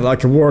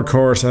like a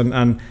workhorse,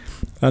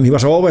 and he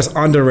was always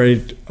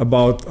underrated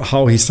about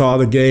how he saw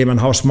the game and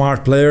how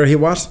smart player he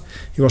was.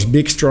 He was a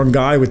big, strong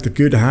guy with the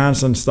good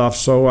hands and stuff.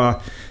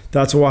 So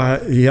that's why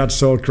he had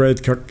so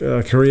great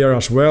career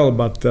as well.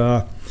 But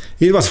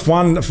it was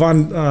fun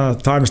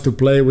times to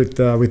play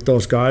with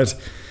those guys.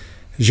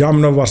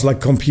 Zhamnov was like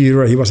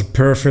computer. He was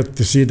perfect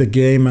to see the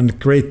game and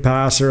great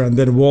passer. And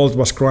then Walt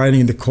was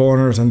grinding in the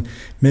corners and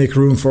make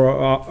room for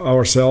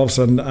ourselves.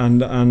 And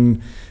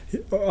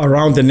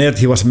around the net,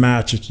 he was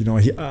magic. You know,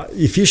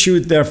 if you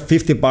shoot there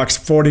 50 bucks,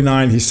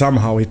 49, he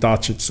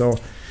touched it. So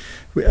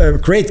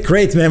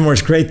great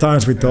memories, great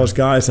times with those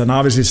guys. And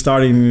obviously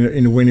starting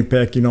in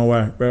Winnipeg, you know,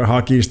 where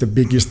hockey is the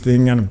biggest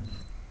thing. And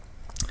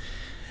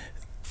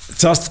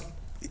just,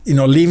 you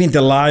know, living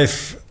the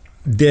life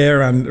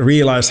there and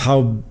realize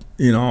how,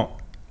 you know,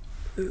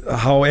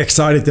 how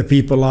excited the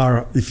people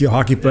are if you're a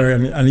hockey player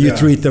and you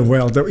treat them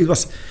well. It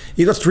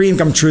was dream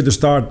come true to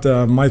start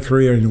my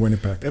career in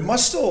Winnipeg. It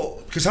must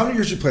still, because how many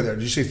years did you play there?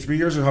 Did you say 3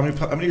 years, or how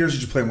many years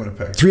did you play in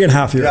Winnipeg?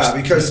 3.5 years.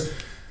 Yeah, because,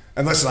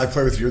 and listen, I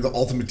play with you, you're the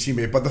ultimate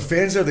teammate, but the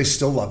fans there, they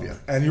still love you.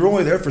 And you're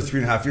only there for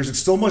 3.5 years. It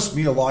still must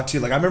mean a lot to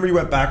you. Like, I remember you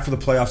went back for the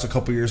playoffs a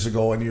couple years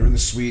ago and you were in the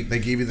suite, they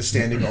gave you the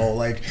standing O.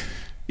 Like,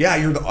 yeah,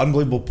 you're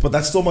unbelievable, but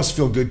that still must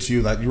feel good to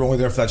you that you're only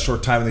there for that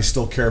short time and they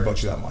still care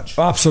about you that much.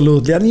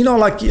 Absolutely, and you know,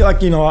 like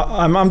you know,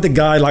 I'm the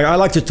guy. Like, I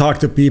like to talk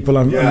to people.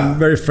 I'm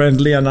very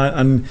friendly, and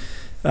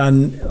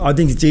I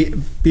think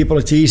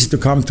it's easy to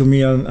come to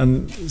me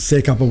and say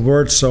a couple of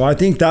words. So I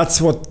think that's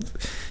what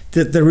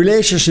the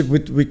relationship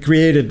we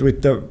created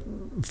with the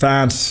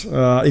fans.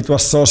 It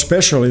was so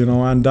special, you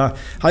know, and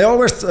I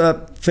always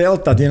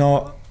felt that, you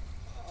know,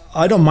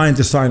 I don't mind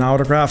to sign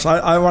autographs.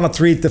 I want to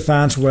treat the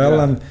fans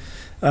well,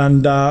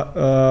 and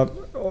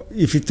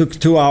if it took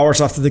 2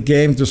 hours after the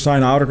game to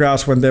sign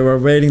autographs when they were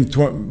waiting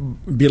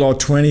below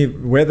 20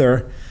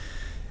 weather.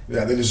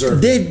 Yeah, they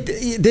deserve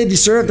it. They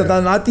deserve that,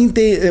 and I think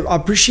they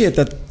appreciate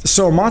that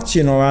so much,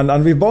 you know.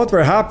 And we both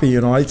were happy, you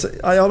know.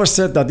 I always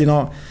said that, you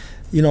know,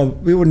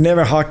 we would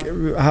never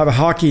have a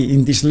hockey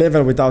in this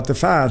level without the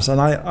fans, and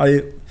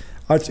I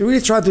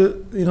really try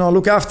to, you know,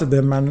 look after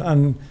them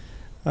and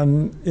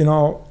you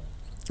know,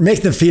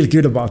 make them feel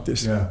good about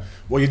this. Yeah.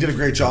 Well, you did a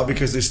great job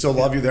because they still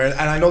love you there,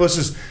 and I know this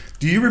is.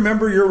 Do you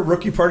remember your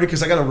rookie party?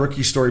 Because I got a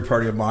rookie story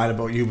party of mine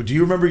about you. But do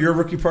you remember your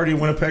rookie party in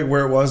Winnipeg,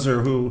 where it was,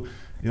 or who?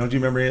 You know, do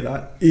you remember any of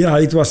that? Yeah,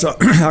 it was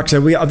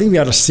actually. I think we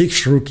had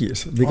 6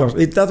 rookies because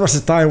that was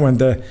the time when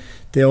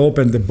they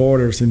opened the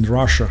borders in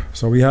Russia.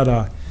 So we had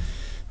a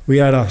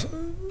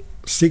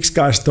 6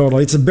 guys total.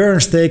 It's a Byram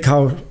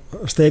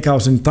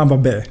steakhouse in Tampa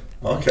Bay.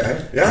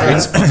 Okay, yeah,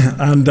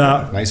 and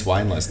nice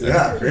wine list there.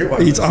 Yeah, great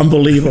wine. It's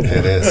unbelievable.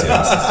 It is,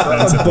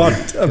 yes. but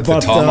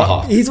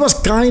it was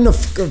kind of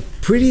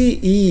pretty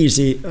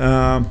easy.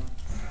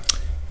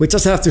 We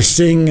just have to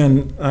sing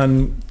and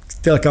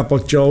tell a couple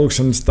of jokes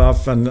and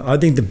stuff, and I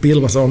think the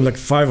bill was only like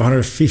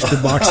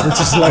 $550, which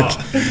is like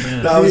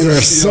we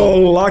were so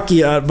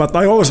lucky. But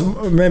I always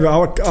remember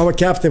our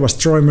captain was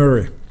Troy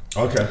Murray.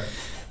 Okay.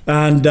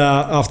 And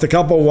after a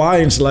couple of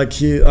wines, like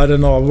I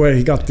don't know where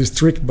he got this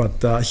trick,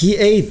 but he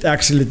ate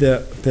actually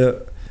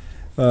the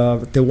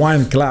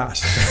wine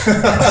glass.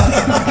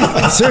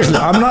 Seriously,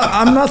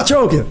 I'm not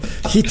joking.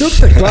 He took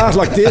the glass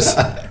like this.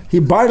 He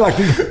bite like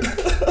this.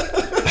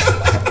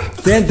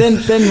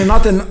 then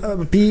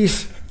nothing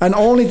piece, and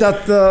only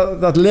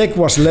that leg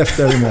was left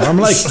anymore. I'm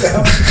like,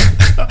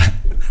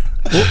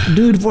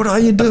 dude, what are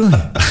you doing?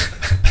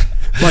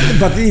 But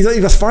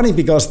it was funny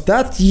because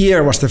that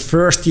year was the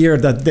first year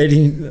that they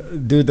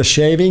didn't do the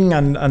shaving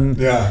and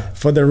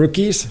for the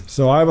rookies.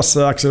 So I was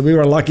we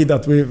were lucky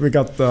that we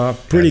got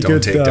pretty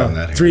good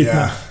treatment.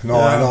 Yeah, no,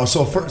 I know.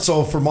 So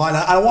for mine,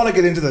 I want to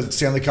get into the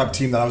Stanley Cup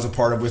team that I was a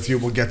part of with you.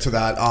 We'll get to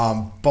that.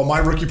 But my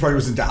rookie party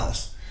was in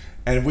Dallas,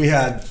 and we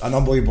had an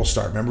unbelievable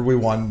start. Remember, we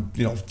won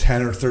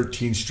 10 or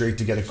 13 straight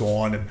to get it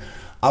going, and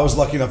I was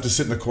lucky enough to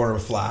sit in the corner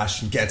with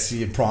Flash and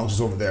Getzlaf and Prongs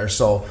was over there.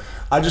 So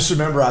I just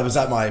remember I was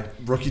at my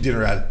rookie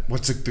dinner at,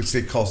 what's the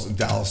steak called in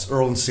Dallas?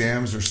 Earl and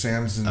Sam's or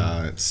Sam's and...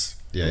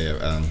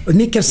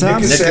 Nick and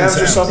Sam's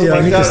or something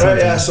like that, right?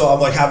 Yeah, so I'm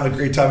like having a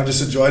great time and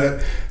just enjoyed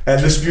it.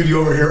 And this beauty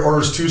over here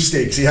orders 2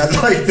 steaks. He had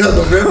like the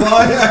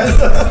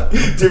ribeye.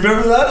 Do you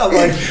remember that? I'm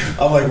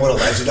like, what a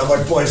legend. I'm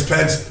like, boys,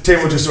 Pence,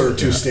 Teemu just ordered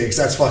 2 steaks.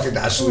 That's fucking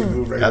nationally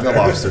moved right there. And the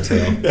lobster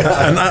tail.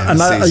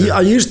 And I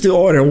used to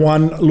order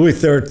 1 Louis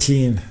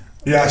XIII.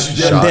 Yeah,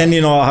 she did. And then,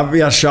 we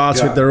had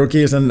shots with the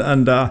rookies and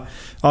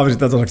obviously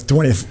that was like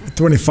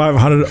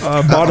 2,500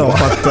 bottle.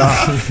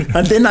 But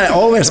and then I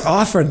always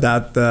offered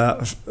that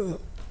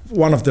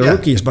one of the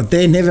rookies, but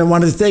they never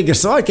wanted to take it,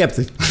 so I kept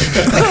it.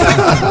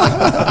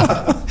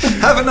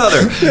 Have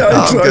another.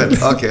 Yeah, good.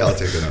 Okay, I'll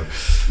take another.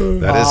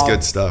 That is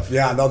good stuff.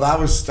 Yeah, no, that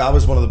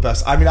was one of the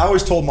best. I mean, I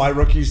always told my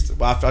rookies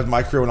after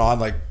my career went on,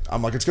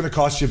 I'm like, it's going to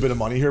cost you a bit of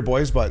money here,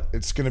 boys, but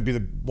it's going to be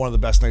one of the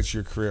best nights of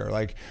your career.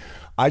 Like,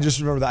 I just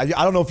remember that.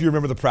 I don't know if you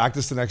remember the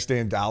practice the next day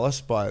in Dallas,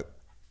 but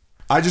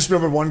I just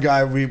remember one guy,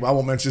 I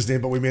won't mention his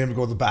name, but we made him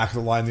go to the back of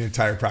the line the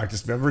entire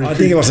practice. Remember? I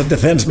think it was a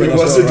defenseman. It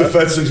was a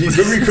defenseman.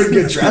 Remember he couldn't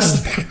get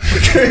dressed?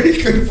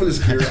 He couldn't put his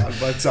gear on.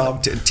 But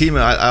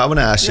Teemu, I want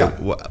to ask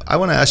you. I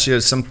want to ask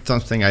you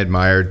something I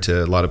admired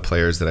to a lot of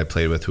players that I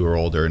played with who were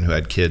older and who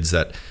had kids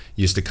that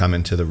used to come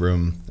into the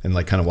room and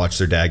like kind of watch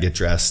their dad get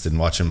dressed and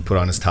watch him put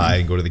on his tie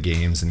and go to the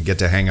games and get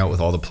to hang out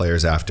with all the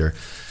players after.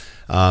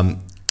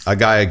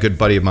 A good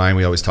buddy of mine,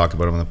 we always talk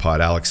about him on the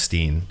pod, Alex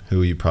Steen,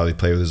 who you probably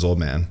play with his old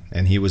man,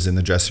 and he was in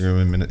the dressing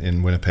room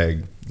in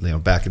Winnipeg,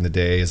 back in the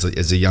day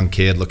as a young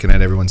kid, looking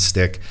at everyone's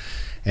stick,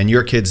 and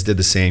your kids did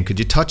the same. Could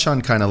you touch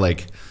on kind of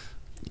like,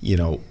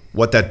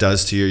 what that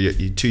does to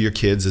your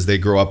kids as they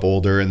grow up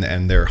older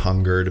and they're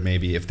hungered,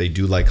 maybe if they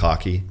do like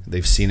hockey,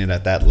 they've seen it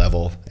at that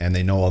level and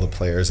they know all the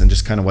players, and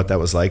just kind of what that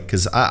was like?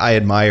 Because I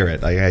admire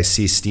it. I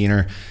see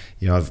Steener,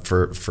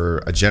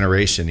 for a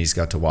generation, he's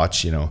got to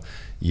watch,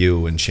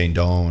 you and Shane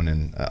Doan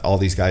and all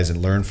these guys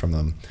and learn from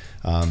them.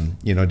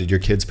 Did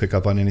your kids pick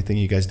up on anything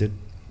you guys did?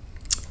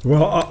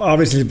 Well,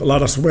 obviously a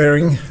lot of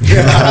swearing.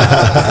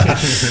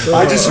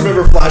 I just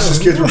remember Flash's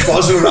kids were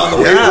buzzing around the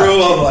weight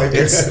room. I'm like,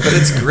 but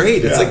it's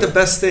great. It's like the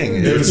best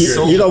thing.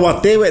 You know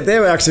what? They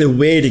were actually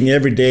waiting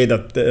every day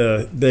that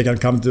they can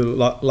come to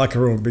the locker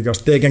room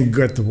because they can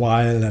get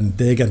wild and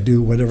they can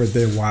do whatever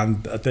they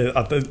want.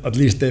 At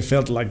least they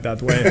felt like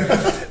that way.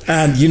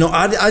 And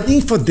I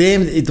think for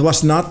them it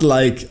was not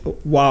like,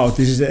 wow,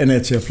 this is the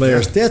NHL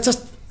players. They're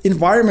just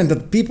environment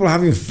that people are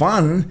having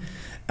fun.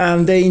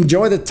 And they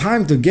enjoy the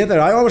time together.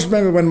 I always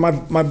remember when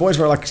my boys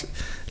were like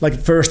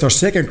first or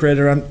second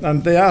grader,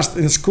 and they asked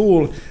in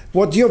school,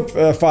 what your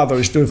father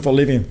is doing for a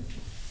living.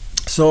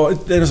 So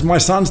it was my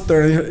son's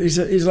turn.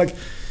 He's like,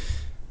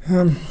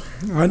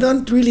 I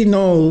don't really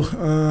know.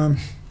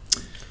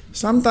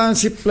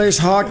 Sometimes he plays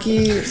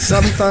hockey,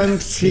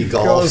 sometimes he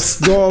goes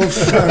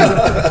golf.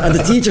 And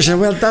the teacher said,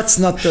 well, that's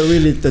not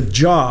really the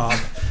job.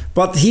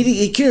 But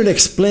he couldn't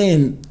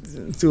explain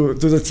to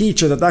the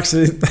teacher that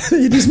actually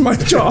it is my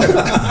job.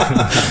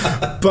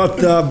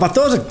 but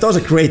those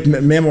are great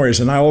memories,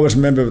 and I always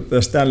remember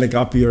the Stanley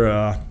Cup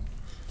year,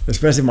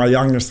 especially my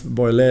youngest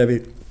boy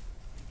Levi.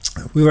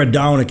 We were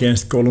down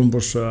against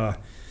Columbus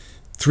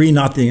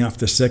 3-0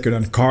 after second,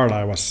 and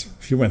Carla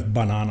he went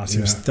bananas.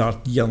 He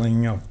started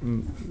yelling,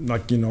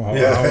 like sure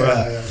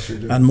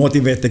and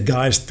motivate the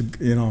guys to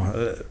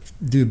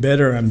do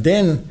better. And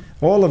then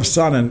all of a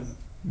sudden,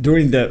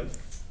 during the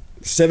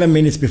 7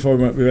 minutes before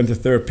we went to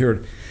third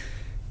period,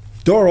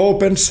 door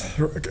opens,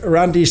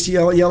 Randy's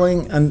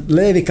yelling, and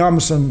Levi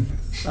comes and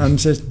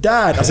says,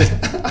 "Dad!" I said,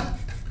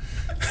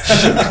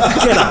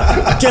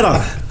 "Get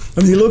up!"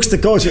 And he looks at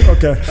the coach,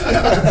 okay.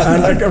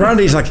 And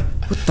Randy's like,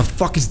 "What the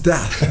fuck is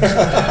that?"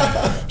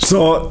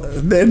 So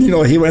then,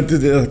 he went to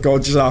the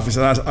coach's office,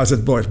 and I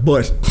said, boys,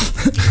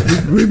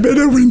 we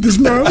better win this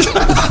match.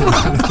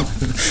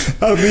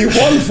 And we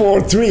won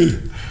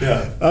 4-3.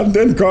 Yeah. And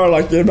then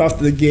Carla came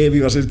after the game.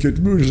 He was in good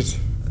mood.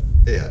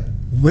 Yeah.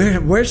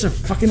 Where's the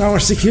fucking our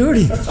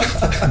security?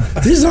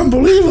 This is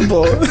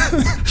unbelievable.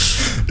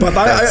 But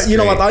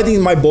I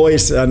think my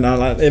boys and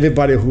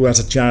everybody who has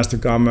a chance to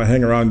come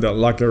hang around the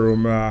locker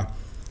room,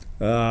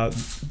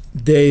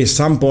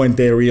 some point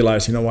they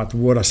realize,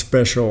 what a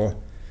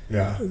special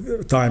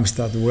times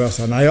that was.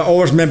 And I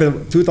always remember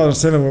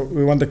 2007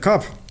 we won the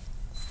cup.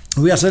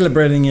 We are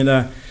celebrating in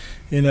a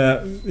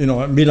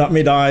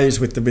mid-ice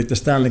with the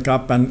Stanley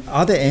Cup, and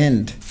at the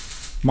end,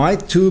 my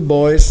two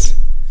boys,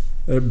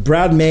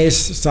 Brad May's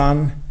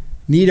son,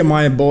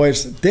 Niedermeyer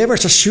boys, they were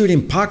just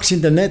shooting pucks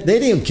in the net. They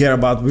didn't care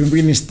about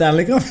winning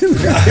Stanley Cup.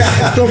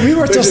 So we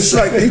were just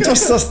like,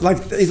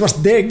 it was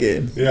their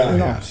game.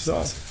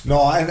 So.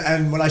 No,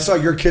 and when I saw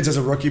your kids as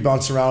a rookie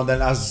bounce around,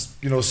 then as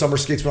summer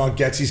skates went on,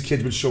 Getsy's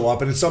kids would show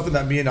up, and it's something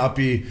that me and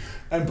Uppy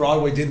and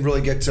Broadway didn't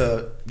really get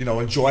to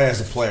enjoy as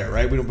a player,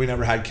 right? We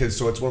never had kids,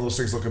 so it's one of those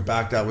things looking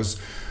back that was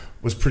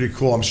pretty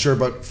cool, I'm sure.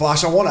 But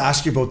Flash, I want to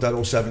ask you about that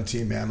 2007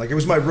 team, man. Like, it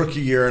was my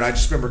rookie year, and I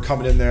just remember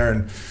coming in there,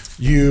 and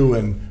you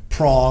and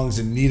Prongs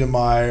and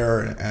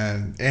Niedermeyer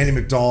and Andy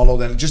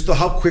McDonald, and just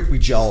how quick we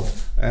gelled.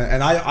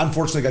 And I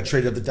unfortunately got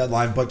traded at the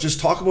deadline, but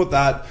just talk about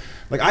that.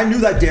 Like, I knew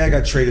that day I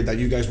got traded that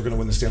you guys were going to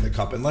win the Stanley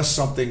Cup, unless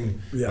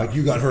something, like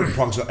you got hurt and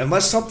Prongs,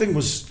 unless something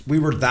we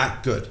were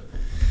that good.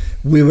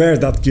 We were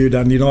that good,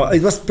 and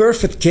it was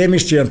perfect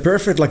chemistry and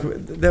perfect, like,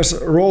 there's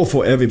a role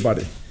for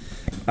everybody.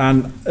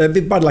 And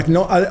everybody, like,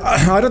 no,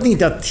 I don't think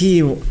that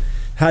team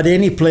had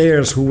any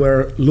players who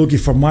were looking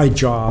for my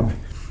job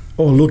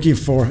or looking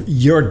for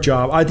your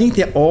job. I think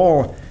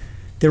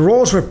the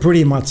roles were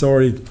pretty much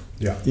already,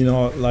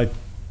 like,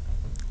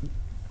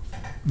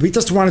 we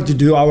just wanted to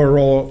do our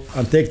role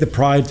and take the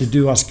pride to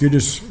do as good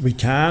as we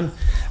can.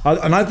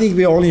 And I think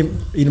we only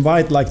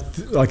invite like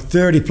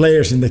 30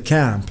 players in the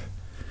camp.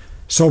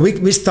 So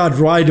we started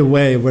right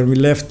away when we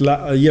left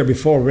a year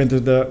before. We went to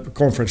the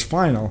conference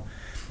final,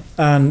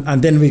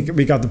 and then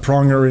we got the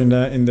Pronger in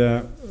the in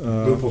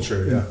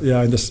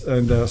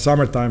the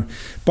summertime.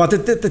 But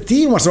the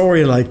team was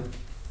already like,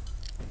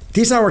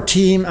 this is our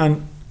team,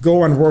 and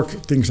go and work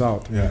things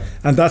out. Yeah.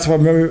 And that's what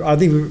I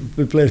think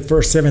we played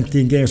first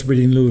 17 games, we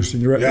didn't lose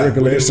in the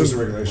regulation. We didn't lose in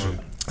regulation.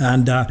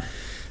 And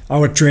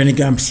our training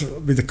camps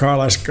with the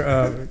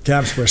Carlisle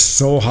camps were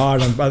so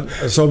hard,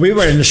 so we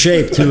were in the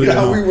shape too. We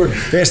were.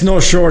 There's no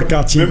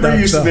shortcuts. Remember,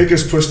 you used to make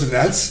us push the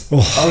nets.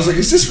 Oh. I was like,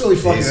 "Is this really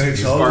fucking NHL?"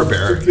 He's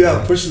barbaric.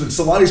 Yeah, pushing the.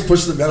 Solani's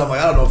pushing the net. I'm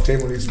like, I don't know if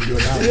Teemu needs to be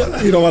doing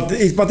that. You know what?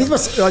 But it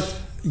was like,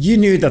 you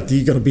knew that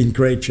you're gonna be in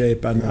great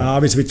shape, and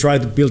obviously we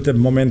tried to build the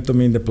momentum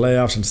in the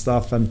playoffs and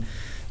stuff.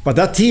 But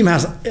that team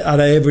had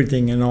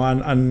everything, and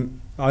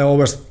I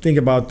always think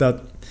about that.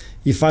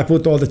 If I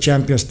put all the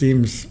champion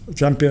teams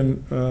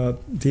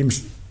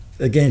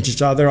against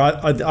each other,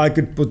 I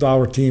could put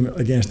our team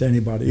against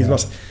anybody. Yeah.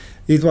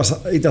 It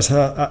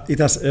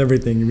has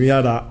everything. We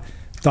had a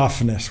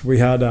toughness, we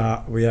had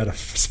a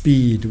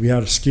speed, we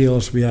had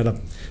skills, we had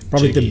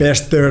probably the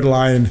best third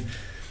line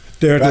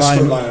in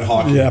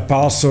hockey. Yeah,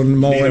 Paulson,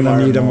 Moen, and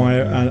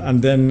Niedermeyer,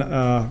 and then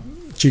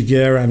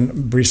Chiguer and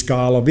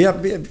Briscalo.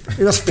 It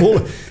was full.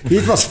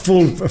 It was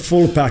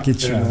full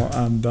package,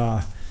 and.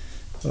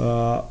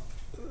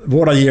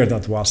 What a year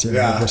that was! It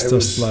was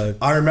just like,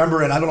 I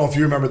remember, and I don't know if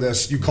you remember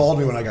this. You called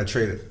me when I got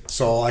traded.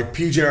 So like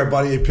PJ, our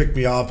buddy, picked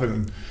me up,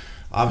 and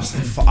I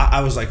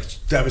was like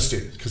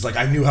devastated because like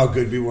I knew how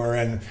good we were.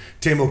 And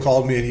Teemu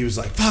called me, and he was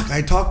like, "Fuck!"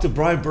 I talked to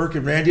Brian Burke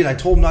and Randy, and I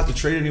told him not to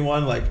trade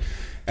anyone. Like,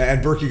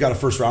 and Burke, you got a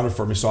first rounder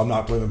for me, so I'm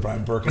not blaming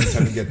Brian Burke. I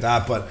intend to get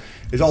that, but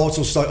it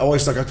also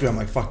always stuck up to me. I'm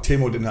like, "Fuck!"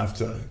 Teemu didn't have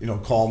to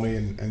call me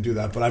and do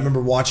that. But I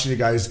remember watching you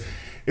guys.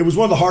 It was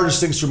one of the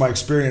hardest things through my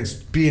experience,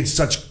 being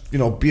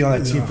being on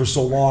that team for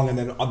so long, and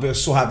then I'm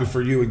so happy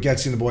for you and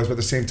Getzlaf and the boys, but at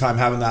the same time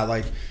having that,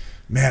 like,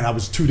 man, I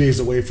was 2 days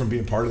away from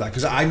being part of that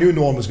because I knew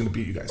no one was going to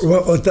beat you guys.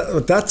 Well,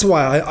 that's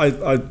why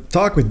I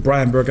talked with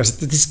Brian Burke. I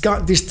said,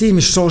 this team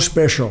is so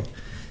special,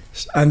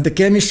 and the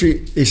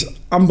chemistry is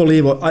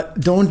unbelievable.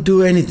 Don't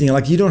do anything.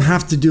 Like, you don't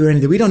have to do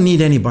anything. We don't need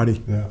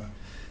anybody. Yeah.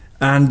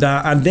 And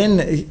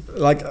then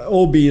like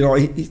Obi,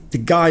 the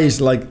guy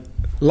is like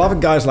love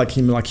guys like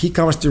him. Like he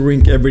comes to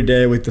rink every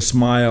day with a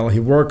smile. He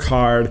works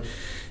hard.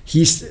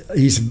 He's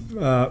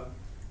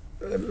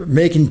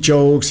making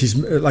jokes.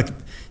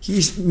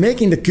 He's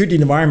making the good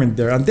environment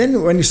there. And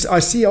then when I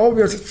see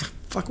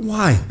fuck,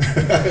 why?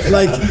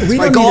 Like we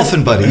my don't golfing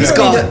need buddy. He's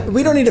gone.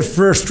 We don't need a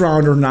first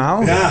rounder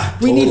now. Yeah,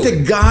 we need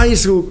the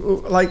guys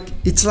who like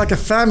it's like a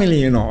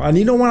family, and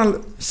you don't want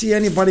to see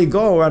anybody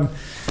go. And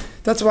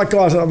that's why,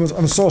 guys,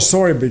 I'm so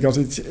sorry because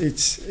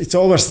it's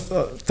always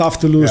tough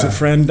to lose a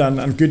friend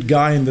and good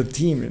guy in the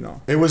team,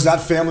 It was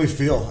that family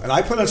feel, and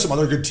I put on some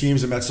other good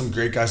teams and met some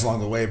great guys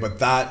along the way. But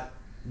that,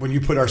 when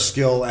you put our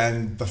skill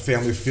and the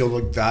family feel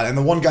like that, and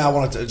the one guy I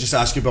wanted to just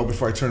ask you about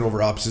before I turn it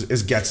over up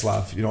is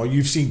Getzlaf.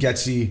 You've seen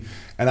Getzy,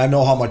 and I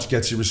know how much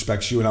Getzy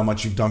respects you and how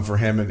much you've done for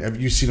him, and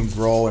you've seen him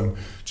grow. And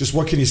just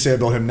what can you say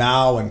about him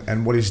now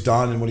and what he's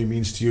done and what he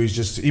means to you?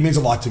 He means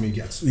a lot to me,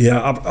 Getz.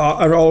 Yeah,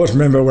 I always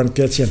remember when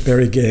Getzy and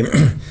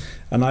pregame,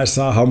 and I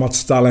saw how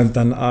much talent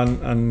and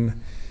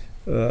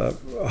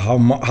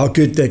how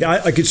good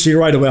I could see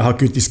right away how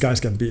good these guys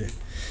can be.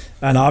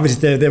 And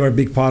obviously they were a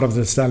big part of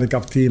the Stanley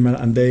Cup team,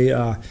 and they.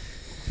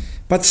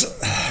 But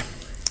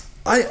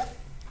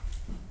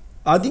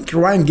I think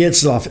Ryan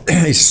Getzlaf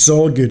is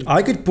so good.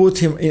 I could put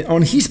him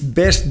on his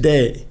best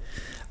day.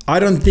 I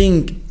don't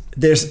think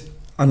there's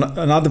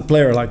another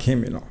player like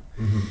him.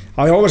 Mm-hmm.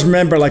 I always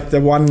remember like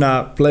the one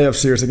playoff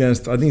series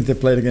I think they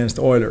played against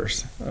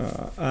Oilers,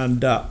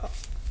 and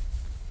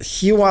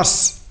he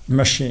was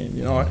machine.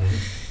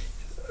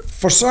 Mm-hmm.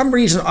 For some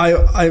reason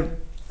I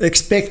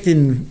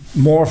expecting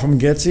more from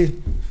Getzy,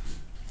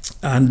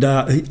 and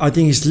I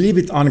think he's a little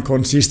bit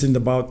inconsistent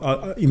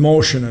about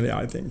emotionally,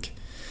 I think.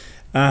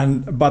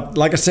 But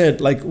like I said,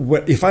 like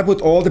if I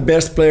put all the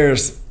best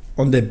players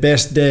on their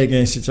best day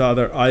against each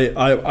other,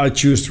 I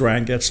choose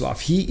Ryan Getzlaf.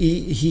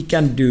 He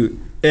can do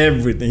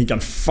everything. He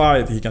can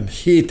fight. He can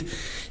hit.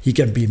 He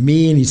can be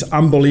mean. He's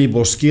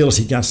unbelievable skills.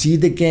 He can see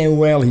the game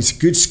well. He's a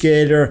good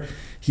skater.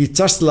 He's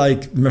just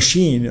like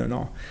machine,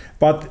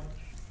 But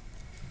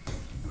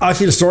I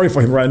feel sorry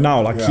for him right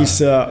now. Like he's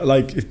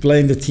like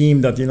playing the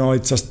team that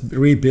it's just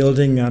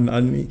rebuilding,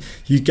 and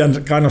you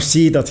can kind of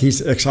see that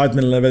his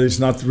excitement level is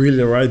not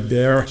really right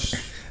there,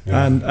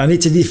 and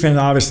it's a different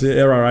obviously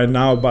era right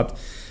now. But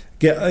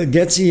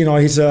Getzy,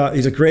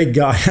 he's a great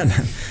guy,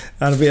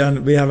 and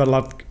we have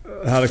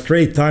had a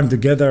great time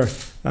together,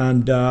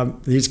 and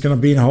he's going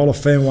to be in the Hall of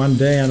Fame one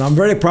day, and I'm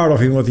very proud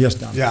of him what he has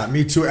done. Yeah,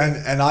 me too.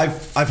 And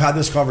I've had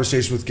this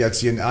conversation with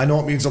Getzy, and I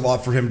know it means a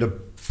lot for him to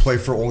play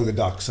for only the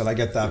Ducks, and I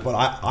get that, but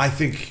I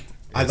think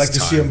I'd like to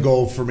see him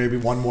go for maybe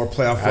one more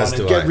playoff run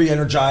and get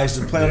re-energized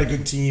and play on a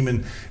good team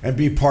and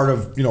be part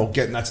of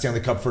getting that Stanley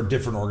Cup for a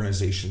different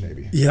organization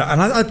maybe. Yeah,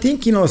 and I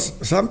think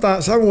some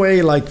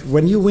way like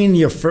when you win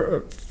your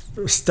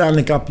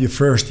Stanley Cup your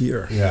first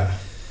year. Yeah.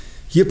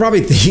 You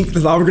probably think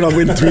that I'm gonna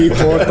win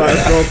 3-4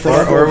 times, no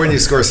problem. Or when you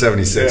score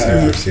 76.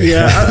 And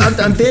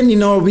then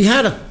we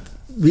had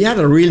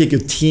a really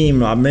good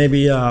team,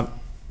 maybe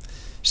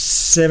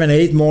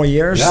 7-8 more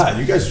years. Yeah,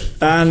 you guys.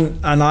 And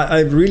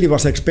I really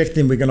was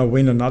expecting we're gonna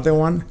win another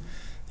one.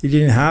 It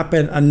didn't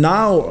happen, and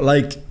now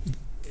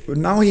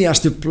he has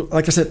to,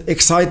 like I said,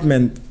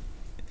 excitement.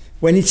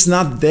 When it's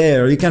not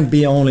there, you can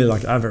be only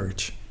like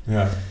average.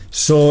 Yeah.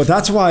 So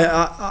that's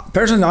why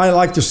personally I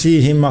like to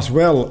see him as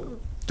well,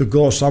 to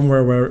go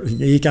somewhere where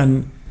he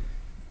can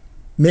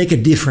make a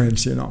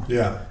difference,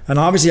 Yeah. And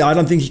obviously I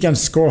don't think he can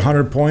score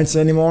 100 points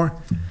anymore,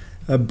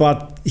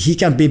 but he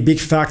can be a big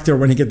factor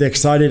when he gets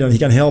excited, and he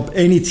can help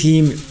any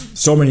team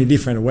so many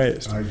different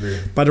ways. I agree.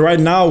 But right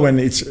now when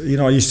it's,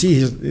 you see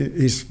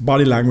his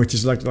body language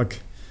is like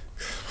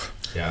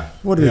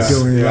what are you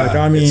doing? Yeah. Like,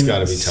 I mean, it's got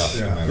to be tough.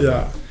 No matter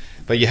what.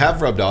 But you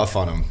have rubbed off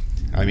on him.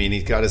 I mean,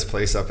 he's got his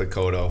place up at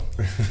Kodo.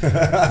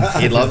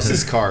 He loves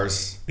his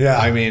cars. Yeah.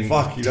 I mean,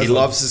 he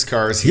loves his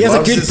cars. He has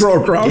a good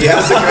program. He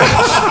has a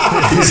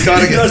good, he's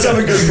got He does have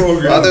a good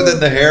program. Other than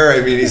the hair, I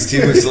mean, he's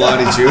Teemu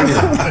Selänne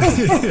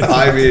Jr.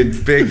 I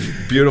mean, big,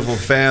 beautiful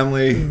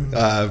family,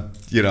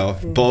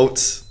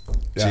 boats.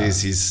 Yeah.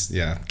 Jeez,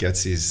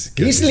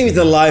 He's living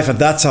the life, and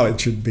that's how it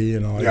should be,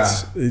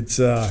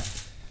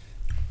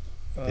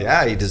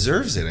 yeah, he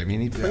deserves it. I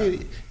mean,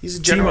 he's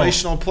a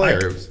generational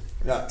player.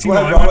 Teemu,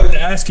 I wanted to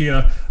ask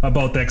you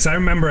about that, because I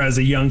remember as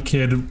a young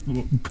kid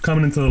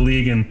coming into the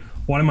league, and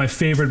one of my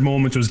favorite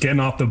moments was getting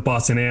off the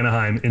bus in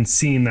Anaheim and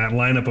seeing that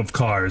lineup of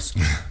cars.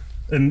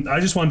 And I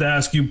just wanted to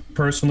ask you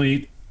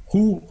personally,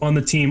 who on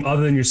the team,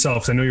 other than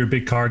yourself, because I know you're a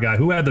big car guy,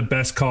 who had the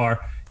best car?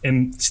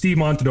 And Steve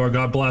Montador,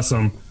 God bless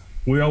him,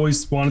 we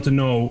always wanted to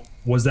know,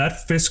 was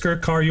that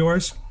Fisker car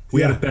yours?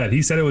 We had a bet.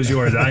 He said it was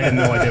yours. I had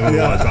no idea what it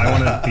was, but I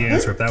wanted the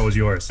answer if that was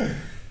yours.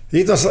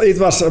 It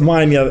was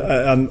mine,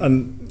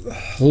 and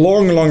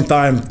long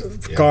time.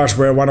 Cars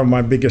were one of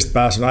my biggest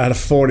passions. I had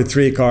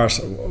 43 cars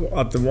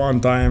at the one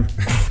time,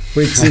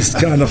 which is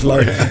kind of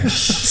like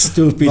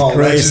stupid,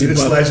 crazy. It's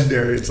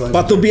legendary. It's legendary.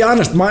 But to be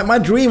honest, my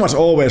dream was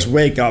always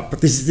wake up.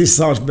 This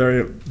sounds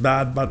very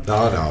bad, but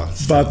no.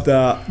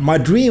 But my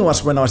dream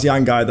was when I was a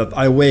young guy that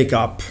I wake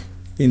up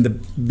in the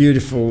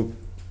beautiful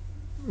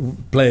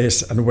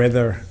place and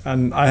weather,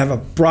 and I have a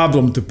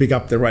problem to pick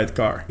up the right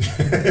car.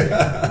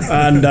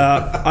 And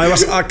I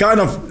was kind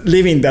of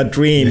living that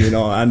dream, you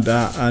know, and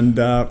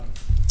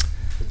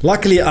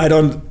luckily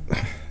I'm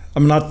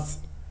not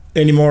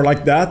anymore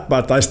like that,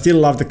 but I still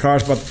love the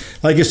cars. But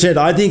like you said,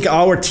 I think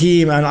our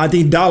team, and I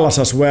think Dallas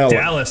as well,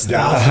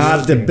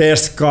 had the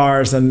best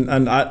cars,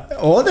 and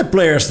all the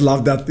players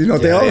love that. You know,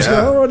 they always go,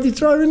 "Oh, what are they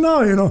driving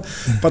now?" You know,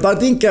 but I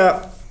think.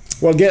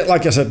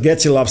 Like I said,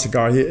 Getzlaf loves the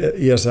car.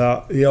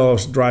 He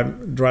always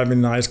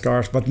driving nice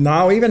cars. But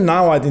even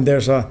now, I think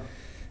there's a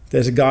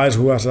guys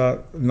who has a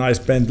nice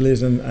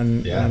Bentleys and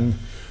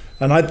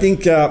I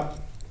think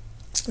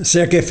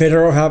Roger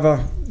Federer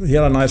he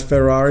had a nice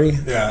Ferrari.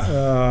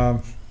 Yeah.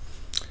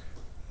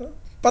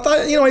 But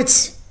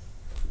it's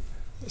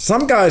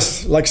some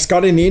guys like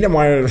Scotty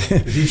Niedermayer.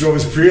 He drove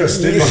his Prius,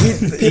 didn't he?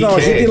 He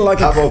didn't like.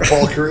 How about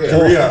Paul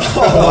Kariya?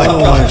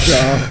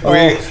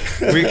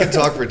 We can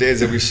talk for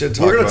days, and we should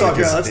talk about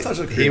it. Let's touch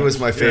on Kariya. He was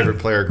my favorite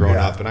player growing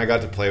up, and I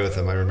got to play with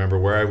him. I remember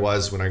where I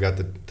was when I got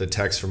the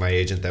text from my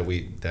agent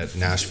that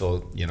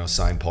Nashville,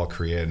 signed Paul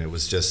Kariya, and it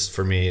was just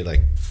for me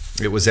like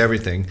it was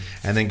everything.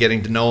 And then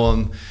getting to know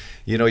him,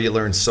 you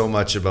learn so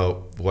much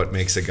about what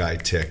makes a guy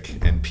tick,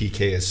 and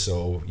PK is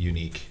so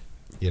unique.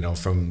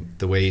 From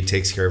the way he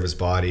takes care of his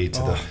body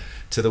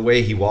to the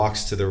way he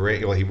walks to the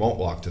rink. Well, he won't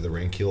walk to the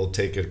rink. He'll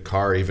take a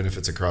car even if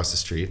it's across the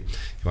street.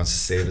 He wants to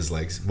save his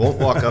legs. Won't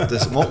walk up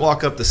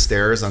the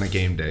stairs on a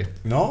game day.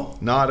 No,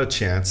 not a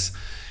chance.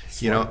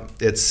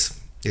 It's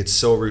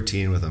so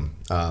routine with him.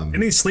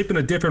 Didn't he sleep in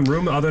a different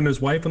room other than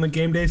his wife on the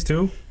game days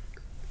too?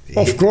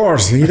 Of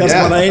course, he doesn't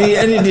want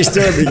any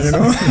disturbing.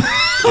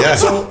 Yeah.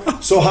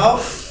 So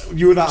how?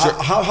 You and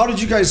how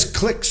did you guys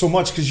click so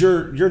much? Because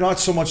you're not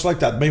so much like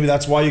that. Maybe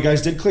that's why you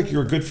guys did click. You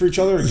were good for each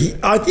other.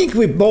 I think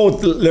we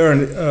both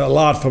learned a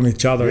lot from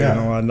each other.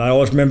 And I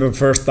always remember the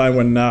first time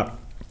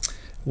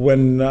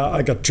when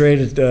I got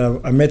traded.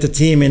 I met a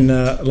team in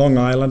Long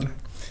Island,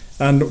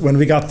 and when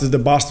we got to the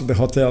bus to the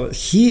hotel,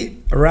 he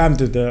ran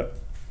to the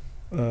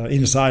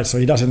inside, so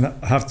he doesn't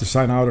have to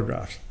sign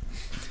autographs.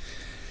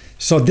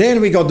 So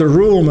then we got the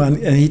room, and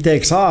he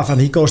takes off, and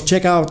he goes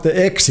check out the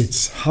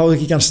exits, how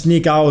he can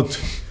sneak out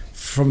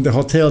from the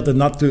hotel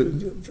not to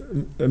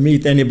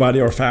meet anybody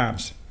or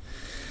fans.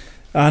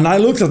 And I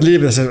looked at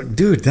Liebe and said,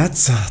 dude,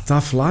 that's a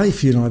tough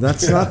life,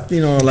 that's not,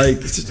 like,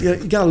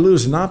 you gotta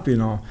loosen up,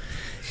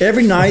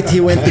 Every night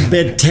he went to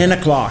bed 10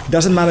 o'clock.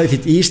 Doesn't matter if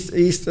it's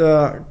East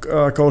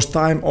Coast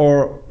time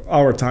or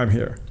our time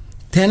here.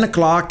 10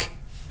 o'clock,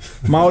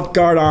 mouth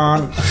guard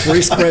on,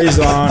 wrist brace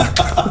on.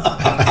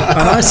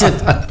 And I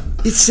said,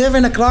 it's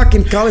 7 o'clock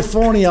in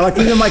California. Like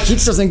even my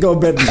kids doesn't go to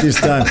bed at this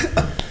time.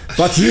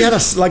 But he had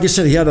like you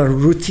said, he had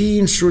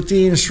routines.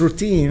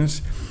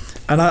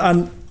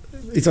 And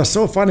it was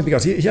so funny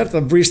because he had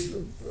the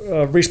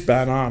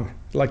wristband on.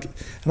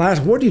 And I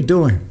asked, what are you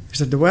doing? He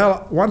said,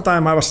 well, one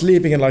time I was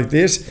sleeping like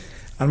this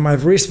and my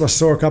wrist was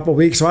sore a couple of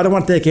weeks, so I don't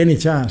want to take any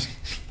chance.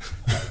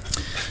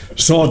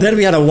 So then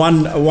we had a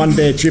one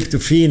day trip to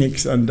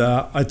Phoenix, and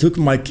I took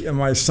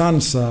my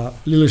son's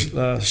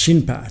little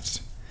shin pads.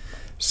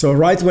 So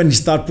right when he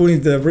started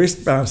putting the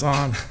wristbands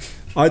on,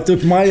 I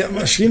took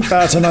my shin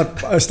pads and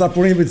I started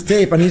putting it with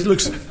tape, and he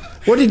looks,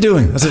 what are you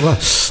doing? I said, well,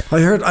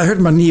 I hurt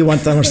my knee one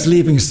time I was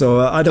sleeping,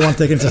 so I don't want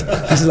to take it.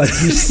 He's like,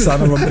 you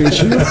son of a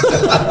bitch.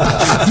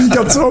 He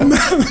got so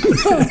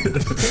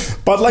mad.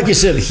 But like you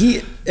said,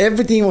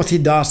 everything what he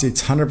does,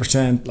 it's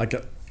 100%. Like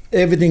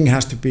everything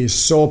has to be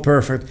so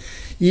perfect.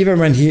 Even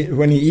when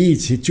he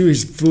eats, he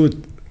chews his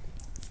food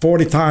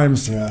 40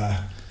 times.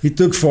 Yeah. He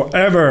took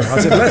forever. I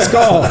said, let's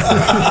go.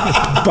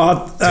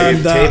 But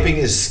taping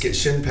his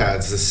shin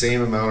pads the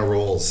same amount of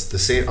rolls, the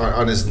same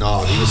on his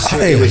knob.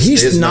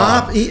 His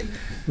knob.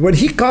 When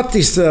he cut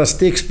his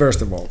sticks,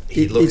 first of all,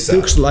 it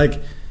took like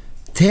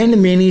 10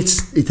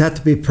 minutes. It had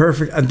to be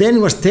perfect, and then it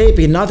was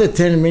taping another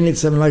 10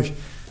 minutes. I'm like,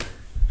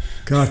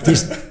 God,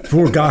 this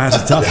poor guy has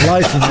a tough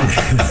life.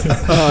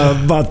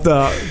 But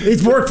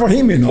it worked for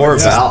him,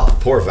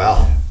 Poor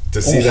Val.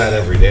 To see that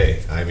every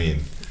day. I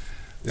mean.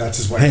 That's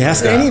his wife. Hey,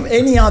 has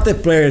any other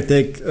player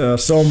take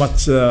so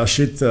much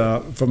shit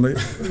from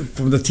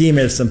the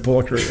teammates than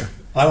Paul Kariya?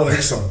 I don't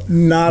think so.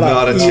 Not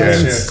a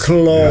chance.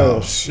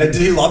 Close. Yeah. Did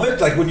he love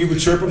it? Like when you would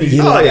chirp him? He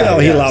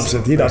loves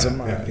it. He doesn't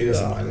mind. Yeah, he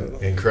doesn't mind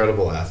it.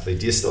 Incredible athlete.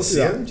 Do you still see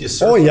him? Do you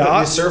surf with him? Do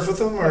you surf with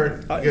him? Or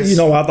you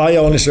know what? I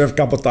only surfed a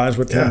couple of times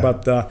with him.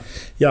 But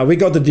we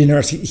go to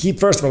dinners. He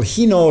first of all,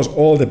 he knows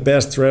all the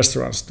best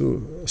restaurants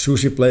too,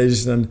 sushi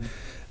places and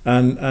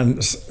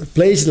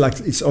places like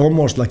it's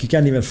almost like you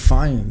can't even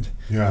find.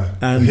 Yeah.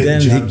 And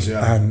then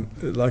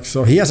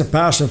so he has a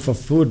passion for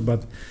food,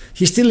 but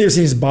he still lives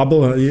in his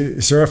bubble. He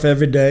surf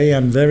every day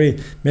and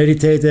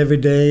meditate every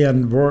day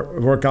and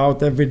work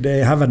out every day,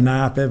 have a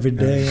nap every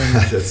day. And,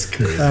 that's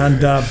crazy.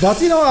 And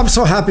but I'm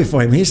so happy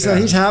for him. He's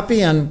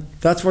happy, and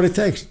that's what it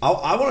takes.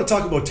 I want to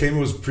talk about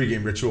Teemu's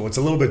pregame ritual. It's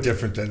a little bit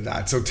different than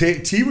that. So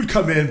T would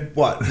come in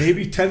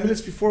maybe 10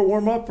 minutes before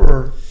warm up,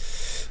 or.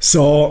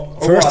 So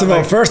first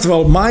of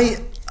all,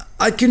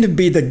 I couldn't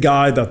be the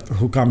guy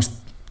who comes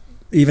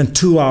even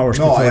 2 hours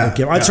before the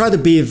game. I yeah. try to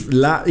be,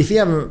 if you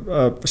have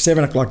a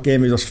 7 o'clock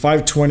game, it was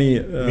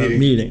 5:20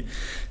 meeting.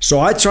 So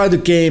I try to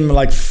game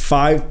like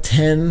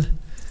 5:10,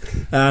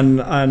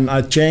 and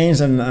I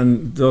changed,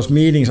 and those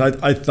meetings,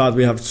 I thought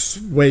we have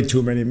way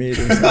too many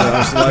meetings. I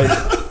was like,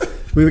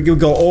 we would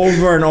go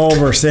over and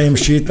over, same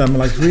shit. I'm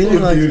like, really?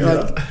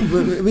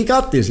 We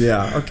got this,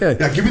 yeah, okay.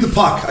 Yeah, give me the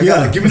puck. I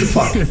got it, give me the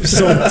puck.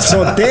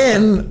 So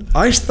then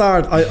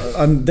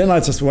and then I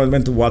just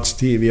went to watch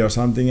TV or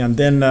something, and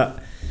then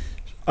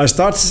I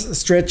start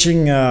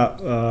stretching.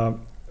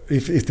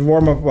 If the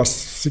warm up was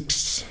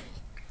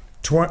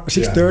 6:30,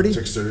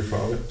 6:30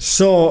 probably.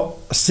 So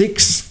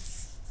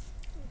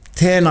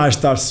 6:10 I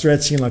start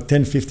stretching like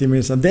 10-15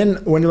 minutes, and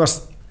then when it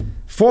was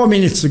 4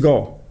 minutes to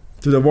go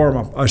to the warm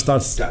up, I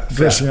start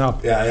dressing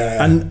up.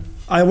 Yeah. And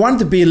I want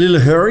to be a little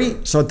hurry,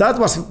 so that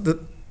was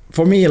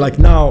for me like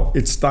now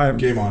it's time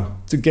game on.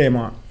 To game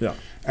on. Yeah.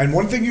 And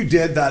one thing you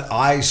did that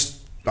I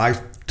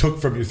took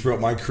from you throughout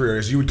my career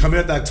is you would come in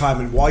at that time,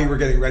 and while you were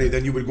getting ready,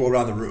 then you would go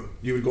around the room.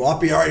 You would go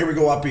Uppy, all right, here we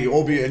go Uppy,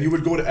 Obi, and you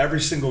would go to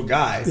every single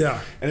guy. Yeah.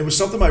 And it was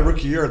something my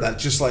rookie year that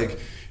just like,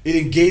 it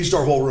engaged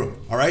our whole room.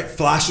 All right,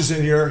 Flash is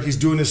in here, he's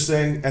doing this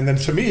thing, and then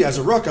to me as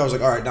a rook, I was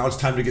like, all right, now it's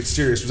time to get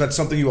serious. Was that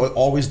something you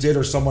always did,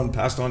 or someone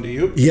passed on to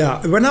you?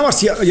 Yeah, when I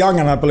was young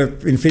and I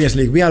played in Finnish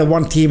league, we had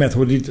one teammate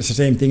who did the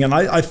same thing, and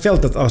I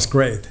felt that I was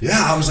great.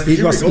 Yeah, I was like,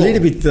 it was a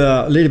little bit,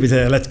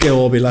 let's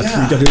go, Obi, we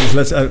can do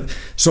this.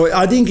 So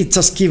I think it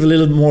just give a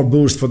little more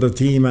boost for the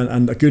team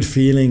and a good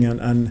feeling,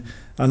 and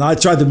I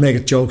try to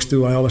make jokes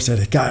too. I always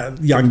said,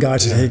 young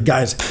guys, hey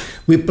guys,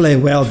 we play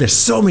well. There's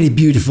so many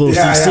beautiful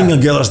single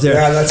girls there.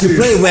 Yeah, that's you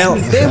play well.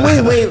 They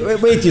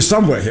wait you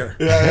somewhere here.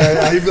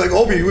 Yeah. He'd be like,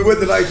 Obi, we win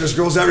the night. There's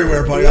girls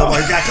everywhere, buddy. I'm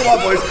like, yeah, come on,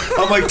 boys.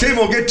 I'm like,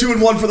 Teemu, get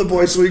 2-1 for the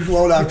boys so we can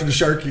go out after the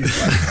Sharkies.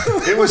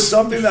 But it was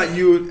something that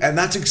and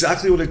that's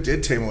exactly what it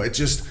did, Teemu.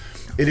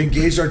 It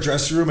engaged our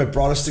dressing room. It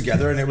brought us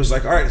together, and it was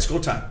like, all right, it's go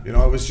time. You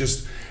know, it was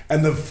just.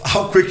 And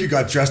how quick you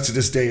got dressed to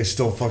this day is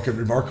still fucking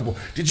remarkable.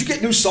 Did you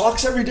get new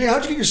socks every day?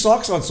 How'd you get your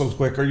socks on so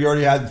quick? Or you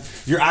already had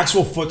your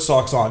actual foot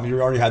socks on? You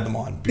already had them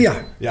on?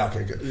 Yeah. Yeah,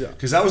 okay, good.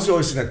 Because that was the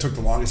only thing that took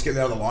the longest, getting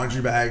out of the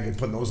laundry bag and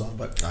putting those on.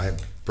 But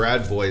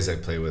Brad Boys I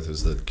play with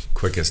was the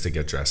quickest to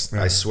get dressed.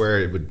 Yeah. I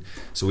swear it would.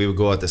 So we would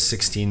go at the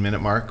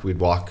 16-minute mark. We'd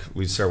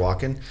start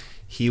walking.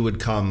 He would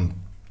come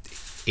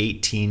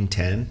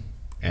 18:10,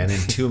 and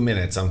in 2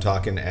 minutes, I'm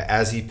talking,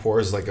 as he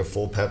pours like a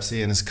full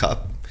Pepsi in his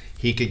cup,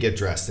 he could get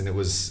dressed, and it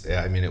was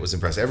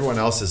impressive. Everyone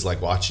else is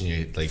like watching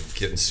you, like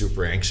getting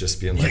super anxious,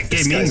 being like,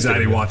 "Gave me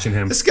anxiety watching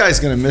him. This guy's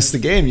gonna miss the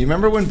game." You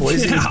remember when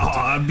Boise? Yeah,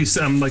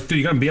 I'm like, dude,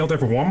 you gonna be out there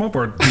for warm up,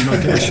 or you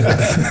not give a shit?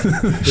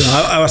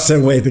 I was the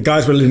same way. The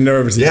guys were a little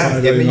nervous. Yeah,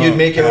 you'd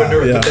make it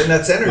nervous, but then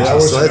that's energy. I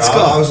was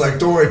like,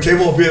 don't worry,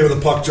 Teemu will be here when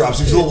the puck drops.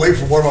 He's a little late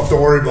for warm up.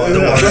 Don't worry about it.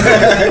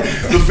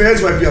 The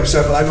fans might be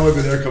upset, but I know he'll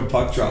be there come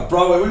puck drop.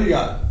 Broadway, what do you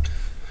got?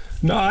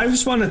 No, I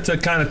just wanted to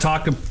kind of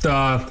talk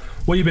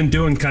what you've been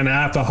doing kind of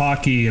after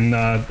hockey, and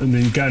then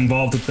you got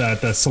involved with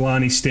that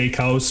Selanne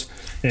Steakhouse,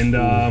 and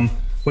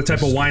what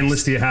type of wine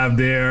list do you have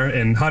there,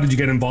 and how did you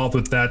get involved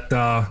with that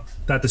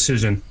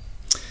decision?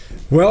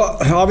 Well,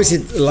 obviously,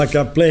 like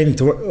playing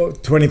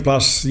 20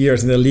 plus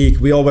years in the league,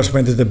 we always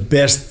went to the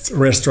best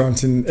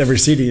restaurants in every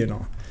city, you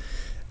know.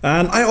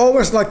 And I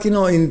always like, you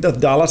know, in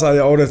Dallas, I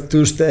ordered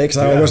 2 steaks.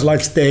 I always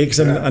like steaks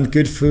and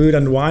good food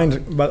and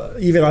wine. But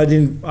even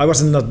I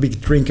wasn't a big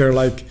drinker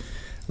like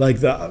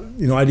that.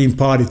 You know, I didn't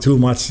party too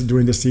much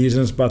during the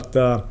seasons. But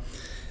that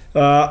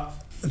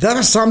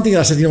was something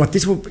I said, you know what,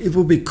 it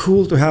would be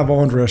cool to have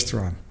our own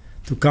restaurant,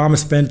 to come and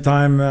spend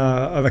time,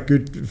 have a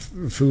good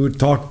food,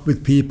 talk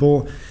with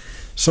people.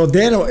 So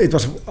then it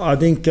was, I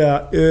think,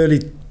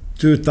 early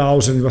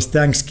 2000. It was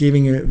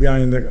Thanksgiving. We are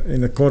in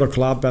the Coda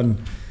Club, and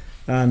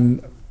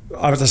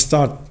I was just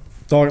start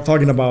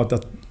talking about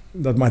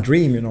that my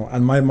dream, you know,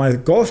 and my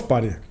golf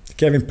buddy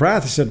Kevin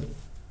Pratt, he said,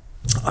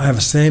 I have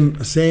the same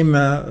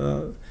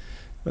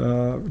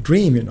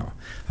dream, you know.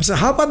 I said,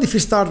 how about if we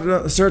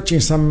start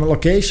searching some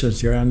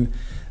locations here, and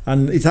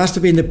it has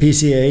to be in the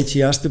PCH,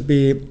 it has to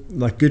be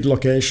like good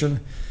location,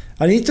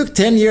 and it took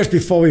 10 years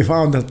before we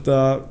found that,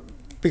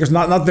 because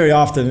not very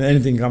often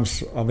anything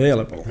comes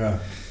available. Yeah.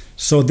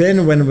 So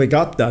then when we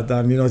got that,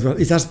 you know,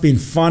 it has been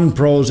fun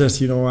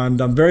process, you know,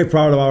 and I'm very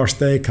proud of our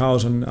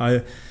steakhouse. And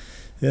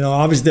you know,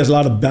 obviously there's a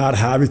lot of bad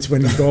habits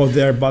when you go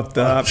there, but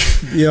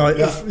you know,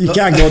 you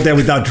can't go there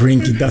without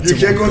drinking. You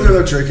can't go there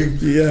without drinking.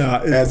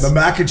 Yeah, and the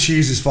mac and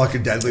cheese is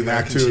fucking deadly,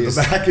 Mac too.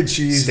 The mac and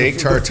cheese, steak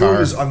the tartare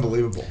food is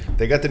unbelievable.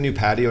 They got the new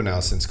patio now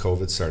since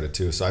COVID started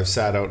too, so I've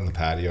sat out in the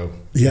patio.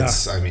 Yeah,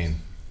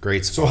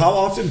 great spot. So how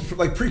often,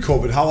 like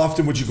pre-COVID, how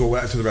often would you go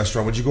to the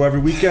restaurant? Would you go every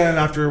weekend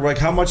after, like,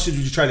 how much did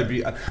you try to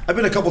be? I've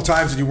been a couple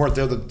times and you weren't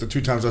there the 2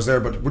 times I was there,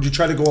 but would you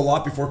try to go a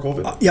lot before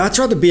COVID? Yeah, I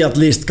try to be at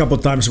least a couple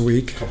times a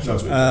week.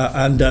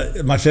 And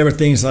my favorite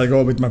thing is I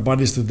go with my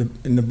buddies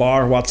in the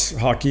bar, watch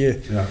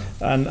hockey,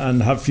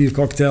 and have a few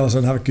cocktails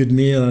and have a good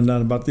meal.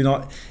 But, you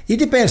know, it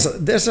depends.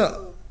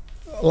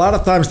 a lot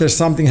of times there's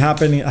something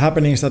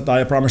happenings that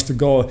I promised to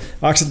go.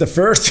 Actually, the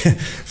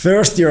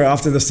first year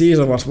after the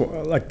season was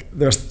like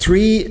there's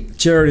 3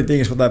 charity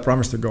things that I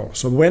promised to go.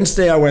 So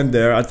Wednesday I went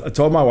there. I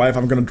told my wife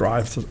I'm going to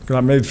drive. So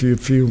I made a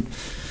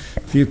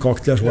few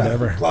cocktails,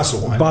 whatever. Glass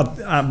of wine.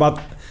 But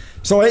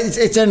so it's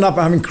ended up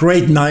having a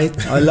great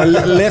night. I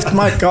left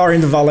my car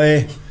in the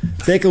valet,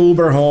 take an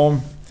Uber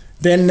home.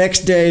 Then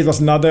next day it was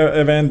another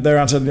event there.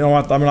 I said, you know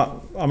what, I'm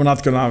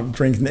not gonna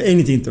drink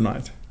anything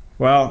tonight.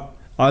 Well,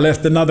 I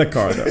left another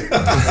car there.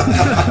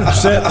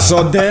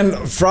 so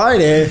then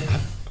Friday,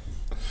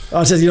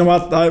 I said, you know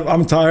what,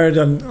 I'm tired,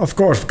 and of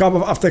course,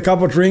 after a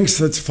couple of drinks,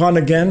 it's fun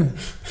again.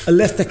 I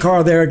left the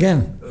car there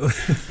again.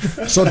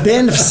 So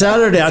then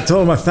Saturday, I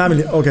told my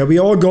family, okay, we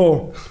all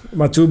go.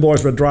 My 2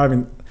 boys were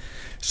driving.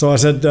 So I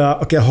said,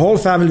 okay, whole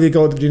family, we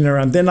go to dinner.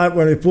 And then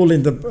when we pulled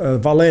in the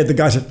valet, the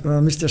guy said,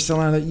 Mr.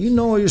 Selänne,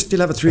 you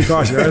still have 3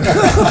 cars here.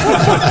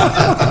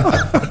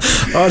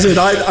 I said,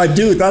 I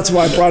do. That's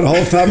why I brought the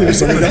whole family.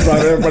 So we can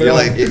drive everybody. You're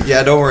like,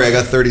 yeah, don't worry. I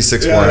got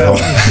 36 more at home.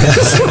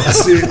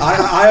 See,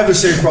 I have the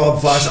same problem,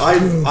 Flash.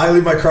 I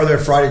leave my car there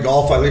Friday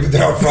golf. I leave it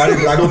there on Friday,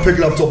 but I don't pick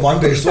it up till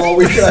Monday. So all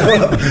weekend I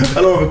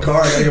don't have a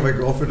car. I gotta get my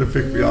girlfriend to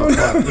pick me up.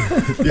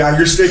 But yeah,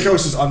 your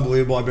steakhouse is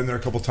unbelievable. I've been there a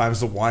couple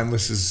times. The wine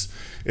list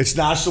it's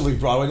National League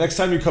Broadway. Next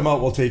time you come out,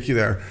 we'll take you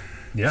there.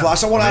 Yeah,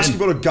 Flash, I want to ask you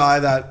about a guy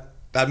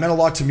that meant a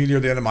lot to me near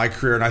the end of my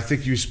career, and I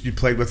think you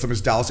played with him,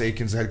 is Dallas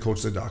Eakins, the head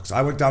coach of the Ducks.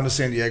 I went down to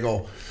San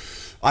Diego.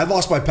 I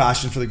lost my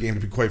passion for the game,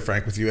 to be quite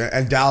frank with you.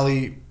 And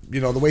Dally,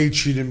 you know, the way he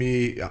treated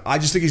me, I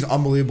just think he's an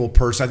unbelievable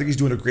person. I think he's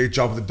doing a great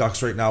job with the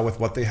Ducks right now with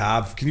what they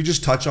have. Can you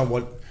just touch on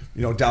what,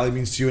 you know, Dally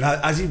means to you?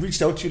 And has he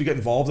reached out to you to get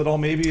involved at all,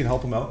 maybe, and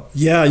help him out?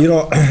 Yeah, you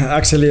know,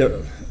 actually,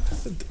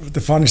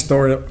 the funny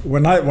story,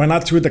 when I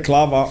threw the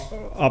glove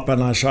up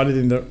and I shot it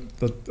in the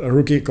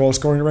rookie goal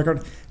scoring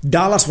record,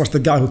 Dallas was the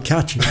guy who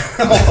catch it.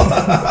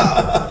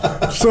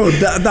 So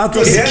that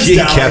was he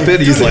kept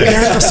it. He's like,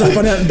 yeah, so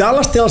funny.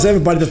 Dallas tells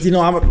everybody that, you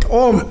know, I'm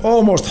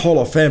almost Hall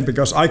of Fame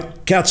because I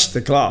catch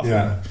the glove.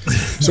 Yeah.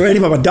 So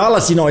anyway, but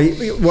Dallas, you know,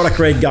 what a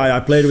great guy. I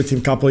played with him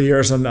a couple of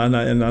years, and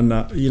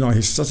you know,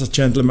 he's such a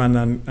gentleman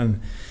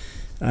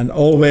and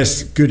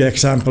always good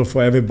example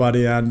for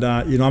everybody. And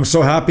you know, I'm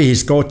so happy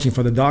he's coaching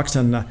for the Ducks,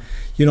 and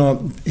you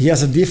know, he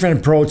has a different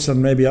approach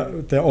than maybe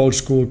the old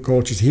school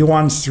coaches. He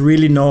wants to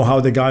really know how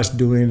the guy's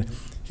doing.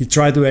 He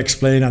tried to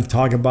explain and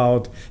talk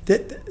about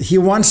that. He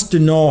wants to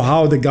know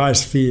how the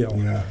guys feel.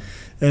 Yeah.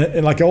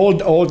 And like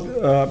old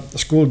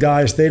school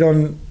guys, they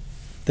don't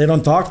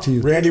talk to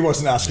you. Randy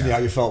wasn't asking you how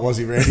you felt, was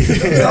he, Randy?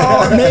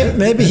 No,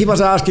 maybe he was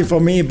asking for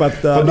me, but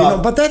you know,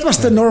 but that was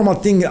the normal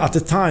thing at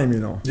the time, you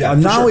know. Yeah,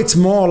 and now sure. it's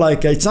more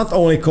like it's not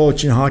only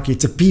coaching hockey;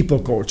 it's a people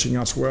coaching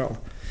as well.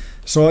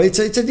 So it's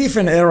a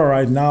different era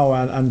right now,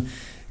 and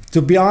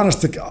to be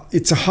honest,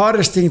 it's the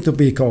hardest thing to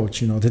be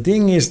coach. You know, the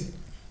thing is,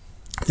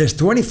 there's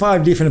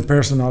 25 different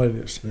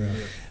personalities,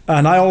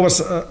 and I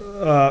always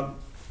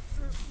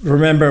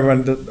remember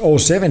when the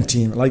 07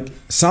 team, like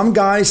some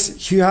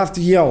guys, you have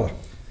to yell.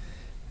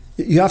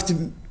 You have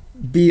to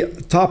be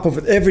top of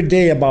it every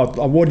day about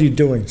what you're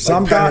doing.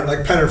 Some guy,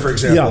 like Penner, for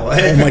example.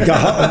 Yeah. Oh my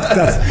God,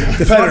 that's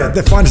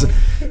the funnest.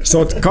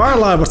 So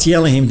Carlisle was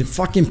yelling him, the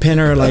fucking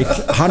Penner, like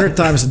 100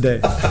 times a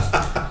day.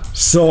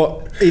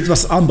 So it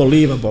was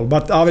unbelievable.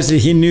 But obviously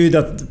he knew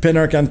that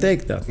Penner can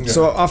take that. Yeah.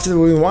 So after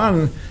we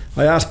won,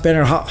 I asked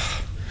Penner,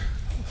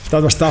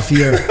 that was tough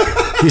year.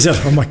 He said,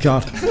 oh my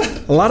God.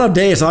 A lot of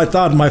days I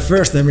thought my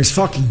first name is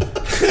fucking.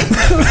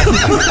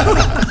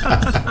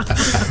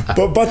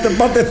 But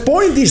the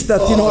point is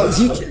that, you know,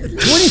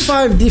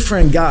 25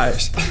 different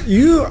guys.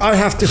 I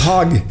have to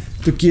hug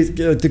to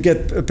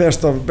get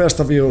best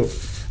of you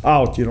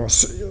out. You know,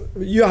 so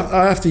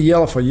I have to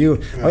yell for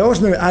you. Yeah. I always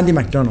remember Andy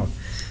McDonald.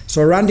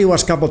 So Randy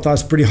was a couple of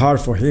times pretty hard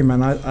for him,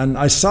 and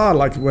I saw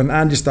like when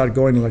Andy started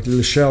going like a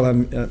little shell,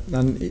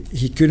 and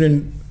he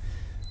couldn't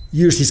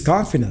use his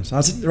confidence.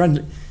 I said,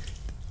 Randy,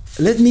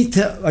 let me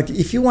tell. Like,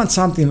 if you want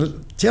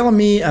something, tell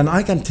me, and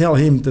I can tell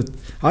him that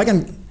I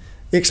can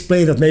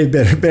explain that maybe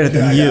better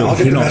than you. I'll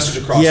get the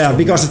message across. Yeah,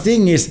 because the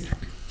thing is,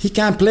 he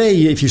can't play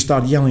if you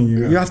start yelling.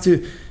 You have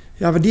to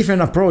have a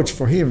different approach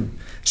for him.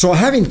 So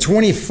having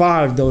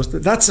 25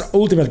 that's the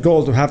ultimate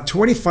goal, to have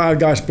 25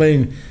 guys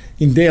playing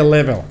in their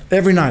level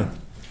every night,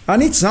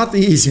 and it's not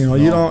easy. You know,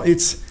 you know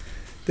it's.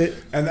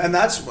 And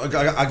that's a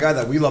guy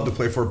that we love to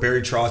play for,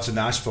 Barry Trotz in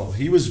Nashville.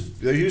 He was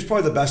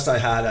probably the best I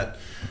had at,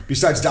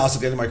 besides Dallas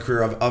at the end of my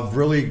career, of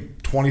really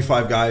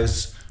 25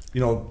 guys, you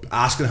know,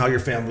 asking how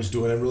your family's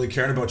doing and really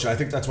caring about you. I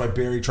think that's why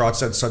Barry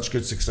Trotz had such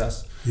good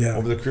success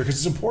over the career,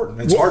 because it's important.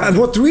 It's hard. And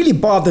what really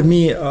bothered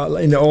me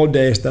in the old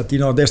days, that, you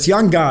know, there's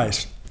young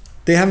guys,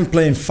 they haven't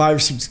played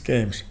 5-6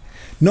 games.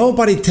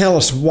 Nobody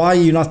tells why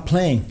you're not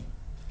playing.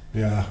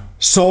 Yeah.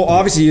 So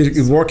obviously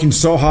you're working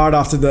so hard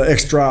after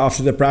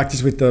the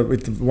practice with the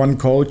one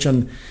coach,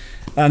 and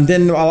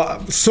then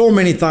so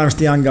many times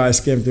the young guys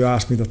came to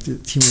ask me that,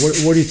 Team,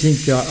 what do you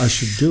think I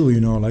should do?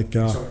 You know, like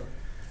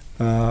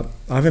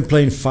I've been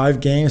playing 5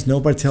 games.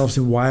 Nobody tells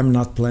me why I'm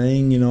not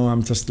playing. You know,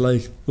 I'm just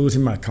like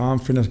losing my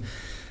confidence.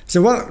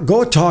 said, well,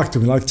 go talk to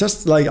me. Like,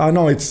 just like, I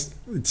know it's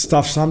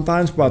tough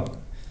sometimes, but...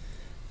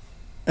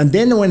 And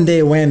then when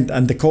they went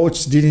and the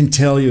coach didn't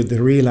tell you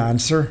the real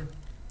answer,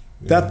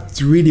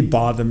 that really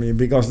bothered me,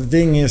 because the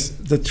thing is,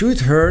 the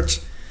truth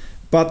hurts,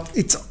 but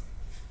it's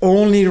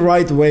only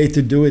right way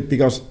to do it,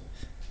 because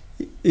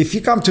if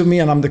you come to me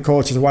and I'm the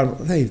coach,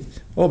 hey,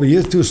 but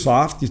you're too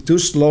soft, you're too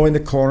slow in the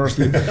corners,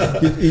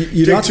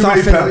 you're not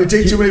tough enough. You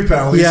take too many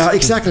penalties. Yeah,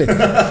 exactly.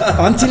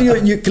 Until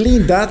you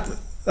clean that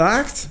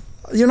act,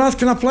 you're not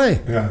going to play.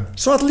 Yeah.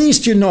 So at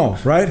least you know,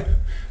 right?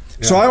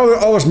 Yeah. So I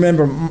always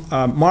remember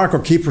Marko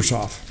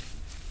Kiprusov.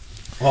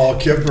 Oh,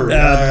 Kipper.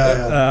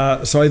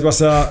 So it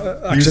was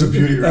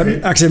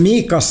actually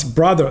Mika's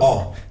brother,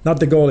 not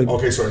the goalie.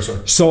 Okay,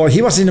 sorry. So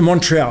he was in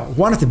Montreal,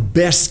 one of the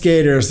best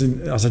skaters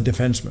as a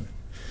defenseman.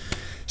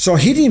 So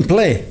he didn't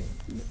play.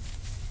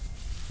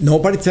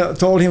 Nobody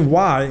told him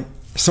why.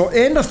 So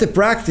end of the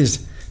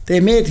practice, they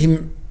made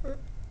him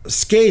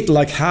skate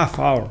like half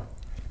hour.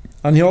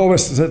 And he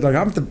always said, like,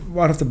 I'm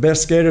one of the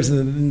best skaters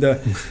in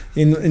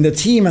the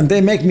team, and they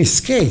make me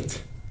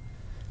skate.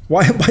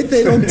 Why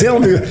they don't tell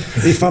me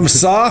if I'm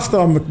soft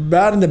or I'm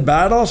bad in the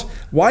battles?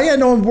 Why I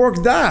don't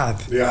work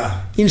that?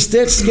 Yeah.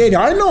 Instead, skating.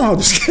 I know how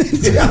to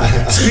skate.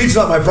 Yeah. Speed's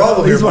not my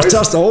problem here. It was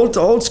just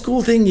old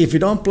school thing. If you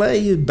don't play,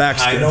 you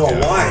backskate. I know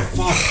why.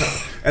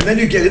 Fuck. And then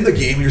you get in the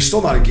game, and you're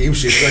still not in game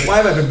shape. You're like, why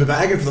have I been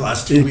bagging for the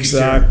last 2 weeks?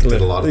 Exactly.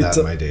 Did a lot of that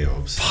in my day,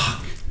 Hopes.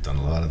 Fuck. Done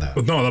a lot of that.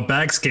 But no, the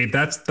bag skate,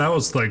 that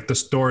was like the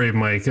story of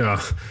my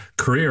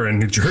career in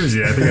New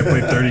Jersey. I think I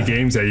played 30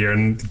 games that year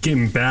and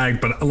getting bagged.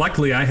 But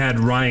luckily I had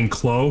Ryan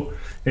Clough,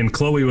 and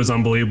Chloe was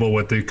unbelievable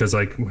with it, because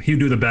like he'd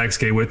do the bag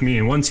skate with me,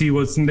 and once he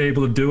wasn't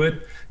able to do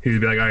it,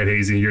 he'd be like, all right,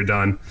 Hazy, you're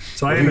done.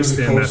 So I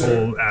understand that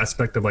whole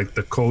aspect of like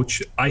the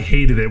coach. I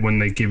hated it when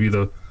they give you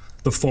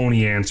the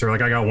phony answer.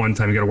 Like I got one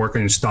time, you got to work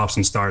on your stops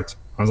and starts.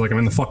 I was like, I'm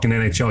in the fucking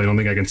NHL. You don't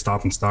think I can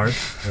stop and start?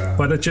 Yeah.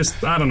 But it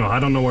just, I don't know. I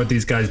don't know what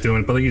these guys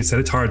doing. But like you said,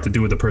 it's hard to do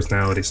with the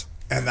personalities.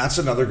 And that's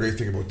another great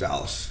thing about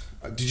Dallas.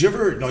 Did you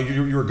ever? No,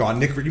 you were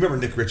gone. You remember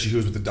Nick Ritchie? He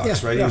was with the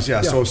Ducks, right?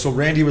 Yeah. So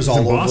Randy was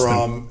all over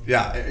him.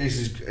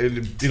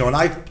 And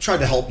I tried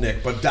to help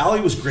Nick, but Dally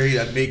was great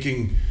at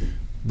making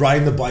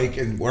riding the bike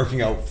and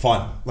working out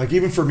fun. Like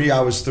even for me,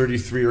 I was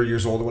 33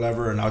 years old or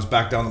whatever, and I was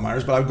back down the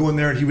minors, but I would go in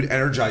there and he would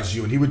energize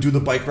you, and he would do the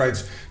bike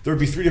rides. There would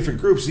be 3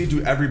 different groups, and he'd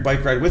do every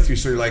bike ride with you.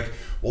 So you're like,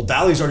 well,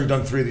 Dally's already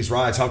done 3 of these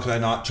rides. How could I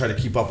not try to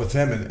keep up with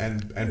him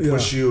and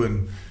push you?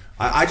 And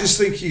I just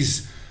think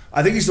he's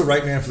the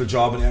right man for the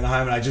job in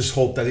Anaheim, and I just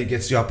hope that he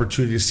gets the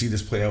opportunity to see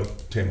this play out,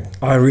 Teemu.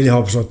 I really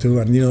hope so too.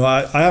 And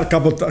I had a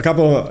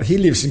couple. He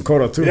lives in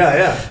Koro too.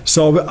 Yeah.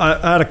 So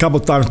I had a couple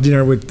of times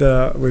dinner with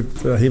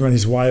him and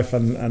his wife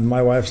and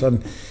my wife,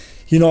 and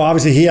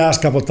obviously he asked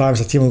a couple of times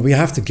at Teemu, we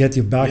have to get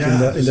you back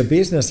in the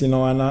business, and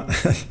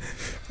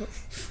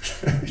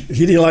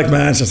he didn't like my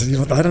answer. I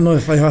said, I don't know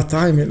if I have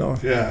time,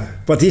 Yeah.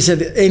 But he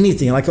said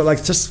anything,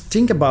 like just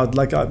think about,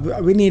 like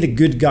we need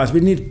good guys, we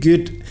need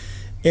good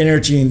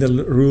energy in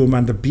the room,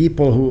 and the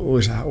people who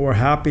are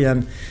happy.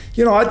 And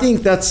I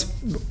think that's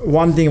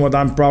one thing what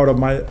I'm proud of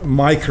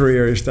my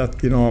career is that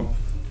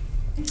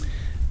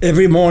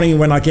every morning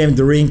when I came to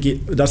the rink,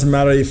 it doesn't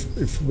matter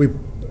if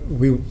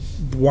we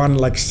won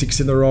like 6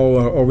 in a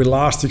row or we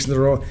lost 6 in a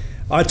row.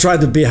 I try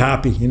to be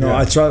happy.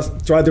 I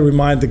try to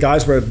remind the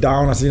guys who are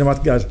down. I said, you know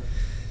what, guys,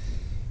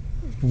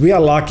 we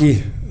are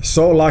lucky.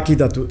 So lucky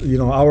that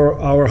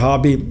our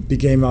hobby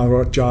became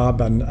our job,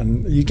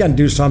 and you can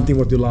do something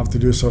what you love to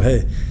do. So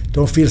hey,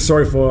 don't feel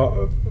sorry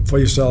for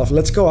yourself.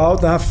 Let's go out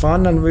and have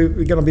fun, and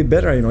we're gonna be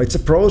better. It's a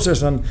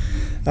process, and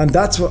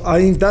that's what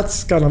I think.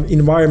 That's kind of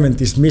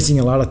environment is missing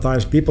a lot of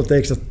times. People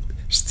take it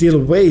still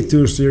way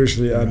too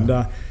seriously, and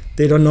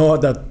they don't know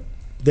that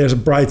there's a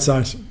bright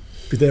side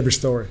with every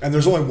story. And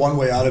there's only one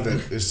way out of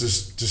it,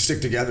 is to stick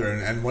together.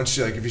 And once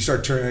you if you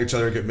start turning at each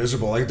other and get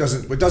miserable, it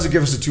doesn't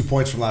give us the 2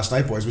 points from last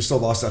night, boys. We still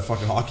lost that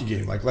fucking hockey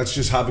game. Like, let's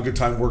just have a good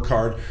time, work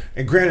hard.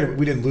 And granted,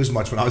 we didn't lose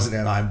much when I was in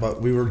Anaheim, but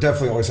we were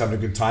definitely always having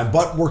a good time,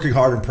 but working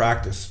hard in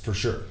practice for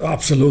sure.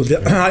 Absolutely.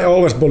 I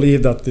always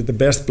believe that the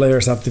best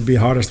players have to be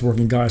hardest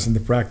working guys in the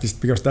practice,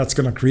 because that's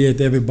going to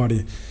create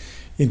everybody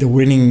in the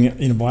winning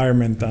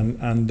environment,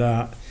 and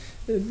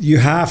you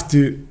have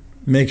to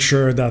make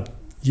sure that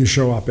you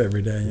show up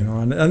every day,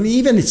 and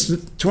even it's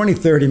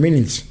 20-30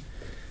 minutes,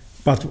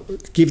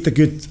 but give the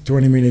good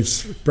 20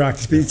 minutes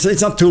practice.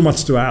 It's not too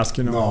much to ask,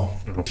 No.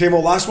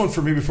 Teemu, last one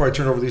for me before I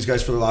turn over these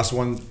guys for the last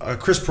one.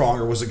 Chris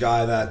Pronger was a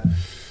guy that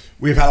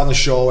we've had on the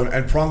show,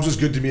 and Prongs was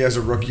good to me as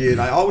a rookie,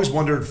 and I always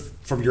wondered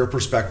from your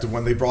perspective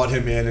when they brought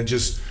him in, and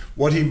just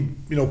what he,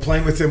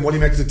 playing with him, what he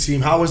meant to the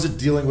team. How was it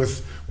dealing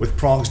with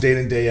Prongs day in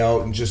and day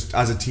out, and just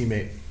as a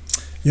teammate?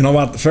 You know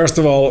what? First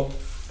of all,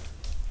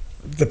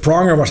 the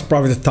Pronger was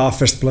probably the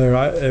toughest player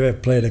I ever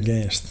played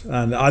against,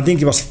 and I think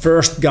he was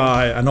first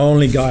guy and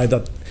only guy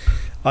that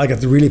I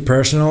got really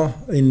personal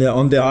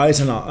on the ice,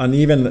 and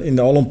even in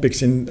the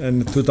Olympics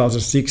in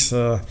 2006,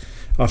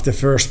 after the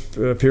first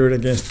period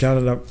against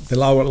Canada,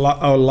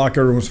 our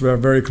locker rooms were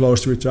very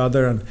close to each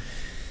other, and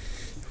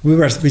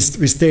we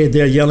stayed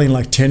there yelling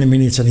like 10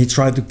 minutes, and he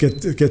tried to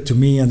get to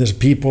me, and there's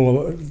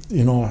people,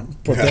 you know,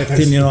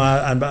 protecting, you know,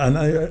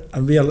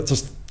 and we are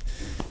just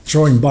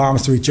throwing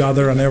bombs to each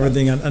other and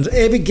everything, and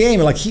every game,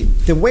 like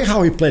the way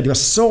how he played, he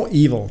was so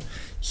evil.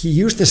 He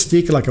used the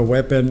stick like a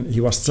weapon. He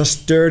was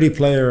just dirty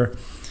player.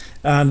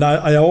 And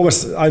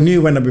I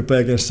knew when we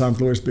play against St.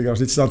 Louis,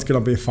 because it's not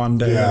going to be a fun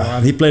day. Yeah. You know?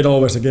 And he played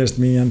always against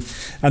me. And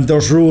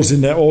those rules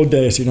in the old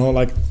days, you know,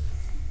 like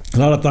a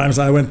lot of times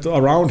I went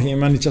around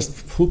him and he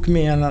just hooked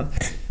me. And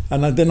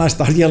then I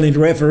started yelling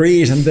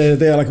referees, and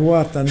they're like,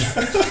 what? And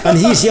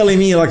he's yelling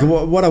me like,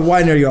 what a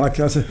whiner you're. Like,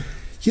 I said,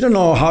 you don't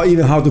know how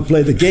to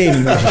play the game.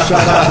 You know?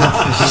 Shut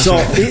up. So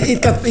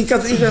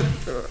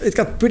it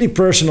got pretty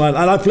personal, and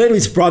I played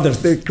with his brothers.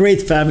 They're a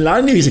great family.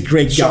 I knew he's a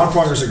great guy. Sean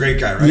Pronger's a great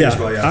guy, right? Yeah,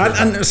 Well,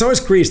 and so is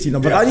Chris, you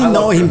know. But I didn't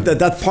know him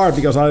that part,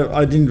 because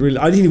I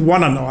didn't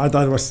want to know. I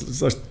thought it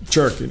was a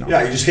jerk, you know.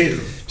 Yeah, you just hated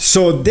him.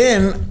 So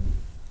then,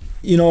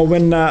 you know,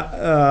 when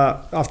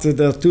after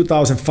the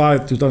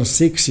 2005,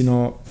 2006, you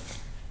know,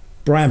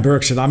 Brian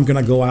Burke said, I'm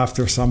gonna go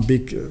after some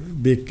big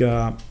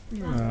guy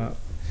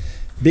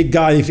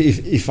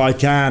if I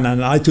can,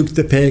 and I took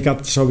the pay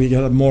cut so we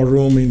got more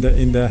room in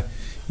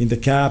the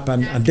cap,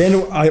 and then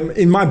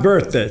in my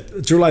birthday,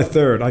 July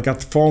 3rd, I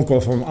got a phone call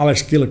from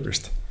Alex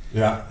Gilchrist.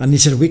 Yeah. And he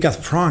said, we got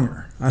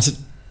Pronger. I said,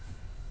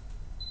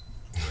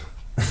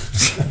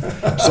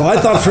 so I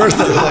thought first,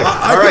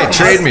 all right,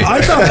 trade me.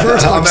 I thought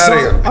first, I'm out of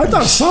here. I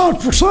thought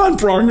Son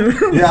Pronger.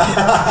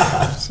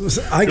 Yeah. So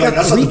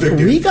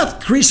we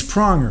got Chris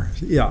Pronger.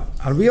 Yeah,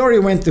 and we already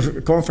went to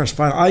the conference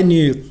final. I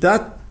knew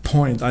that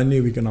point. I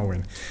knew we were gonna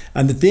win.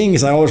 And the thing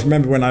is, I always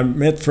remember when I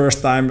met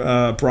first time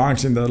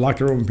Bronx in the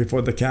locker room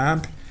before the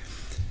camp.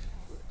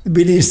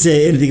 We didn't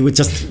say anything. We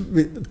just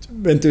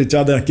went to each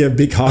other and gave a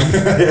big hug.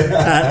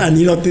 and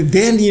you know,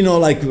 then you know,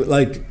 like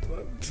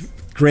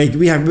great.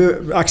 We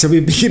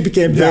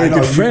became very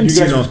good friends.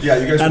 You know, you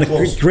guys and were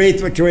close.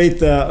 great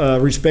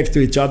respect to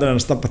each other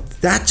and stuff. But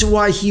that's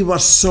why he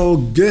was so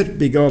good,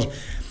 because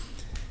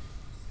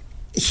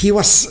he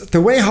was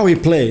the way how he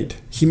played.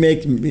 He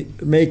make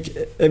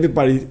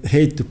everybody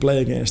hate to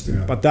play against him.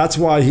 Yeah. But that's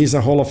why he's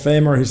a Hall of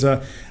Famer. He's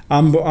a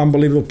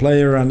unbelievable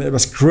player, and it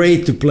was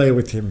great to play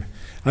with him.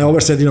 I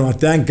always said, you know,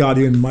 thank God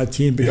you're in my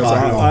team, because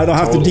I don't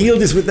have to deal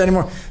this with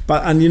anymore.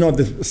 But you know,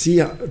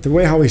 the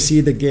way how we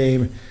see the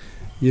game,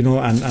 you know,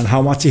 and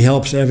how much he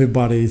helps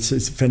everybody,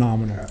 it's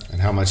phenomenal. And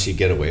how much he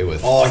get away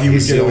with. Oh,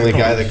 he's the only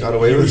guy that got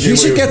away with it. He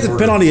should get the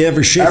penalty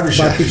every shift,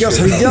 but because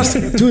he does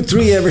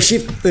 2-3 every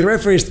shift, the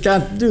referees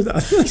can't do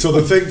that. So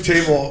the thing,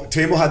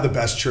 Teemu had the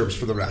best chirps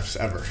for the refs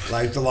ever.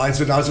 Like the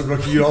linesman,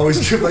 rookie, you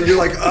always give, like, you're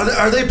like,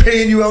 are they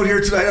paying you out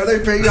here tonight? Are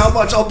they paying you how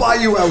much? I'll buy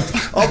you out.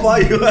 I'll buy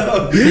you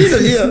out.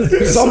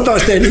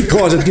 Sometimes they need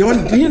calls.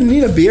 Do you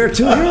need a beer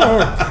too? Or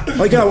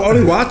I got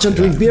only watch and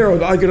drink beer,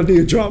 or I gotta do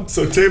your job.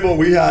 So Teemu,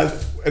 we had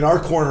in our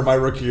corner my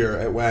rookie year,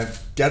 it went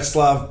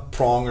Getzlaf,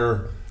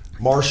 Pronger,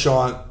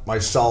 Marchand,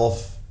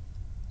 myself,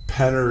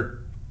 Penner,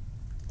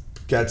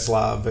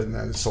 Getzlaf, and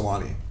then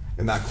Selanne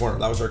in that corner.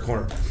 That was our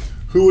corner.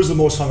 Who was the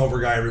most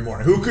hungover guy every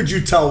morning? Who could you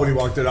tell when he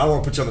walked in? I don't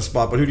want to put you on the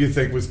spot, but who do you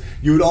think was?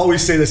 You would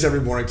always say this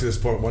every morning to this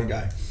point. One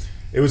guy.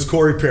 It was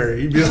Corey Perry.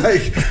 He'd be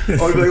like,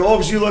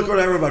 oh, you look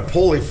whatever. I'm like,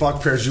 holy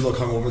fuck, Perry, you look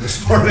hungover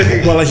this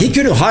morning. Well, he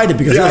couldn't hide it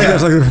because he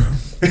was like.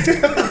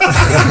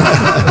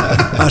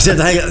 I said,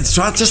 hey,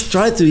 just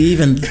try to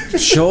even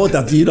show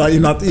that you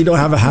don't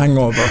have a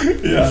hangover.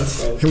 Yeah.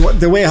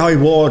 The way how he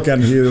walked,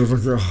 and he was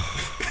like,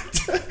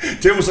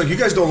 Tim was like, you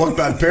guys don't look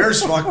bad.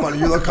 Pears, fuck, buddy,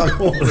 you look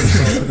hungover.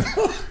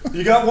 So.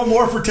 You got one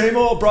more for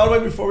Teemu Broadway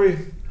before we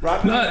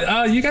wrap?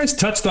 No, you guys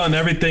touched on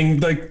everything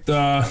like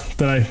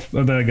that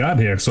I got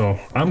here, so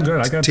I'm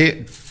good. I got.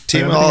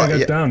 Teemu,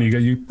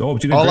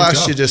 I'll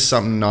ask you just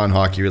something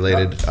non-hockey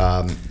related.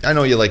 I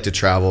know you like to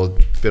travel,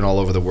 been all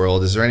over the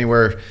world. Is there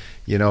anywhere,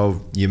 you know,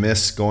 you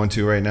miss going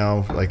to right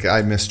now? Like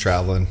I miss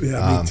traveling.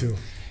 Yeah, me too.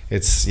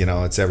 It's, you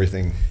know, it's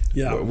everything.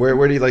 Yeah.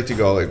 Where do you like to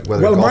go? Like,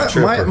 whether well, golf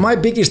trip my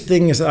biggest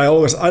thing is I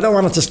don't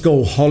want to just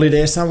go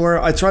holiday somewhere.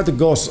 I try to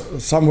go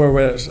somewhere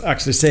where it's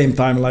actually same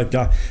time, like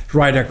a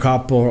Ryder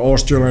Cup or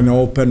Australian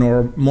Open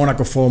or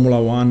Monaco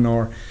Formula One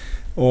or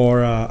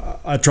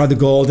I try to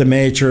go all the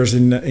majors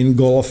in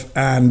golf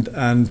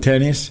and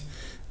tennis,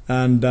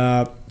 and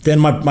then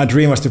my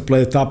dream was to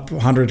play the top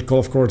 100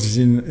 golf courses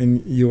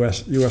in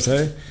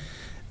USA,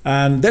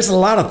 and there's a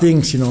lot of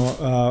things, you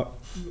know,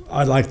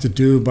 I'd like to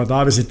do, but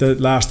obviously the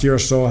last year or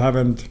so I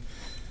haven't.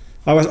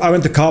 I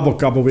went to Cabo a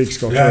couple of weeks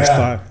ago first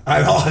time.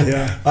 I know.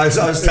 Yeah. I was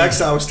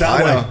texting. I was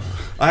telling him.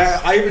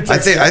 I even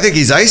texted. I think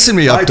he's icing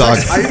me up, dog.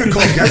 I even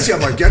called Getsy. I'm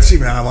like, Getsy,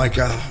 man. I'm like,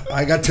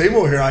 I got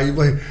Teemu here.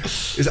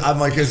 I'm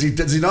like, does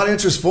he not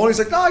answer his phone? He's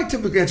like, no, he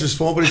typically answers his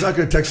phone, but he's not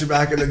going to text you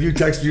back. And then you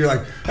text me. You're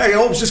like, hey,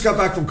 Holmes just got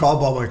back from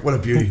Cabo. I'm like, what a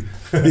beauty.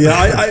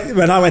 Yeah,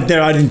 when I went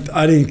there, I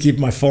didn't keep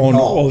my phone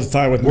all the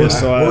time with me.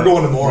 So we're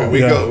going tomorrow. We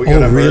got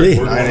really?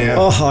 9 a.m.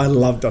 Oh, I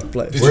love that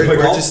place.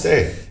 Where'd you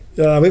stay?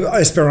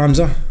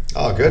 Esperanza.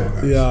 Oh,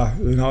 good. Yeah,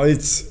 you know,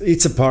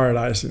 it's a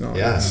paradise. You know.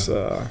 Yeah. It's,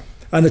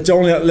 and it's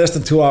only less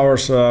than 2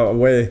 hours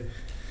away,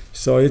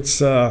 so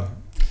it's.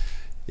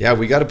 Yeah,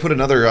 we got to put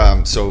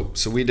another. So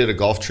we did a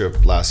golf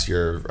trip last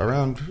year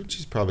around.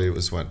 Geez, probably it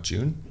was what,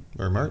 June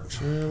or March?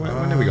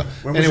 When did we go?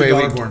 When was anyway,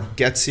 your daughter born?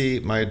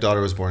 Getsy. My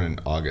daughter was born in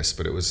August,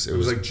 but it was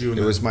like June.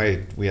 It was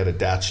we had a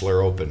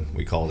Bachelor Open.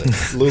 We called it.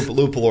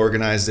 Lupul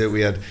organized it.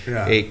 We had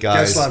 8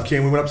 guys. Getzlaf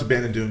came. We went up to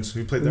Bandon Dunes.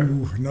 We played there.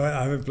 Ooh, no,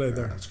 I haven't played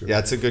there. That's good. Yeah,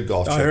 it's a good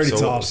golf trip. I heard so,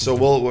 it's awesome.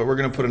 So we're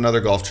gonna put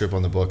another golf trip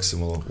on the books,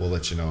 and we'll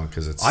let you know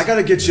because it's. I got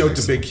to get you out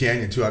to Big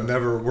Canyon too.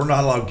 We're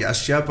not allowed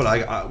guests yet, but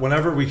I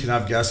whenever we can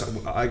have guests,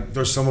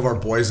 there's some of our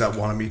boys that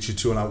want to meet you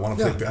too, and I want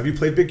to play. Have you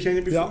played Big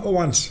Canyon before? Yeah,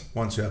 once.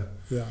 Once, yeah.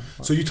 Yeah.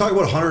 So you talk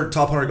about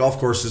top 100 golf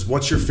courses.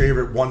 What's your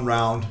favorite one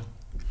round?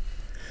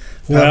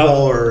 Well,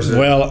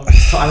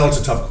 I know it's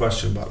a tough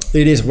question, but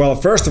it is. Well,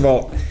 first of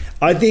all,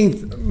 I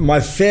think my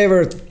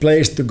favorite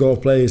place to go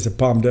play is the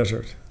Palm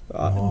Desert.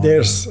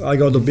 I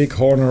go to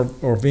Bighorn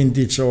or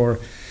Vintage or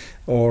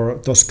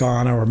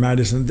Toscana or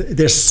Madison.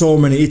 There's so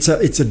many. It's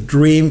a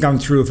dream come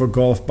true for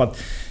golf. But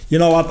you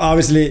know what?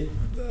 Obviously,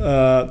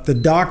 the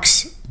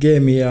Ducks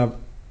gave me a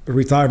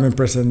retirement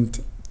present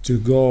to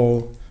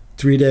go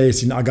 3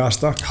 days in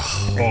Augusta.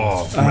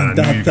 Man,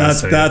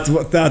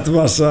 that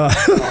was.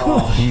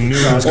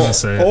 Knew I was gonna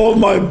say it. All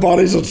my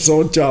buddies are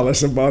so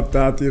jealous about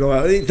that. You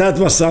know, that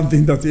was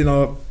something that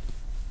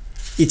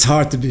it's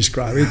hard to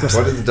describe. It was.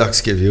 What did the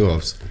Ducks give you,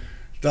 Ops?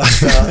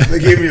 They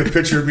gave me a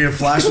picture of me and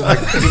Flash with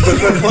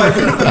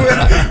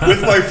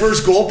my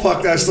first goal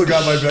puck that I still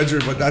got in my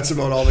bedroom, but that's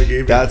about all they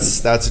gave me.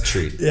 That's a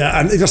treat. Yeah,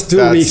 and it was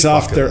 2 weeks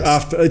after.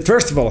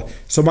 First of all,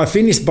 so my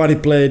Finnish buddy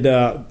played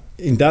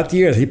in that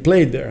year. He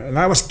played there, and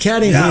I was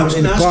caddying him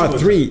in part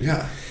 3.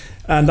 Yeah.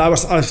 And I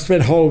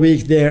spent a whole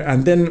week there,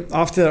 and then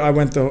after I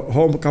went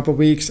home a couple of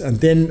weeks, and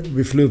then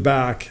we flew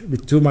back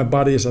with 2 of my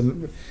buddies,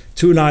 and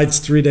 2 nights,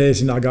 3 days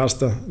in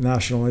Augusta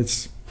National.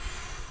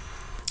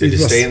 Did you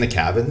stay in the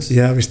cabins?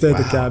 Yeah, we stayed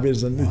in the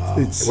cabins, and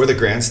were the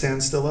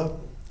grandstands still up?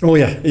 Oh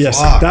yeah, yes.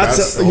 Fuck,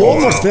 you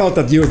almost felt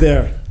that you were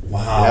there.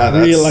 Wow. Yeah,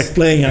 really like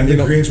playing, and the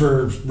greens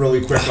were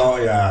really quick. Oh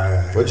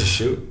yeah. What'd you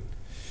shoot?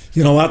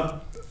 You know what?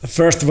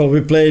 First of all,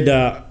 we played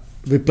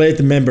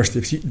the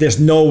memberships. There's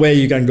no way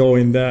you can go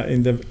in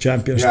the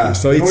championship. Yeah,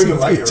 so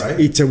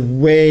it's a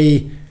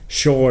way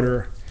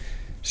shorter.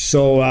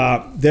 So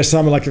there's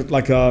some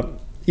like a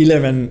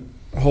 11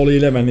 hole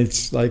 11.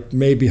 It's like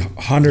maybe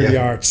 100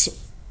 yards.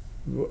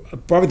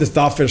 Probably the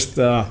toughest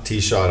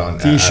tee shot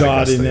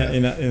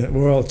in the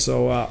world.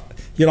 So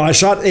I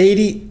shot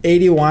 80,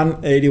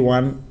 81,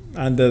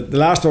 and the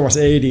last one was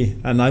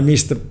 80, and I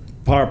missed the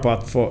par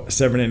putt for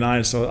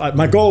 79. So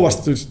my goal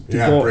was to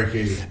go break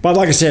 80. But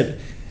like I said,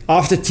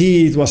 after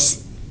tee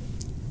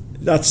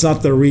that's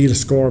not the real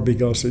score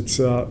because it's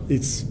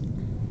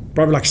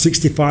probably like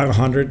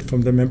 6,500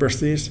 from the members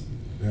tees.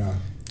 Yeah.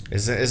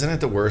 Isn't it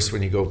the worst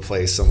when you go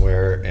play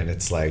somewhere and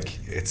it's like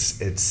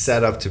it's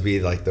set up to be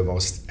like the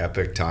most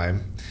epic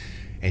time,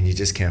 and you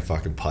just can't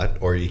fucking putt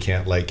or you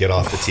can't like get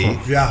off the tee?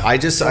 Yeah. I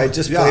just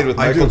played with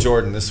Michael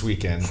Jordan this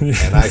weekend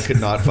and I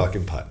could not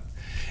fucking putt,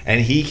 and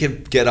he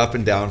could get up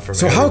and down from.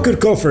 So everywhere. How good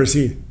golfer is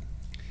he?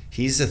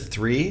 He's a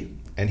 3,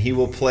 and he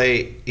will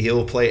play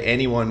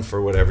anyone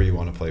for whatever you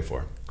want to play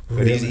for. But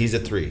Really? he's a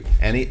 3,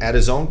 and at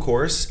his own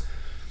course,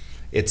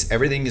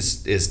 everything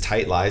is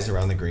tight lies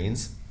around the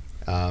greens.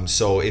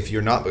 So if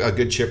you're not a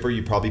good chipper,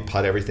 you probably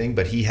putt everything.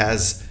 But he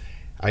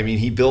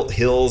built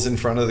hills in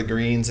front of the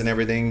greens and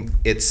everything.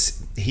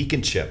 He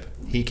can chip.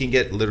 He can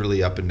get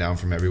literally up and down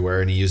from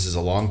everywhere, and he uses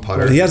a long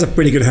putter. Well, he has a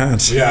pretty good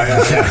hands.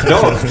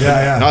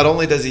 Yeah. Not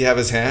only does he have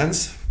his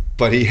hands,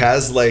 but he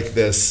has like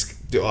this.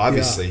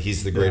 Obviously,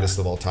 he's the greatest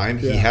of all time.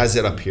 Yeah. He has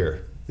it up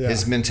here. Yeah.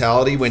 His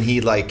mentality when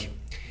he like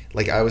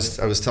I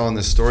was telling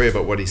this story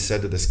about what he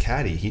said to this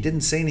caddy. He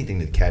didn't say anything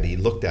to the caddy. He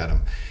looked at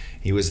him.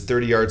 He was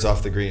 30 yards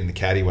off the green, and the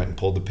caddy went and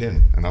pulled the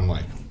pin. And I'm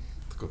like,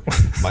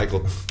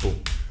 Michael,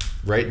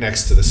 right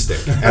next to the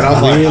stick. And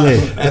I'm like, Really?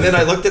 And then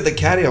I looked at the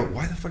caddy. I'm,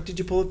 why the fuck did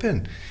you pull the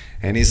pin?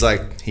 And he's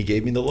like, he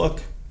gave me the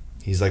look.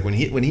 He's like, when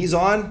he's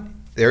on,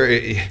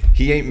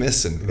 he ain't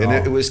missing. No.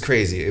 And it was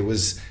crazy.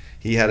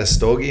 He had a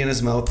stogie in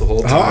his mouth the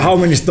whole time. How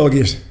many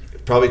stogies?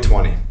 Probably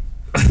 20.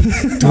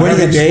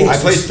 20 a day? I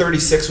played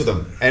 36 with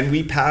him, and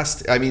we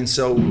passed.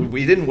 So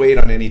we didn't wait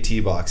on any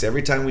tee box.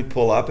 Every time we'd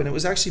pull up, and it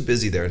was actually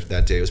busy there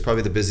that day. It was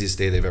probably the busiest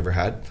day they've ever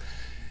had.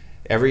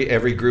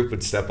 Every group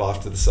would step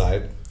off to the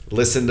side,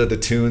 listen to the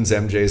tunes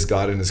MJ's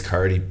got in his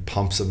cart. He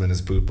pumps them in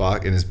his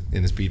bootbox, in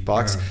his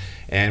beatbox,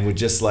 and would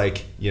just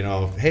like,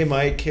 hey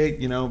Mike, hey,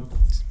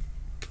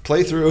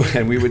 play through,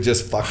 and we would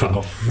just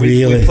fucking.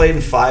 Really? We played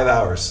in 5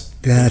 hours.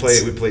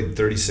 That's- We played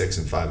 36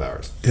 in 5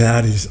 hours.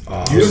 That is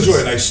awesome. You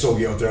enjoy a nice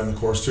stogie out there on the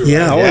course too.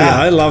 Yeah, right? oh yeah,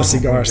 Yeah. I love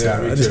cigars, Yeah,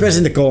 there, me and too. especially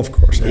in the golf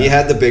course. He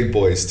had the big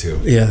boys too.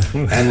 Yeah.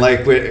 And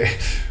like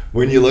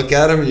when you look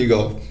at him, you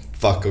go,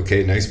 "Fuck,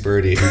 okay, nice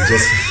birdie."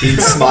 He'd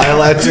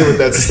smile at you with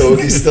that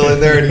stogie still in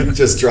there, and he'd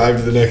just drive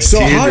to the next So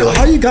tee. and you're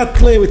how you got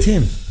play with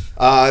him?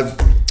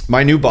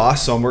 My new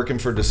boss, so I'm working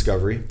for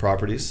Discovery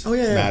Properties, Oh,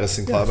 yeah.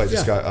 Madison Club. I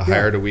just got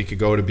hired a week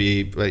ago to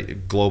be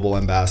like global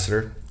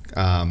ambassador.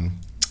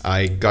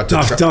 I got to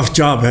tough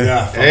job, eh?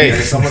 Yeah, hey,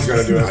 someone's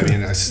got to do it. I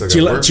mean, I still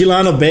got work.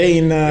 Chilano Bay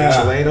in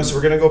Chileno, so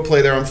we're gonna go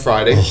play there on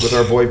Friday with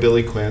our boy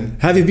Billy Quinn.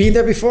 Have you been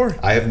there before?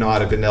 I have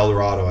not. I've been to El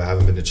Dorado. I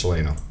haven't been to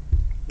Chileno.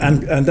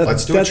 And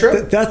Let's do a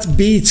trip. That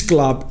beach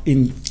club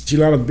in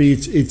Chilano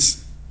Beach,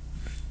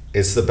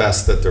 it's the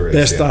best that there is.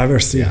 Best I've ever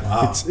seen. Yeah.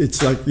 Wow.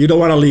 It's like you don't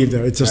want to leave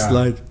there. It's just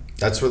like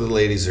that's where the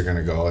ladies are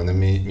gonna go, and then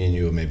me and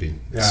you will maybe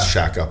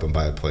shack up and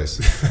buy a place.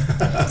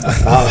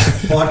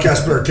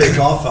 Podcast better take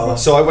off, fella.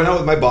 So I went out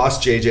with my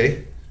boss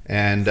JJ,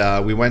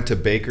 and we went to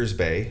Baker's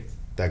Bay.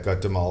 That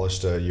got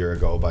demolished a year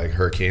ago by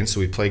hurricane.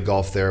 So we played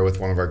golf there with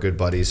one of our good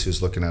buddies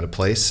who's looking at a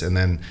place, and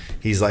then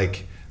he's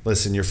like,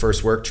 "Listen, your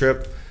first work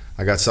trip,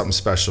 I got something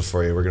special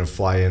for you. We're gonna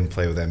fly in and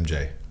play with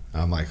MJ."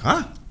 I'm like,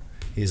 "Huh?"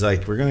 He's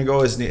like, "We're gonna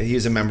go."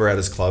 He's a member at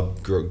his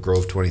club,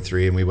 Grove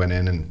 23, and we went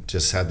in and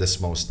just had this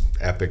most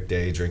epic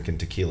day, drinking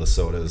tequila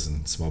sodas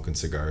and smoking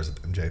cigars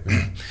with MJ.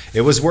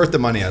 It was worth the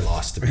money I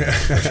lost. To me.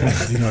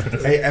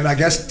 Hey, and I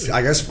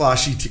guess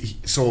Flashy.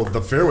 So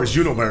the fairways,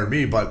 you know better than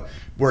me, but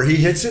where he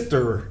hits it,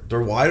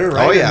 they're wider,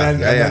 right? Oh yeah,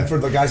 and then for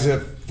the guys that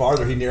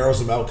farther, he narrows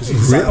them out because he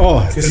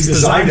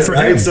designed it, for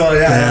right? him. So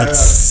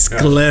that's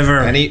clever.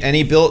 And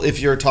he built.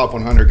 If you're a top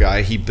 100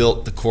 guy, he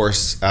built the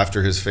course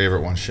after his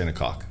favorite one,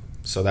 Shinnecock.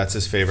 So that's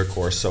his favorite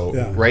course. So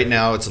right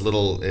now it's a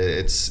little,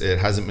 it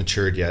hasn't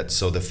matured yet.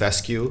 So the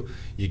fescue,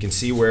 you can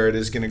see where it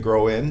is going to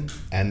grow in,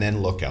 and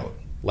then look out.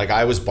 Like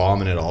I was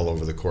bombing it all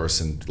over the course,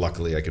 and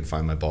luckily I can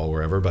find my ball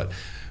wherever. But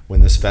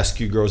when this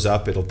fescue grows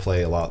up, it'll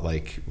play a lot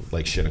like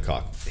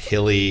Shinnecock,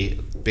 hilly,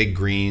 big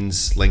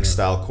greens, link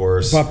style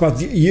course.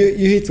 But you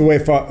hit way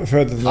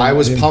further than I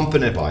was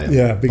pumping it by him.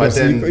 Yeah, because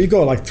but then, you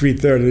go like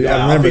 330. yeah,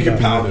 I remember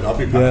I'll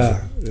be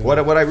pounded. Yeah.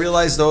 What I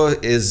realized though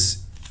is,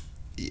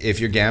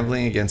 if you're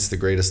gambling against the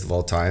greatest of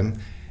all time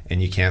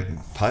and you can't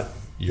putt,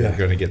 you're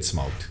going to get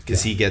smoked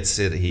because he gets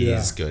it.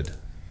 He's good.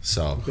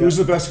 So who's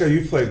the best guy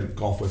you played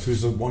golf with?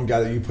 Who's the one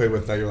guy that you played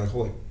with that you're like,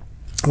 holy?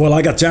 Well,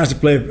 I got a chance to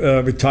play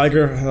with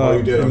Tiger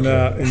you did?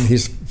 in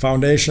his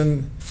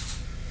foundation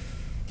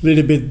a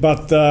little bit,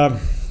 but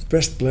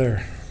best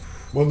player.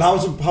 Well,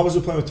 how was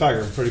it playing with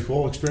Tiger? Pretty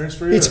cool experience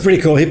for you? It's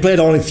pretty cool. He played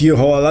only a few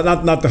holes,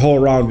 not the whole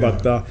round,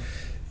 but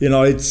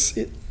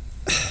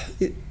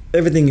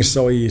everything is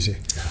so easy.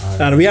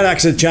 And we had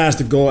actually a chance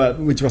to go,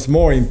 which was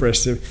more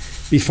impressive.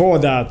 Before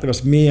that, there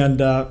was me and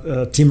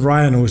Tim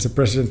Ryan, who is the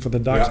president for the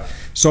Ducks. Yeah.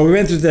 So we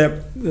went to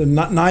the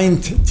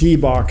 9th tee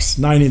box,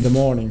 9 in the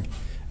morning,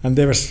 and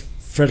there was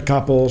Fred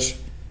Couples,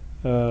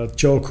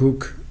 Joe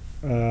Cook,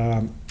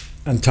 and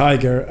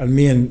Tiger, and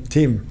me and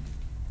Tim.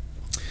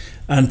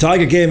 And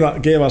Tiger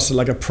gave us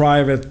like a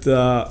private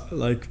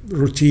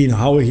routine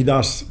how he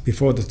does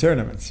before the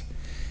tournaments.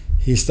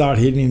 He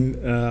started hitting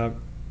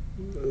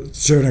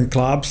certain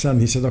clubs,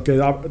 and he said, okay,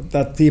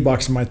 that tee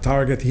box is my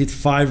target. He hit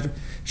 5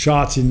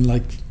 shots in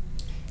like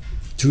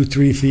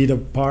 2-3 feet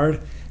apart.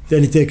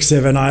 Then he takes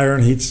 7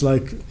 iron, hits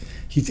like,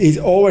 he's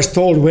always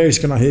told where he's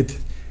gonna hit.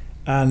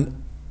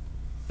 And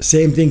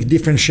same thing,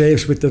 different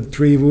shapes with the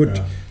 3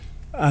 wood,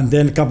 and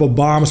then a couple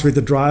bombs with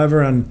the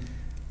driver, and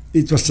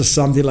it was just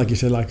something, like you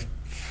said, like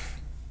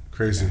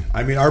crazy.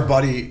 I mean, our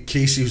buddy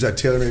Casey, who's at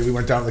TaylorMade, we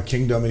went down to the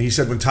Kingdom, and he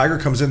said when Tiger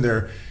comes in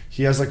there,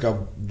 he has like a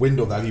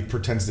window that he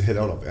pretends to hit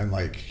out of, and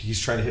like he's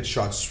trying to hit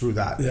shots through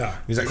that. Yeah.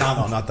 He's like,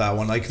 no, not that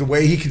one. Like the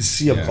way he can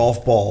see a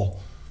golf ball,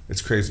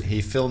 it's crazy.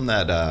 He filmed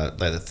that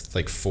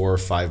like 4 or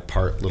 5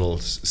 part little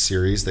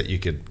series that you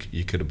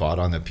could have bought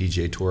on the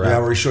PGA Tour app. Yeah,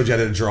 where he showed you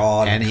how to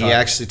draw. And he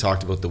actually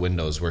talked about the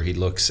windows where he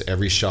looks,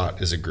 every shot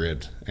is a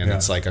grid, and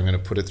it's like, I'm going to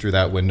put it through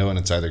that window, and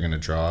it's either going to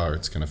draw or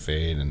it's going to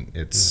fade, and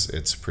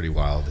it's pretty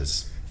wild.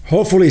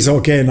 Hopefully he's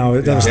okay now.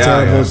 That was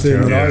terrible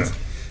thing, right?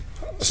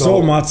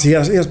 So much he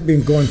has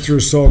been going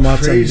through so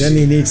much, crazy. And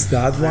then he needs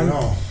that one. I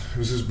know. It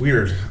was just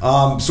weird.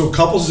 So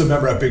Couples is a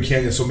member at Big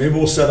Canyon, so maybe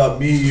we'll set up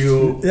me,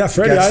 you,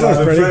 Freddie. I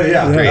know Freddie.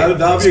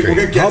 That'll be great.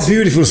 We'll get how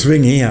beautiful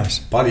swing he has.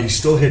 Buddy, he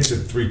still hits it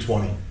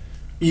 320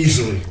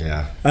 easily.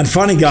 Yeah. And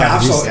funny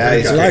guy. He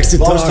likes to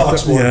talk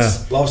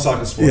sports. Loves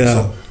talking sports. Yeah.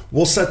 So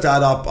we'll set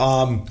that up.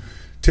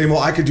 Teemu,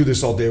 I could do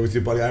this all day with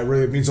you, buddy.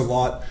 It means a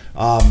lot.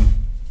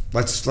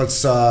 Let's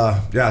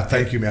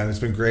thank you, man. It's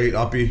been great.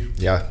 Uppy.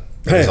 Yeah.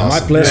 Hey, awesome. My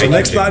pleasure.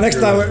 Next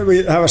time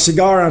we have a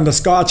cigar and a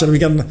scotch, and we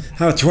can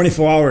have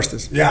 24 hours.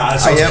 Because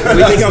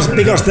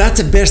that's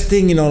the best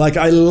thing, like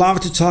I love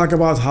to talk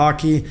about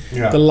hockey,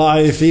 the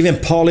life, even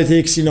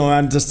politics,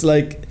 and just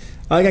like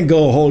I can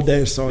go a whole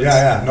day. So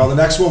no, the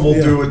next one we'll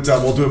do it.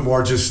 We'll do it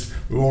more. Just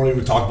we won't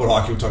even talk about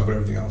hockey. We'll talk about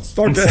everything else.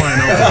 Okay.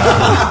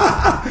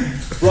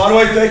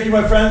 Broadway, thank you,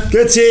 my friend.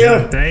 Good to see you.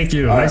 Yeah, thank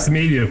you. Nice to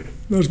meet you.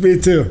 Nice to meet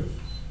you too.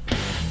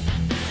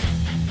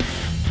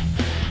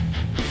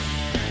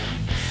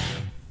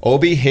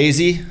 Obi,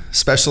 Hazy,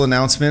 special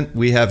announcement.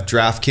 We have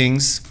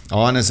DraftKings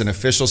on as an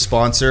official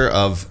sponsor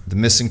of the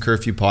Missin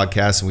Curfew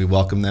podcast, and we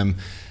welcome them.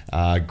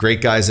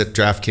 Great guys at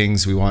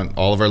DraftKings. We want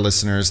all of our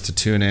listeners to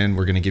tune in.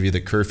 We're going to give you the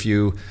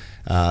curfew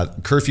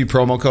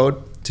promo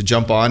code to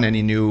jump on.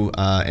 Any new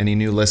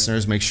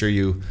listeners, make sure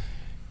you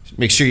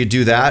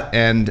do that.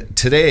 And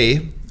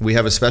today we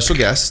have a special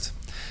guest.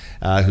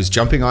 who's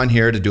jumping on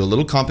here to do a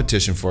little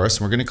competition for us.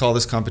 We're going to call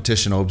this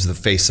competition, Obes, the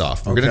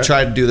face-off. We're going to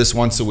try to do this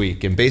once a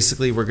week. And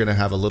basically, we're going to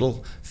have a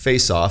little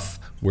face-off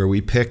where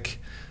we pick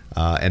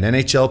an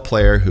NHL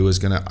player who is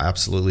going to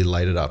absolutely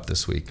light it up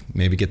this week.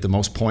 Maybe get the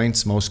most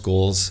points, most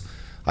goals.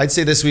 I'd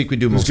say this week we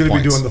do most points. He's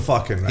going to be doing the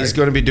fucking, right? He's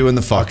going to be doing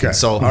the fucking. Okay.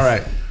 So, all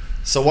right.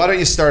 So why don't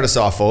you start us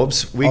off,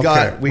 Obes? We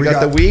got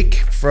the week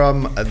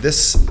from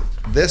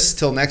this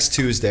till next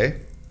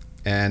Tuesday,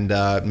 and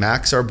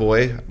Max, our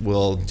boy,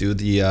 will do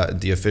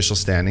the official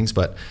standings.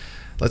 But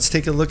let's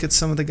take a look at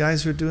some of the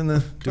guys who are doing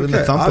the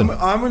thumping.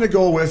 I'm going to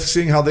go with,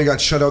 seeing how they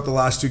got shut out the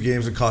last 2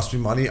 games and cost me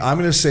money, I'm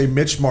going to say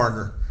Mitch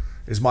Marner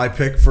is my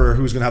pick for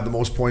who's going to have the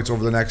most points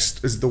over the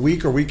next, is it the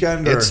week or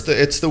weekend? Or?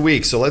 It's the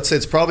week. So let's say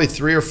it's probably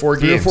 3 or 4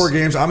 games. 3 or 4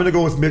 games. I'm going to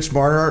go with Mitch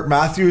Marner.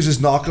 Matthews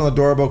is knocking on the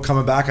door about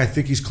coming back. I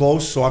think he's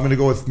close. So I'm going to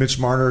go with Mitch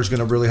Marner is going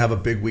to really have a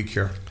big week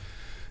here.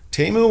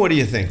 Teemu, what do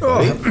you think,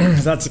 buddy?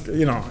 That's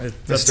Mr.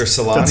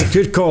 Selänne. That's a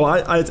good call.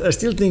 I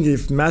still think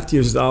if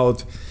Matthews is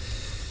out,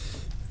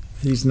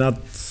 he's not.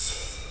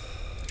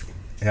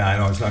 Yeah, I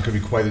know it's not going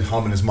to be quite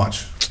humming as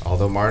much.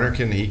 Although Marner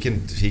can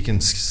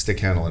stick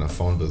handle in a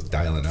phone booth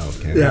dialing out.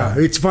 Can't Yeah,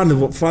 it's fun to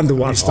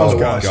watch those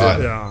guys.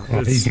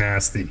 Yeah, he's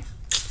nasty.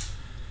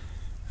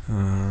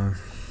 Vincent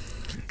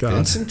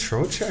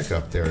Trocheck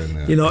up there in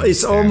the.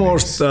 It's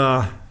almost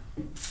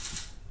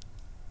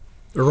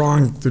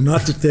wrong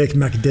not to take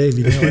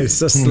McDavid. It's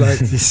just like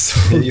he's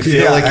so you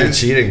feel like you're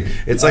cheating.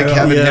 It's like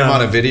having him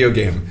on a video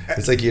game.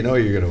 It's like you're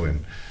going to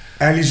win.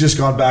 And he's just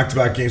gone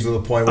back-to-back games to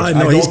the point where I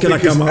know he's going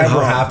to come out.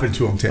 Never happened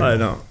to him, Tim. I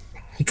know.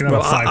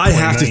 Well, I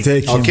have to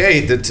take him.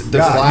 Okay, the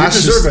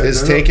Flash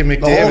is taking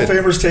McDavid. The Hall of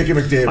Famer's taking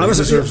McDavid. He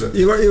deserves it.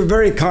 You were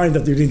very kind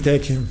that you didn't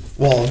take him.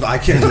 Well, I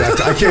can't do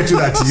that. I can't do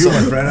that to you,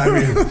 my friend. I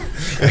mean,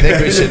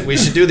 I think we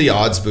should do the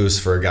odds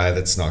boost for a guy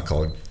that's not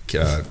called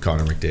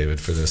Connor McDavid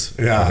for this.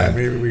 Yeah, event.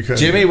 maybe we could.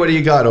 Jimmy, what do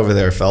you got over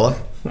there, fella?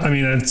 I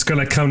mean, it's going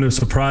to come to a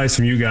surprise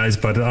from you guys,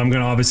 but I'm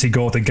going to obviously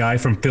go with a guy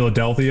from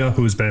Philadelphia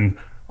who's been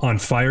on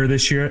fire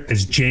this year,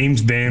 is James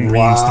Van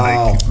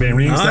Riemsdyk. Van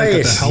Riemsdyk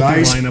got the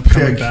healthy lineup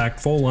coming back,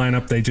 full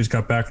lineup. They just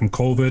got back from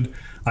COVID.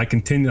 I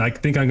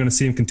think I'm going to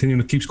see him continue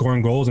to keep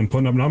scoring goals and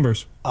putting up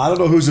numbers. I don't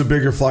know who's a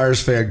bigger Flyers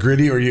fan,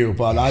 Gritty or you,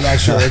 but I'm not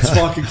sure. It's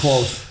fucking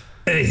close.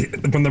 Hey,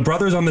 when the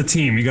brother's on the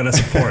team, you got to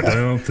support. I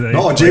don't know.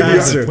 No,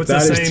 JB, what's the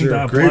saying?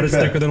 Blood is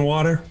thicker than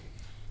water.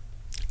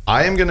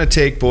 I am going to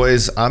take,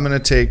 I'm going to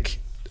take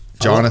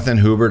Jonathan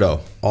Huberdeau.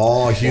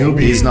 Oh, Hubie.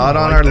 He's not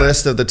on our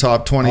list of the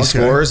top 20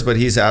 scorers, but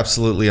he's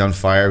absolutely on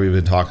fire. We've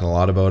been talking a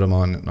lot about him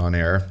on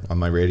air, on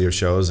my radio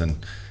shows,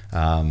 and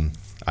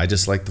I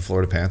just like the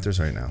Florida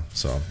Panthers right now.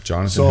 So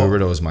Jonathan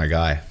Huberdeau is my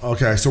guy.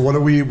 Okay, so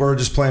we're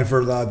just playing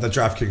for the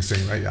DraftKings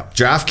thing, right? Yeah.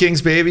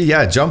 DraftKings, baby.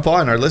 Yeah, jump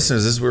on. Our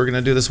listeners, we're going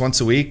to do this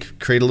once a week,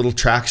 create a little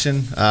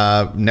traction.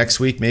 Next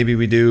week, maybe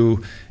we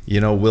do,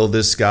 will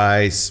this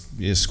guy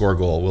score a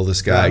goal? Will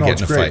this guy get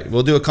in a fight?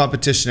 We'll do a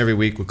competition every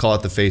week. We'll call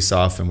it the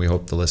face-off, and we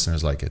hope the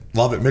listeners like it.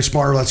 Love it. Mitch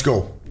Marner, let's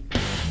go.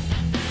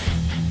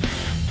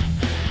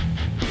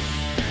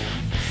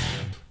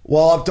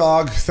 Well, up,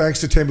 dog.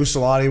 Thanks to Teemu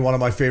Selänne, one of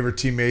my favorite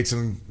teammates,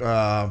 and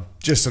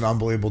just an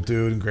unbelievable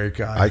dude and great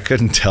guy. I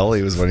couldn't tell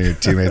he was one of your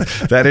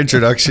teammates. That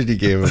introduction you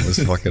gave him was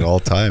fucking all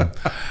time.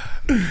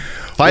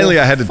 Finally,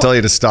 I had to tell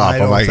you to stop.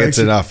 I'm like, it's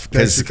enough.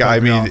 Because,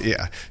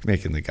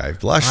 making the guy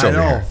blush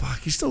over here.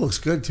 Fuck, he still looks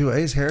good, too.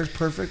 His hair is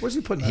perfect. What's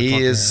he putting in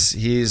that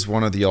He's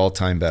one of the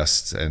all-time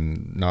best,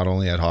 and not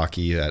only at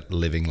hockey, at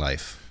living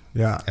life.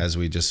 Yeah. As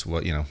we just,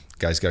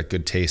 guy's got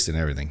good taste in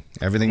everything.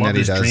 Everything that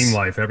he does. Dream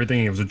life.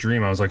 Everything. It was a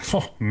dream. I was like,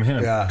 oh,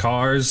 man.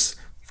 Cars,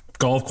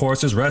 golf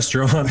courses,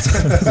 restaurants.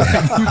 You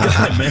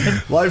got it,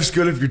 man. Life's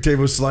good if you're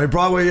Teemu Selänne.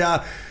 Broadway,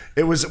 yeah.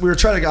 It was. We were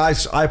trying to.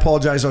 I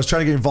apologize. I was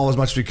trying to get involved as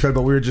much as we could,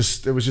 but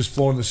it was just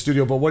flowing in the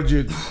studio. But what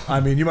did you? I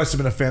mean, you must have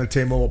been a fan of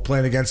Teemu,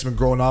 playing against him and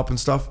growing up and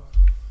stuff.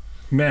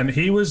 Man,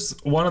 he was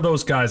one of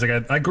those guys.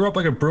 Like I grew up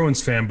like a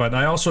Bruins fan, but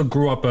I also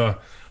grew up a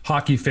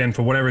hockey fan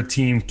for whatever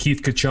team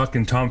Keith Tkachuk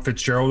and Tom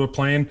Fitzgerald were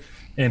playing.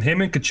 And him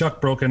and Tkachuk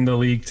broke into the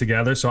league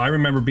together. So I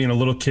remember being a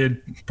little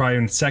kid, probably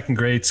in 2nd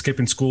grade,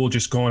 skipping school,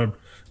 just going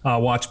to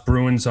watch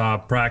Bruins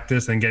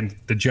practice and getting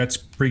the Jets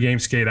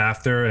pregame skate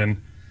after.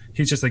 And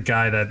he's just a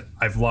guy that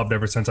I've loved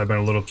ever since I've been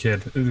a little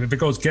kid. If it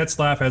goes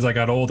Getzlaf as I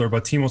got older,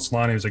 but Teemu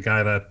Selänne was a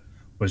guy that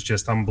was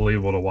just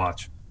unbelievable to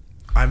watch.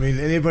 I mean,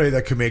 anybody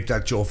that could make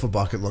that Jofa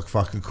bucket look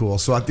fucking cool.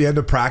 So at the end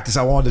of practice,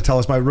 I wanted to tell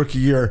us my rookie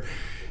year,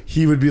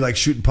 he would be like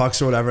shooting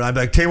pucks or whatever. And I'd be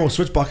like, Teemu,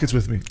 switch buckets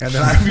with me. And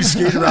then I'd be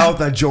skating around with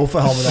that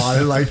Jofa helmet on.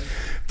 And like,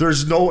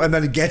 and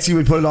then Getzy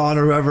would put it on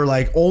or whoever.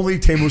 Like, only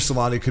Teemu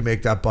Selänne could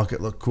make that bucket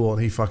look cool.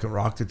 And he fucking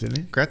rocked it, didn't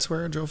he? Gretz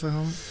wear a Jofa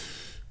helmet?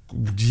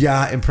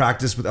 Yeah, in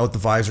practice without the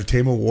visor.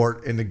 Teemu wore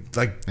it in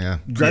the,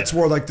 Gretz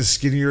wore like the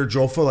skinnier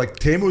Jofa. Like,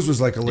 Teemu's was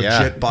like a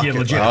legit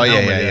bucket.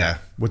 Yeah.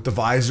 With the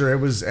visor,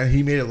 and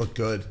he made it look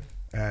good.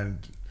 And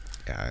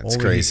yeah, it's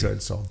crazy.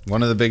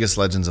 One of the biggest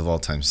legends of all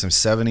time. Some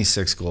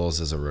 76 goals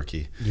as a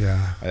rookie.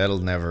 Yeah, that'll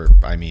never.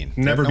 I mean,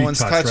 never no be one's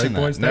touched, touching right,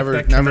 that. boys?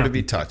 Never to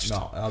be touched.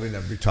 No, that'll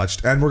never be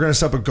touched. And we're gonna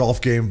set up a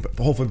golf game.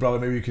 Hopefully, probably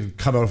maybe you can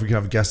come out if we can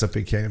have a guest up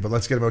in Canyon. But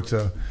let's get him out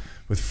to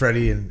with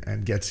Freddie and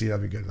Getzlaf.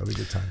 That'd be good. That'd be a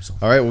good time. So.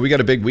 All right, well, we got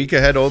a big week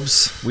ahead,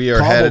 Obes. We are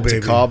Cabo, headed baby.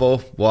 to Cabo,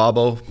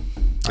 Wabo.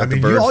 Got the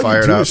bird all you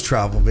fired do up. is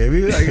travel,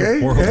 baby. Like,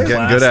 hey, World hey. I'm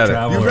getting good at it.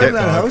 traveler. You rent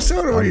that house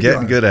out, or what are I'm you getting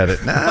doing? good at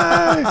it.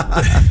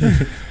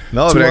 Nah.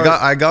 No, but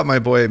I got my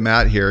boy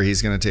Matt here.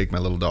 He's going to take my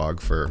little dog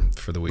for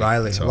the week.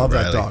 Riley, So love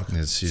that Riley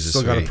dog. She's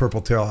Still a got a sweetie.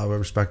 purple tail. I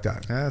respect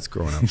that. Yeah, it's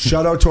growing up.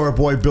 Shout out to our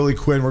boy Billy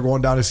Quinn. We're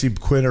going down to see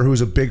Quinner,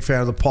 who's a big fan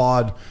of the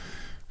pod,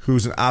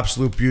 who's an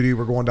absolute beauty.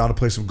 We're going down to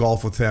play some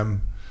golf with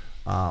him.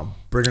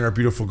 Bringing our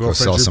beautiful girlfriend.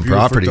 sell your some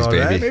beautiful properties, daughter.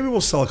 baby. Maybe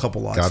we'll sell a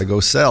couple lots. Got to go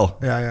sell.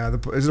 Yeah.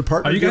 Is it a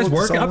partner? Are you guys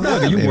working?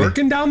 Are you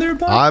working down there,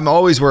 bud? I'm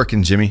always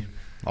working, Jimmy.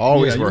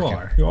 Always Yeah, you working.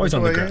 are. You're always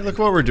on the Look, grind. look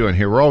what we're doing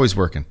here. We're always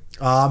working.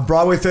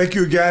 Broadway, thank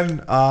you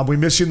again. We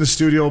miss you in the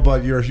studio,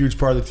 but you're a huge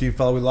part of the team,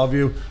 fella. We love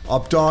you.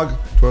 Up dog.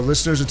 To our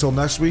listeners, until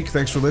next week,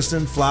 thanks for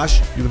listening. Flash,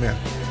 you the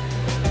man.